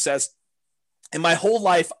Charlie Munger says, in my whole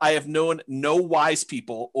life, I have known no wise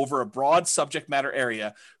people over a broad subject matter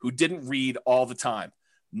area who didn't read all the time.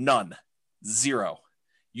 None. Zero.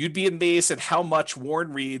 You'd be amazed at how much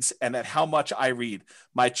Warren reads and at how much I read.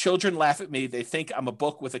 My children laugh at me. They think I'm a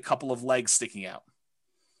book with a couple of legs sticking out.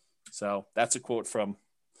 So that's a quote from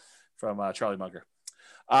Charlie Munger.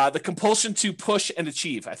 The compulsion to push and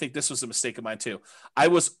achieve. I think this was a mistake of mine too. I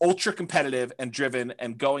was ultra competitive and driven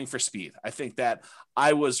and going for speed. I think that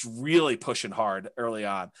I was really pushing hard early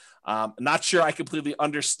on. Not sure I completely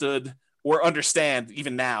understood or understand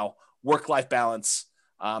even now work-life balance.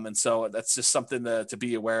 And so that's just something to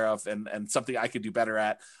be aware of and something I could do better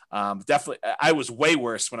at. Definitely, I was way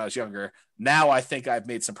worse when I was younger. Now I think I've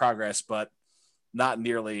made some progress, but not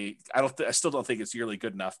nearly. I still don't think it's nearly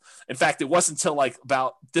good enough. In fact, it wasn't until like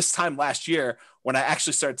about this time last year when I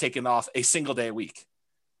actually started taking off a single day a week,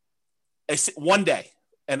 one day,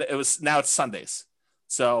 and now it's Sundays.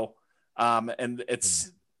 So, and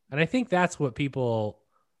I think that's what people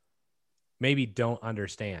maybe don't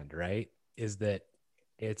understand, right? Is that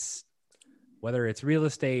it's whether it's real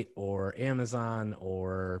estate or Amazon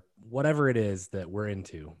or whatever it is that we're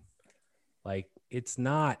into, like, it's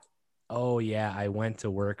not, oh yeah, I went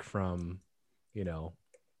to work from, 9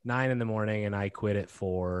 a.m. and I quit at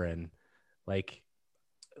 4. And like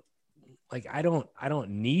I don't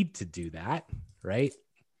need to do that. Right.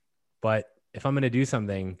 But if I'm going to do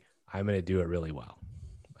something, I'm going to do it really well.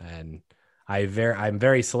 And I'm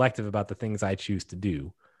very selective about the things I choose to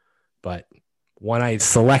do, but when I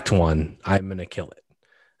select one, I'm going to kill it.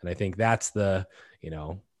 And I think that's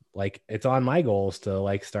it's on my goals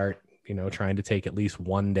to start, trying to take at least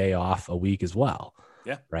one day off a week as well.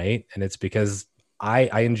 Yeah. Right. And it's because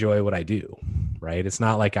I enjoy what I do. Right. It's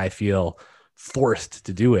not like I feel forced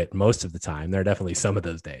to do it most of the time. There are definitely some of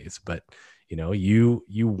those days, but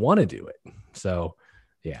you want to do it. So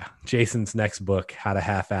yeah. Jason's next book, How to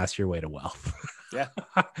Half-Ass Your Way to Wealth. Yeah.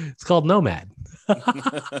 It's called Nomad.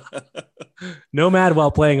 Nomad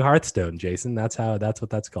while playing Hearthstone, Jason. That's what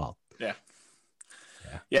that's called. Yeah.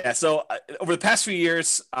 Yeah. So over the past few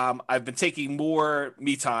years, I've been taking more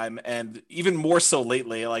me time, and even more so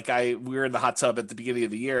lately. Like we were in the hot tub at the beginning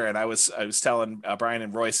of the year, and I was telling Brian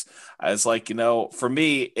and Royce, I was like, for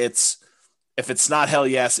me, if it's not hell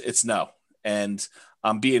yes, it's no. And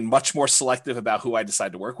I'm being much more selective about who I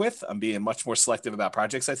decide to work with. I'm being much more selective about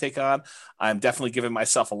projects I take on. I'm definitely giving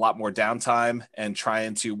myself a lot more downtime and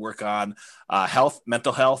trying to work on health,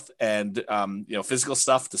 mental health, and physical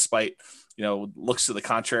stuff, despite looks to the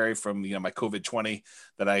contrary from my COVID-20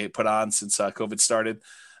 that I put on since COVID started.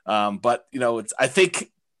 But I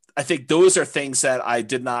think those are things that I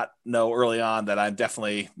did not know early on that I'm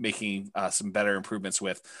definitely making some better improvements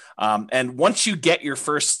with. And once you get your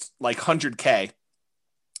first 100K,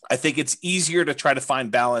 I think it's easier to try to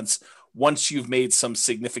find balance once you've made some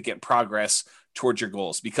significant progress towards your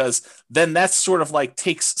goals, because then that's sort of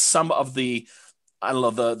takes some of the,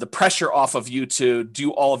 the pressure off of you to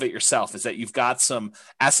do all of it yourself, is that you've got some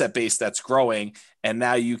asset base that's growing, and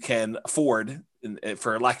now you can afford,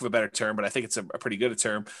 for lack of a better term, but I think it's a pretty good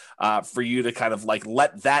term, for you to kind of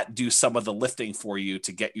let that do some of the lifting for you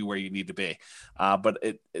to get you where you need to be. But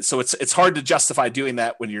it's hard to justify doing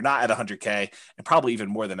that when you're not at 100K, and probably even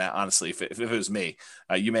more than that, honestly. If it was me,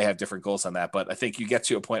 you may have different goals on that, but I think you get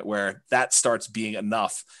to a point where that starts being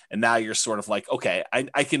enough, and now you're sort of okay,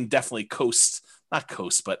 I can definitely not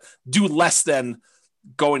coast, but do less than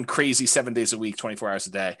going crazy 7 days a week, 24 hours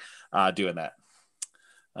a day, doing that.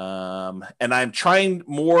 And I'm trying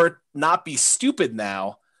more not be stupid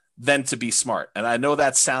now than to be smart. And I know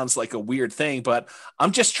that sounds like a weird thing, but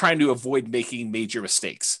I'm just trying to avoid making major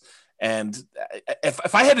mistakes. And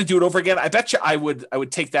if I had to do it over again, I bet you I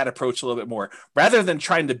would take that approach a little bit more rather than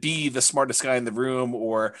trying to be the smartest guy in the room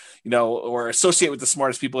or associate with the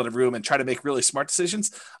smartest people in the room and try to make really smart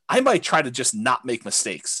decisions. I might try to just not make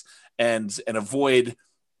mistakes and avoid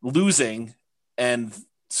losing and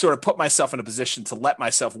sort of put myself in a position to let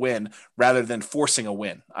myself win rather than forcing a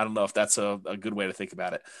win. I don't know if that's a good way to think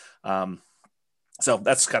about it. So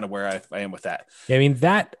that's kind of where I am with that. Yeah, I mean,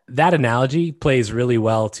 that analogy plays really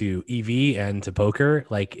well to EV and to poker.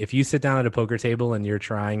 Like if you sit down at a poker table and you're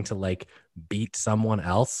trying to like beat someone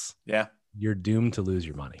else, yeah, you're doomed to lose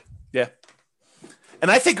your money. Yeah.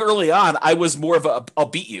 And I think early on I was more of a I'll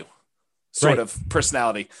beat you sort of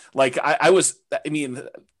personality. Like I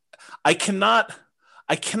cannot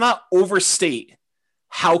overstate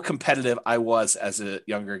how competitive I was as a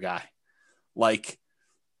younger guy. Like,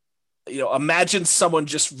 imagine someone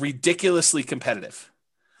just ridiculously competitive.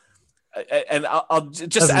 And I'll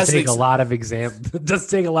just doesn't take a lot of doesn't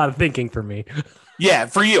take a lot of thinking for me. Yeah,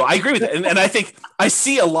 for you, I agree with it, and I think I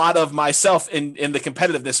see a lot of myself in the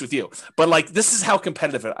competitiveness with you. But like, this is how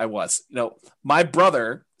competitive I was. My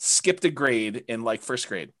brother skipped a grade in like first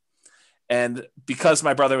grade, and because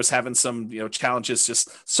my brother was having some challenges, just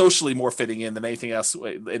socially more fitting in than anything else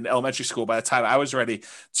in elementary school. By the time I was ready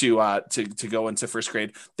to go into first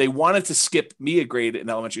grade, they wanted to skip me a grade in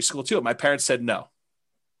elementary school too. My parents said no.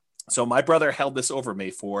 So my brother held this over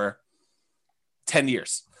me for 10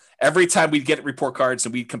 years. Every time we'd get report cards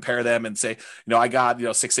and we'd compare them and say, I got,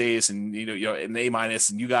 6 A's and, an A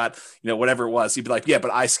minus and you got, whatever it was, he'd be like, yeah,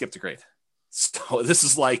 but I skipped a grade. So this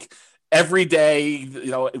is like every day,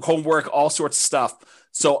 homework, all sorts of stuff.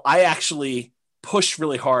 So I actually pushed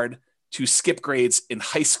really hard to skip grades in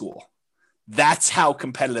high school. That's how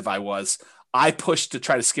competitive I was. I pushed to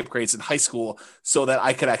try to skip grades in high school so that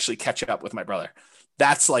I could actually catch up with my brother.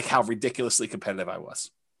 That's like how ridiculously competitive I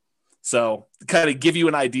was. So kind of give you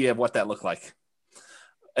an idea of what that looked like.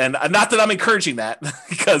 And not that I'm encouraging that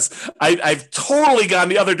because I've totally gone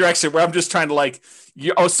the other direction where I'm just trying to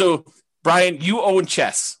so Brian, you own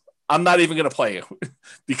chess. I'm not even going to play you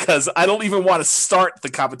because I don't even want to start the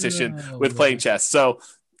competition with playing chess. So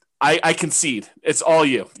I concede. It's all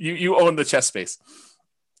you. You own the chess space.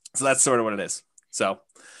 So that's sort of what it is. So,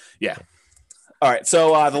 yeah. All right.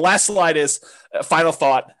 So the last slide is final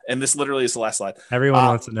thought. And this literally is the last slide. Everyone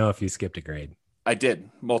wants to know if you skipped a grade. I did.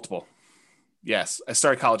 Multiple. Yes. I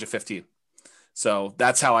started college at 15. So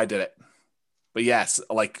that's how I did it. But yes,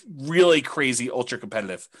 like really crazy, ultra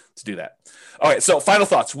competitive to do that. All right. So final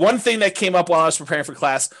thoughts. One thing that came up while I was preparing for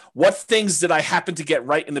class, what things did I happen to get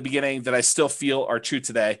right in the beginning that I still feel are true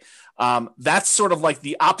today? That's sort of like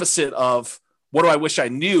the opposite of what do I wish I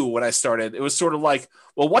knew when I started? It was sort of like,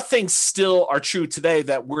 well, what things still are true today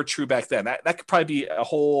that were true back then? That could probably be a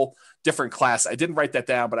whole different class. I didn't write that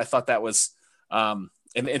down, but I thought that was an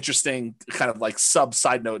interesting kind of like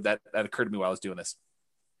side note that occurred to me while I was doing this.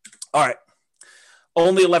 All right.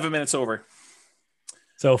 Only 11 minutes over.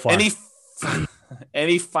 So far.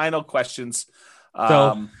 Any final questions?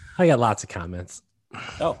 So I got lots of comments.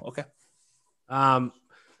 Oh, okay.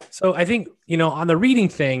 So I think, on the reading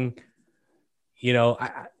thing,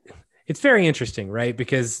 it's very interesting, right?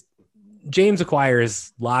 Because James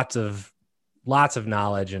acquires lots of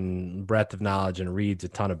knowledge and breadth of knowledge and reads a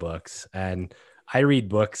ton of books. And I read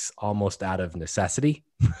books almost out of necessity.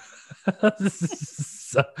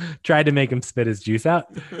 So, tried to make him spit his juice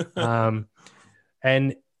out. But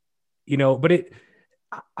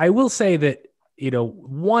I will say that,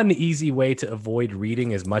 one easy way to avoid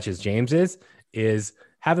reading as much as James is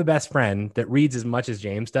have a best friend that reads as much as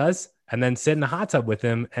James does, and then sit in a hot tub with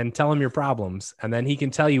him and tell him your problems. And then he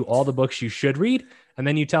can tell you all the books you should read. And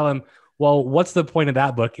then you tell him, well, what's the point of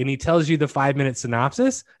that book? And he tells you the 5-minute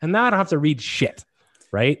synopsis, and now I don't have to read shit.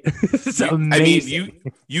 Right. It's amazing. I mean,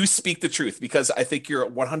 you speak the truth because I think you're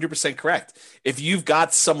 100% correct. If you've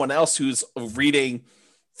got someone else who's reading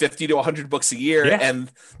 50 to 100 books a year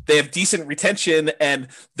and they have decent retention and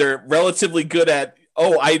they're relatively good at,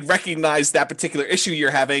 I recognize that particular issue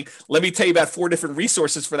you're having. Let me tell you about 4 different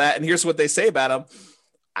resources for that. And here's what they say about them.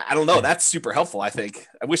 I don't know. Yeah. That's super helpful. I think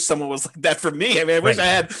I wish someone was like that for me. I mean, I wish I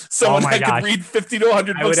had someone that could read 50 to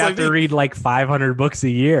 100 books. I would have to read like 500 books a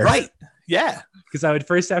year. Right. Yeah. Because I would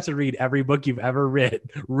first have to read every book you've ever read,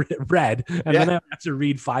 and then I would have to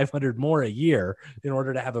read 500 more a year in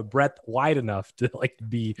order to have a breadth wide enough to like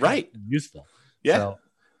be useful. Yeah, so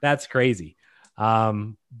that's crazy.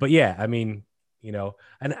 But yeah, I mean,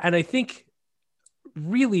 and I think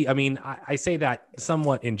really, I mean, I say that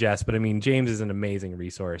somewhat in jest, but I mean, James is an amazing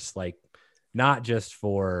resource, like not just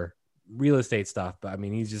for real estate stuff, but I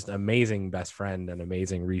mean, he's just an amazing best friend and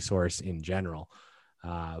amazing resource in general.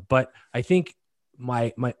 But I think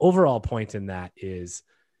my overall point in that is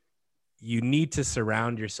you need to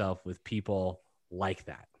surround yourself with people like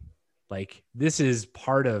that. Like, this is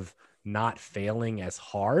part of not failing as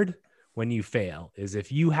hard when you fail, is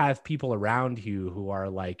if you have people around you who are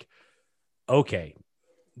like, okay,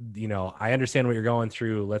 you know, I understand what you're going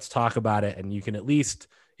through. Let's talk about it. And you can at least,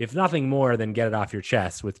 if nothing more than get it off your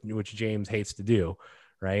chest, which James hates to do.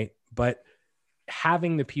 Right. But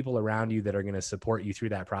having the people around you that are going to support you through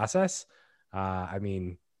that process. I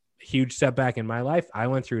mean, huge setback in my life. I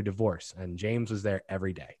went through a divorce and James was there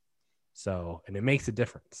every day. So, and it makes a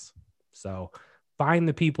difference. So find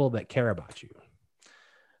the people that care about you.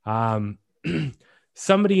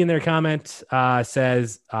 Somebody in their comment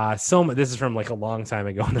says, this is from like a long time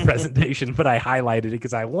ago in the presentation, but I highlighted it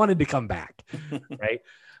because I wanted to come back, right?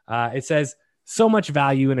 It says, so much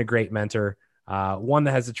value in a great mentor, one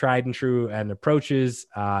that has a tried and true and approaches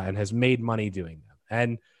and has made money doing them.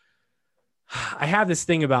 And I have this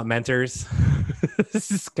thing about mentors.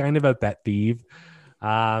 This is kind of a pet peeve.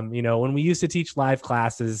 You know, when we used to teach live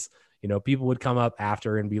classes, you know, people would come up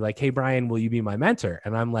after and be like, hey, Brian, will you be my mentor?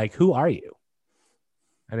 And I'm like, who are you?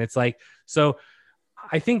 And it's like, so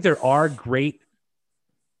I think there are great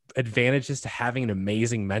advantages to having an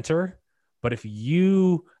amazing mentor, but if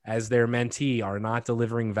you as their mentee are not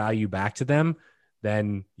delivering value back to them,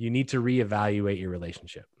 then you need to reevaluate your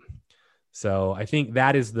relationship. So I think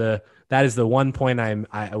that is the one point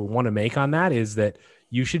I want to make on that, is that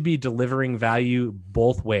you should be delivering value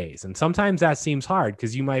both ways. And sometimes that seems hard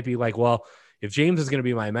because you might be like, well, if James is going to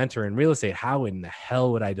be my mentor in real estate, how in the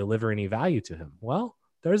hell would I deliver any value to him? Well,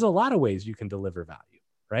 there's a lot of ways you can deliver value,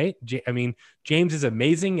 right? I mean, James is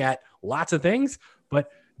amazing at lots of things,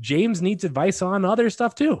 but James needs advice on other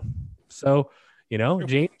stuff too. So, you know,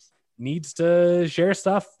 James needs to share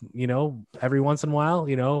stuff, you know, every once in a while,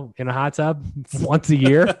 you know, in a hot tub once a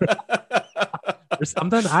year or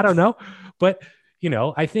something. I don't know. But, you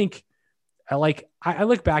know, I think I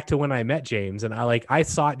look back to when I met James and I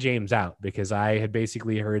sought James out because I had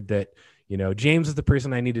basically heard that, you know, James is the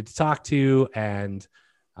person I needed to talk to. And,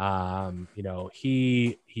 you know,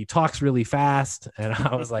 he talks really fast. And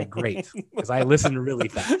I was like, great, because I listen really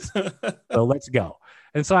fast. So let's go.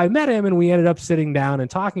 And so I met him and we ended up sitting down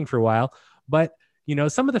and talking for a while. But, you know,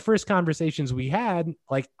 some of the first conversations we had,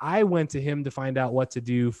 like I went to him to find out what to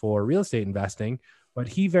do for real estate investing, but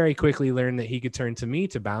he very quickly learned that he could turn to me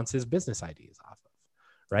to bounce his business ideas off of.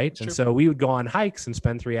 Right. Sure. And so we would go on hikes and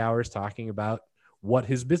spend 3 hours talking about what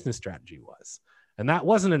his business strategy was. And that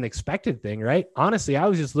wasn't an expected thing, right? Honestly, I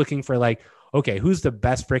was just looking for like, okay, who's the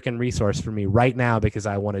best freaking resource for me right now because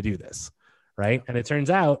I want to do this, right? And it turns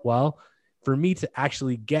out, well, for me to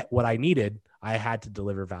actually get what I needed, I had to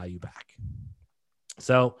deliver value back.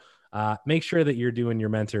 So make sure that you're doing your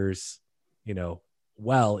mentors, you know,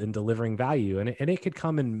 well in delivering value, and it could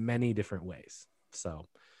come in many different ways. So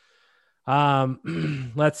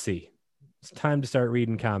let's see. It's time to start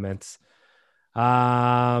reading comments.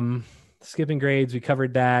 Skipping grades, we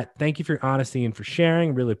covered that. Thank you for your honesty and for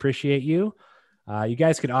sharing. Really appreciate you. You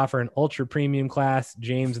guys could offer an ultra premium class,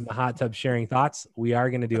 James in the hot tub sharing thoughts. We are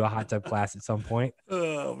going to do a hot tub class at some point.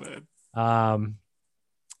 Oh man.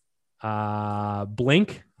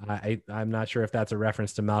 Blink. I'm not sure if that's a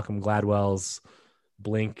reference to Malcolm Gladwell's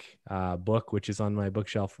Blink book, which is on my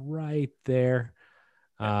bookshelf right there.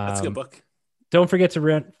 That's a good book. Don't forget to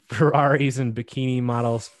rent Ferraris and bikini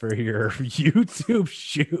models for your YouTube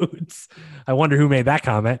shoots. I wonder who made that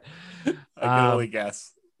comment. I can only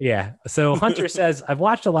guess. Yeah. So Hunter says, I've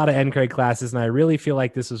watched a lot of NCREG classes and I really feel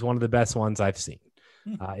like this was one of the best ones I've seen.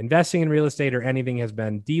 Investing in real estate or anything has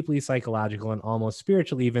been deeply psychological and almost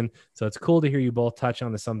spiritual even. So it's cool to hear you both touch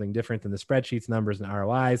on something different than the spreadsheets, numbers, and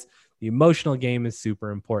ROIs. The emotional game is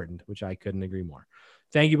super important, which I couldn't agree more.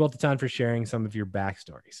 Thank you both a ton for sharing some of your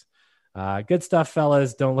backstories. Good stuff,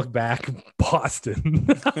 fellas. Don't look back. Boston.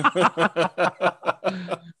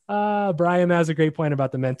 Brian, that was a great point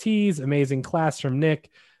about the mentees. Amazing class from Nick.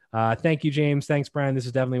 Thank you, James. Thanks, Brian. This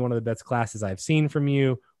is definitely one of the best classes I've seen from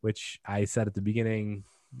you, which I said at the beginning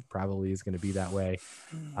probably is going to be that way.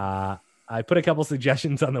 I put a couple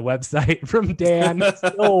suggestions on the website from Dan. It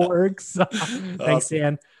still works. Thanks,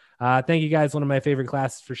 Dan. Thank you guys. One of my favorite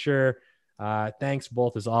classes for sure. Thanks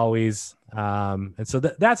both as always. And so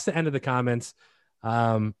that's the end of the comments.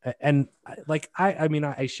 And like, I mean,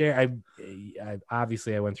 I share, I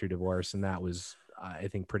obviously I went through divorce and that was, I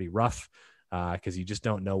think pretty rough, cause you just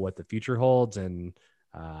don't know what the future holds. And,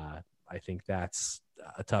 I think that's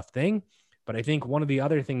a tough thing. But I think one of the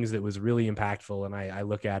other things that was really impactful, and I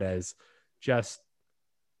look at as just,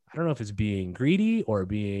 I don't know if it's being greedy or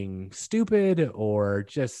being stupid, or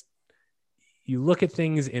just you look at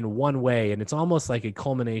things in one way, and it's almost like a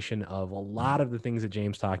culmination of a lot of the things that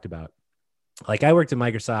James talked about. Like, I worked at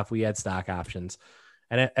Microsoft, we had stock options.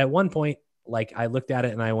 And at one point, like, I looked at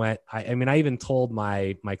it and I went, I mean, I even told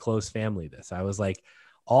my close family this. I was like,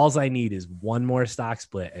 alls I need is one more stock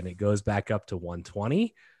split and it goes back up to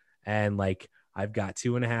 120. And like, I've got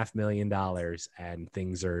 $2.5 million and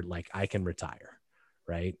things are like, I can retire.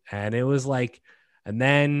 Right. And it was like, and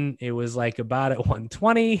then it was like about at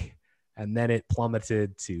 120, and then it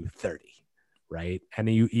plummeted to 30. Right. And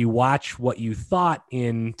you watch what you thought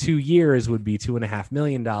in 2 years would be $2.5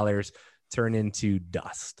 million turn into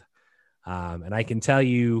dust. And I can tell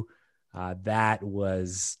you that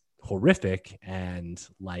was horrific. And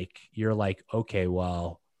like, you're like, okay,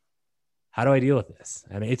 well, how do I deal with this?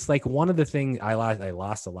 And it's like one of the things I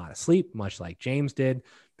lost a lot of sleep, much like James did,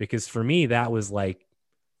 because for me, that was like,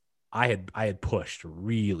 I had pushed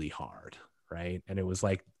really hard. Right. And it was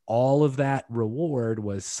like all of that reward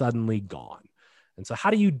was suddenly gone. And so how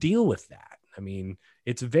do you deal with that? I mean,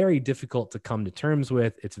 it's very difficult to come to terms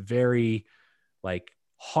with. It's very like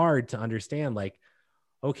hard to understand, like,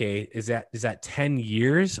 okay, is that 10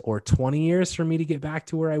 years or 20 years for me to get back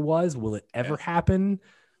to where I was? Will it ever happen?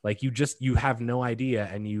 Like, you have no idea.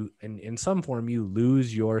 And in some form, you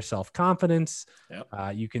lose your self-confidence.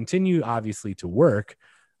 Yep. You continue obviously to work,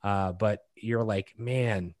 but you're like,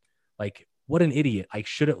 man, like, what an idiot. I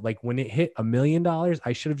should have, like, when it hit $1 million,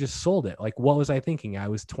 I should have just sold it. Like, what was I thinking? I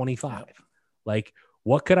was 25. Yep. Like,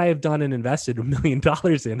 what could I have done and invested $1 million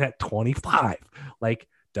in at 25? Like,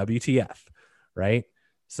 WTF, right?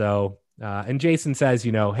 So, and Jason says,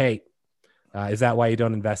 hey, is that why you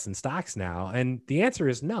don't invest in stocks now? And the answer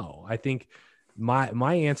is no. I think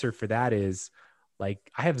my answer for that is,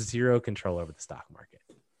 like, I have zero control over the stock market.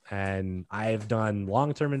 And I've done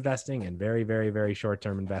long-term investing and very, very, very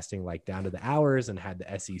short-term investing, like down to the hours, and had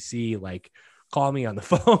the SEC like call me on the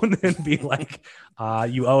phone and be like,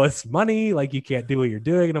 you owe us money. Like, you can't do what you're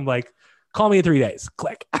doing. And I'm like, call me in 3 days,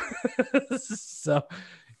 click. So,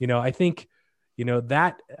 I think,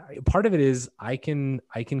 that part of it is I can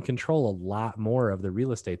control a lot more of the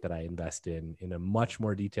real estate that I invest in a much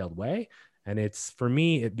more detailed way. And for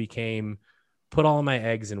me, it became put all my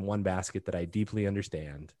eggs in one basket that I deeply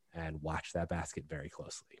understand and watch that basket very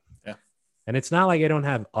closely. Yeah. And it's not like I don't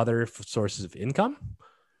have other sources of income,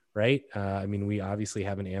 right? I mean, we obviously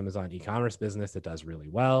have an Amazon e-commerce business that does really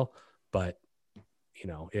well, but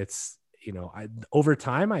over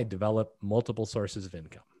time I develop multiple sources of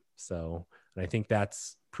income. So, and I think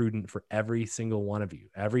that's prudent for every single one of you.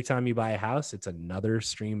 Every time you buy a house, it's another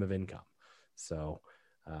stream of income. So,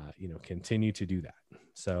 continue to do that.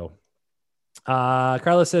 So,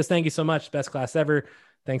 Carlos says, thank you so much. Best class ever.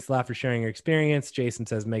 Thanks a lot for sharing your experience. Jason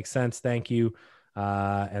says, makes sense. Thank you.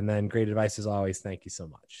 And then great advice as always. Thank you so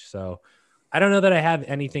much. So I don't know that I have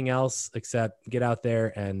anything else except get out there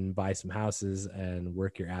and buy some houses and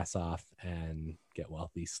work your ass off and get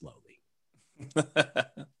wealthy slowly.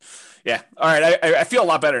 Yeah. All right. I feel a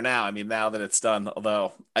lot better now. I mean, now that it's done,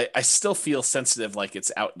 although I still feel sensitive, like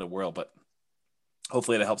it's out in the world, but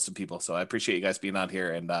hopefully it helps some people. So I appreciate you guys being on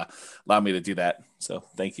here and allow me to do that. So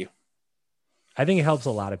thank you. I think it helps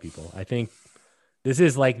a lot of people. I think this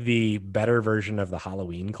is like the better version of the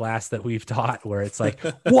Halloween class that we've taught, where it's like,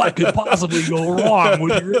 what could possibly go wrong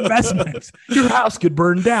with your investments? Your house could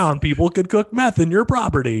burn down. People could cook meth in your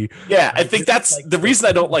property. Yeah, I think that's like the reason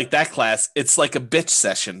I don't like that class. It's like a bitch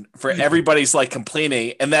session for everybody's like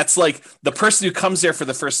complaining. And that's like the person who comes there for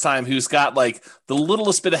the first time, who's got like the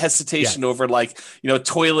littlest bit of hesitation over like,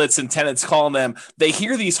 toilets and tenants calling them. They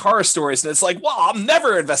hear these horror stories and it's like, well, I'm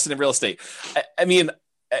never investing in real estate. I mean,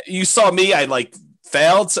 you saw me, I like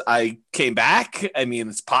failed. I came back. I mean,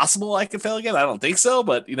 it's possible I could fail again. I don't think so,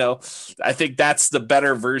 but I think that's the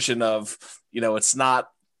better version of, it's not,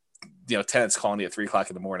 tenants calling you at 3:00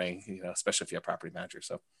 in the morning, especially if you have property manager.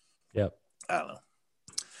 So, yep. I don't know.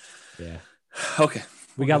 Yeah. Okay.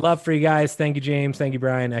 We got love for you guys. Thank you, James. Thank you,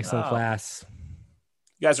 Brian. Excellent class.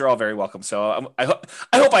 You guys are all very welcome. So I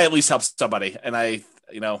hope I at least help somebody. And I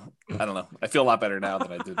don't know. I feel a lot better now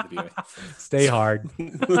than I did at the beginning. Stay hard.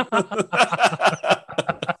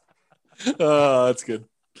 Oh, that's good.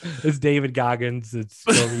 It's David Goggins. It's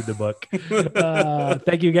go read the book.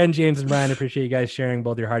 Thank you again, James and Brian. I appreciate you guys sharing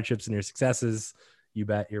both your hardships and your successes. You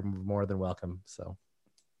bet. You're more than welcome. So,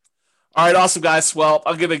 all right, awesome, guys. Well,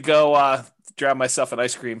 I'm gonna go drown myself in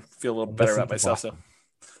ice cream. Feel a little better about myself. So,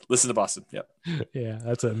 listen to Boston. Yep. Yeah,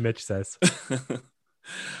 that's what Mitch says.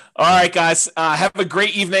 All right, guys. Have a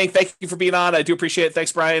great evening. Thank you for being on. I do appreciate it.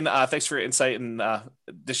 Thanks, Brian. Thanks for your insight and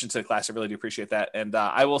addition to the class. I really do appreciate that. And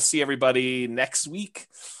I will see everybody next week.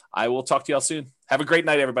 I will talk to y'all soon. Have a great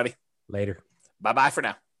night, everybody. Later. Bye-bye for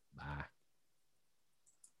now. Bye.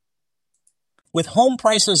 With home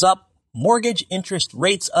prices up, mortgage interest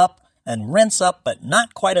rates up, and rents up, but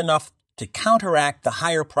not quite enough to counteract the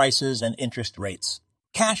higher prices and interest rates.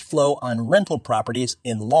 Cash flow on rental properties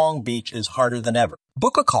in Long Beach is harder than ever.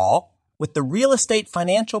 Book a call with the Real Estate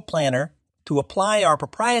Financial Planner to apply our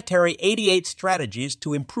proprietary 88 strategies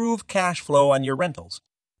to improve cash flow on your rentals.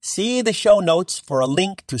 See the show notes for a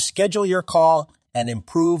link to schedule your call and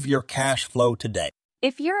improve your cash flow today.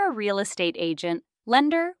 If you're a real estate agent,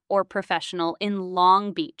 lender, or professional in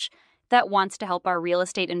Long Beach that wants to help our real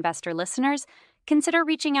estate investor listeners, consider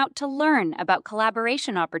reaching out to learn about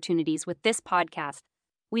collaboration opportunities with this podcast.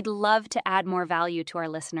 We'd love to add more value to our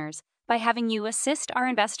listeners by having you assist our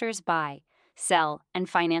investors buy, sell, and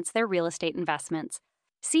finance their real estate investments.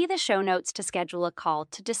 See the show notes to schedule a call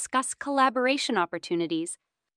to discuss collaboration opportunities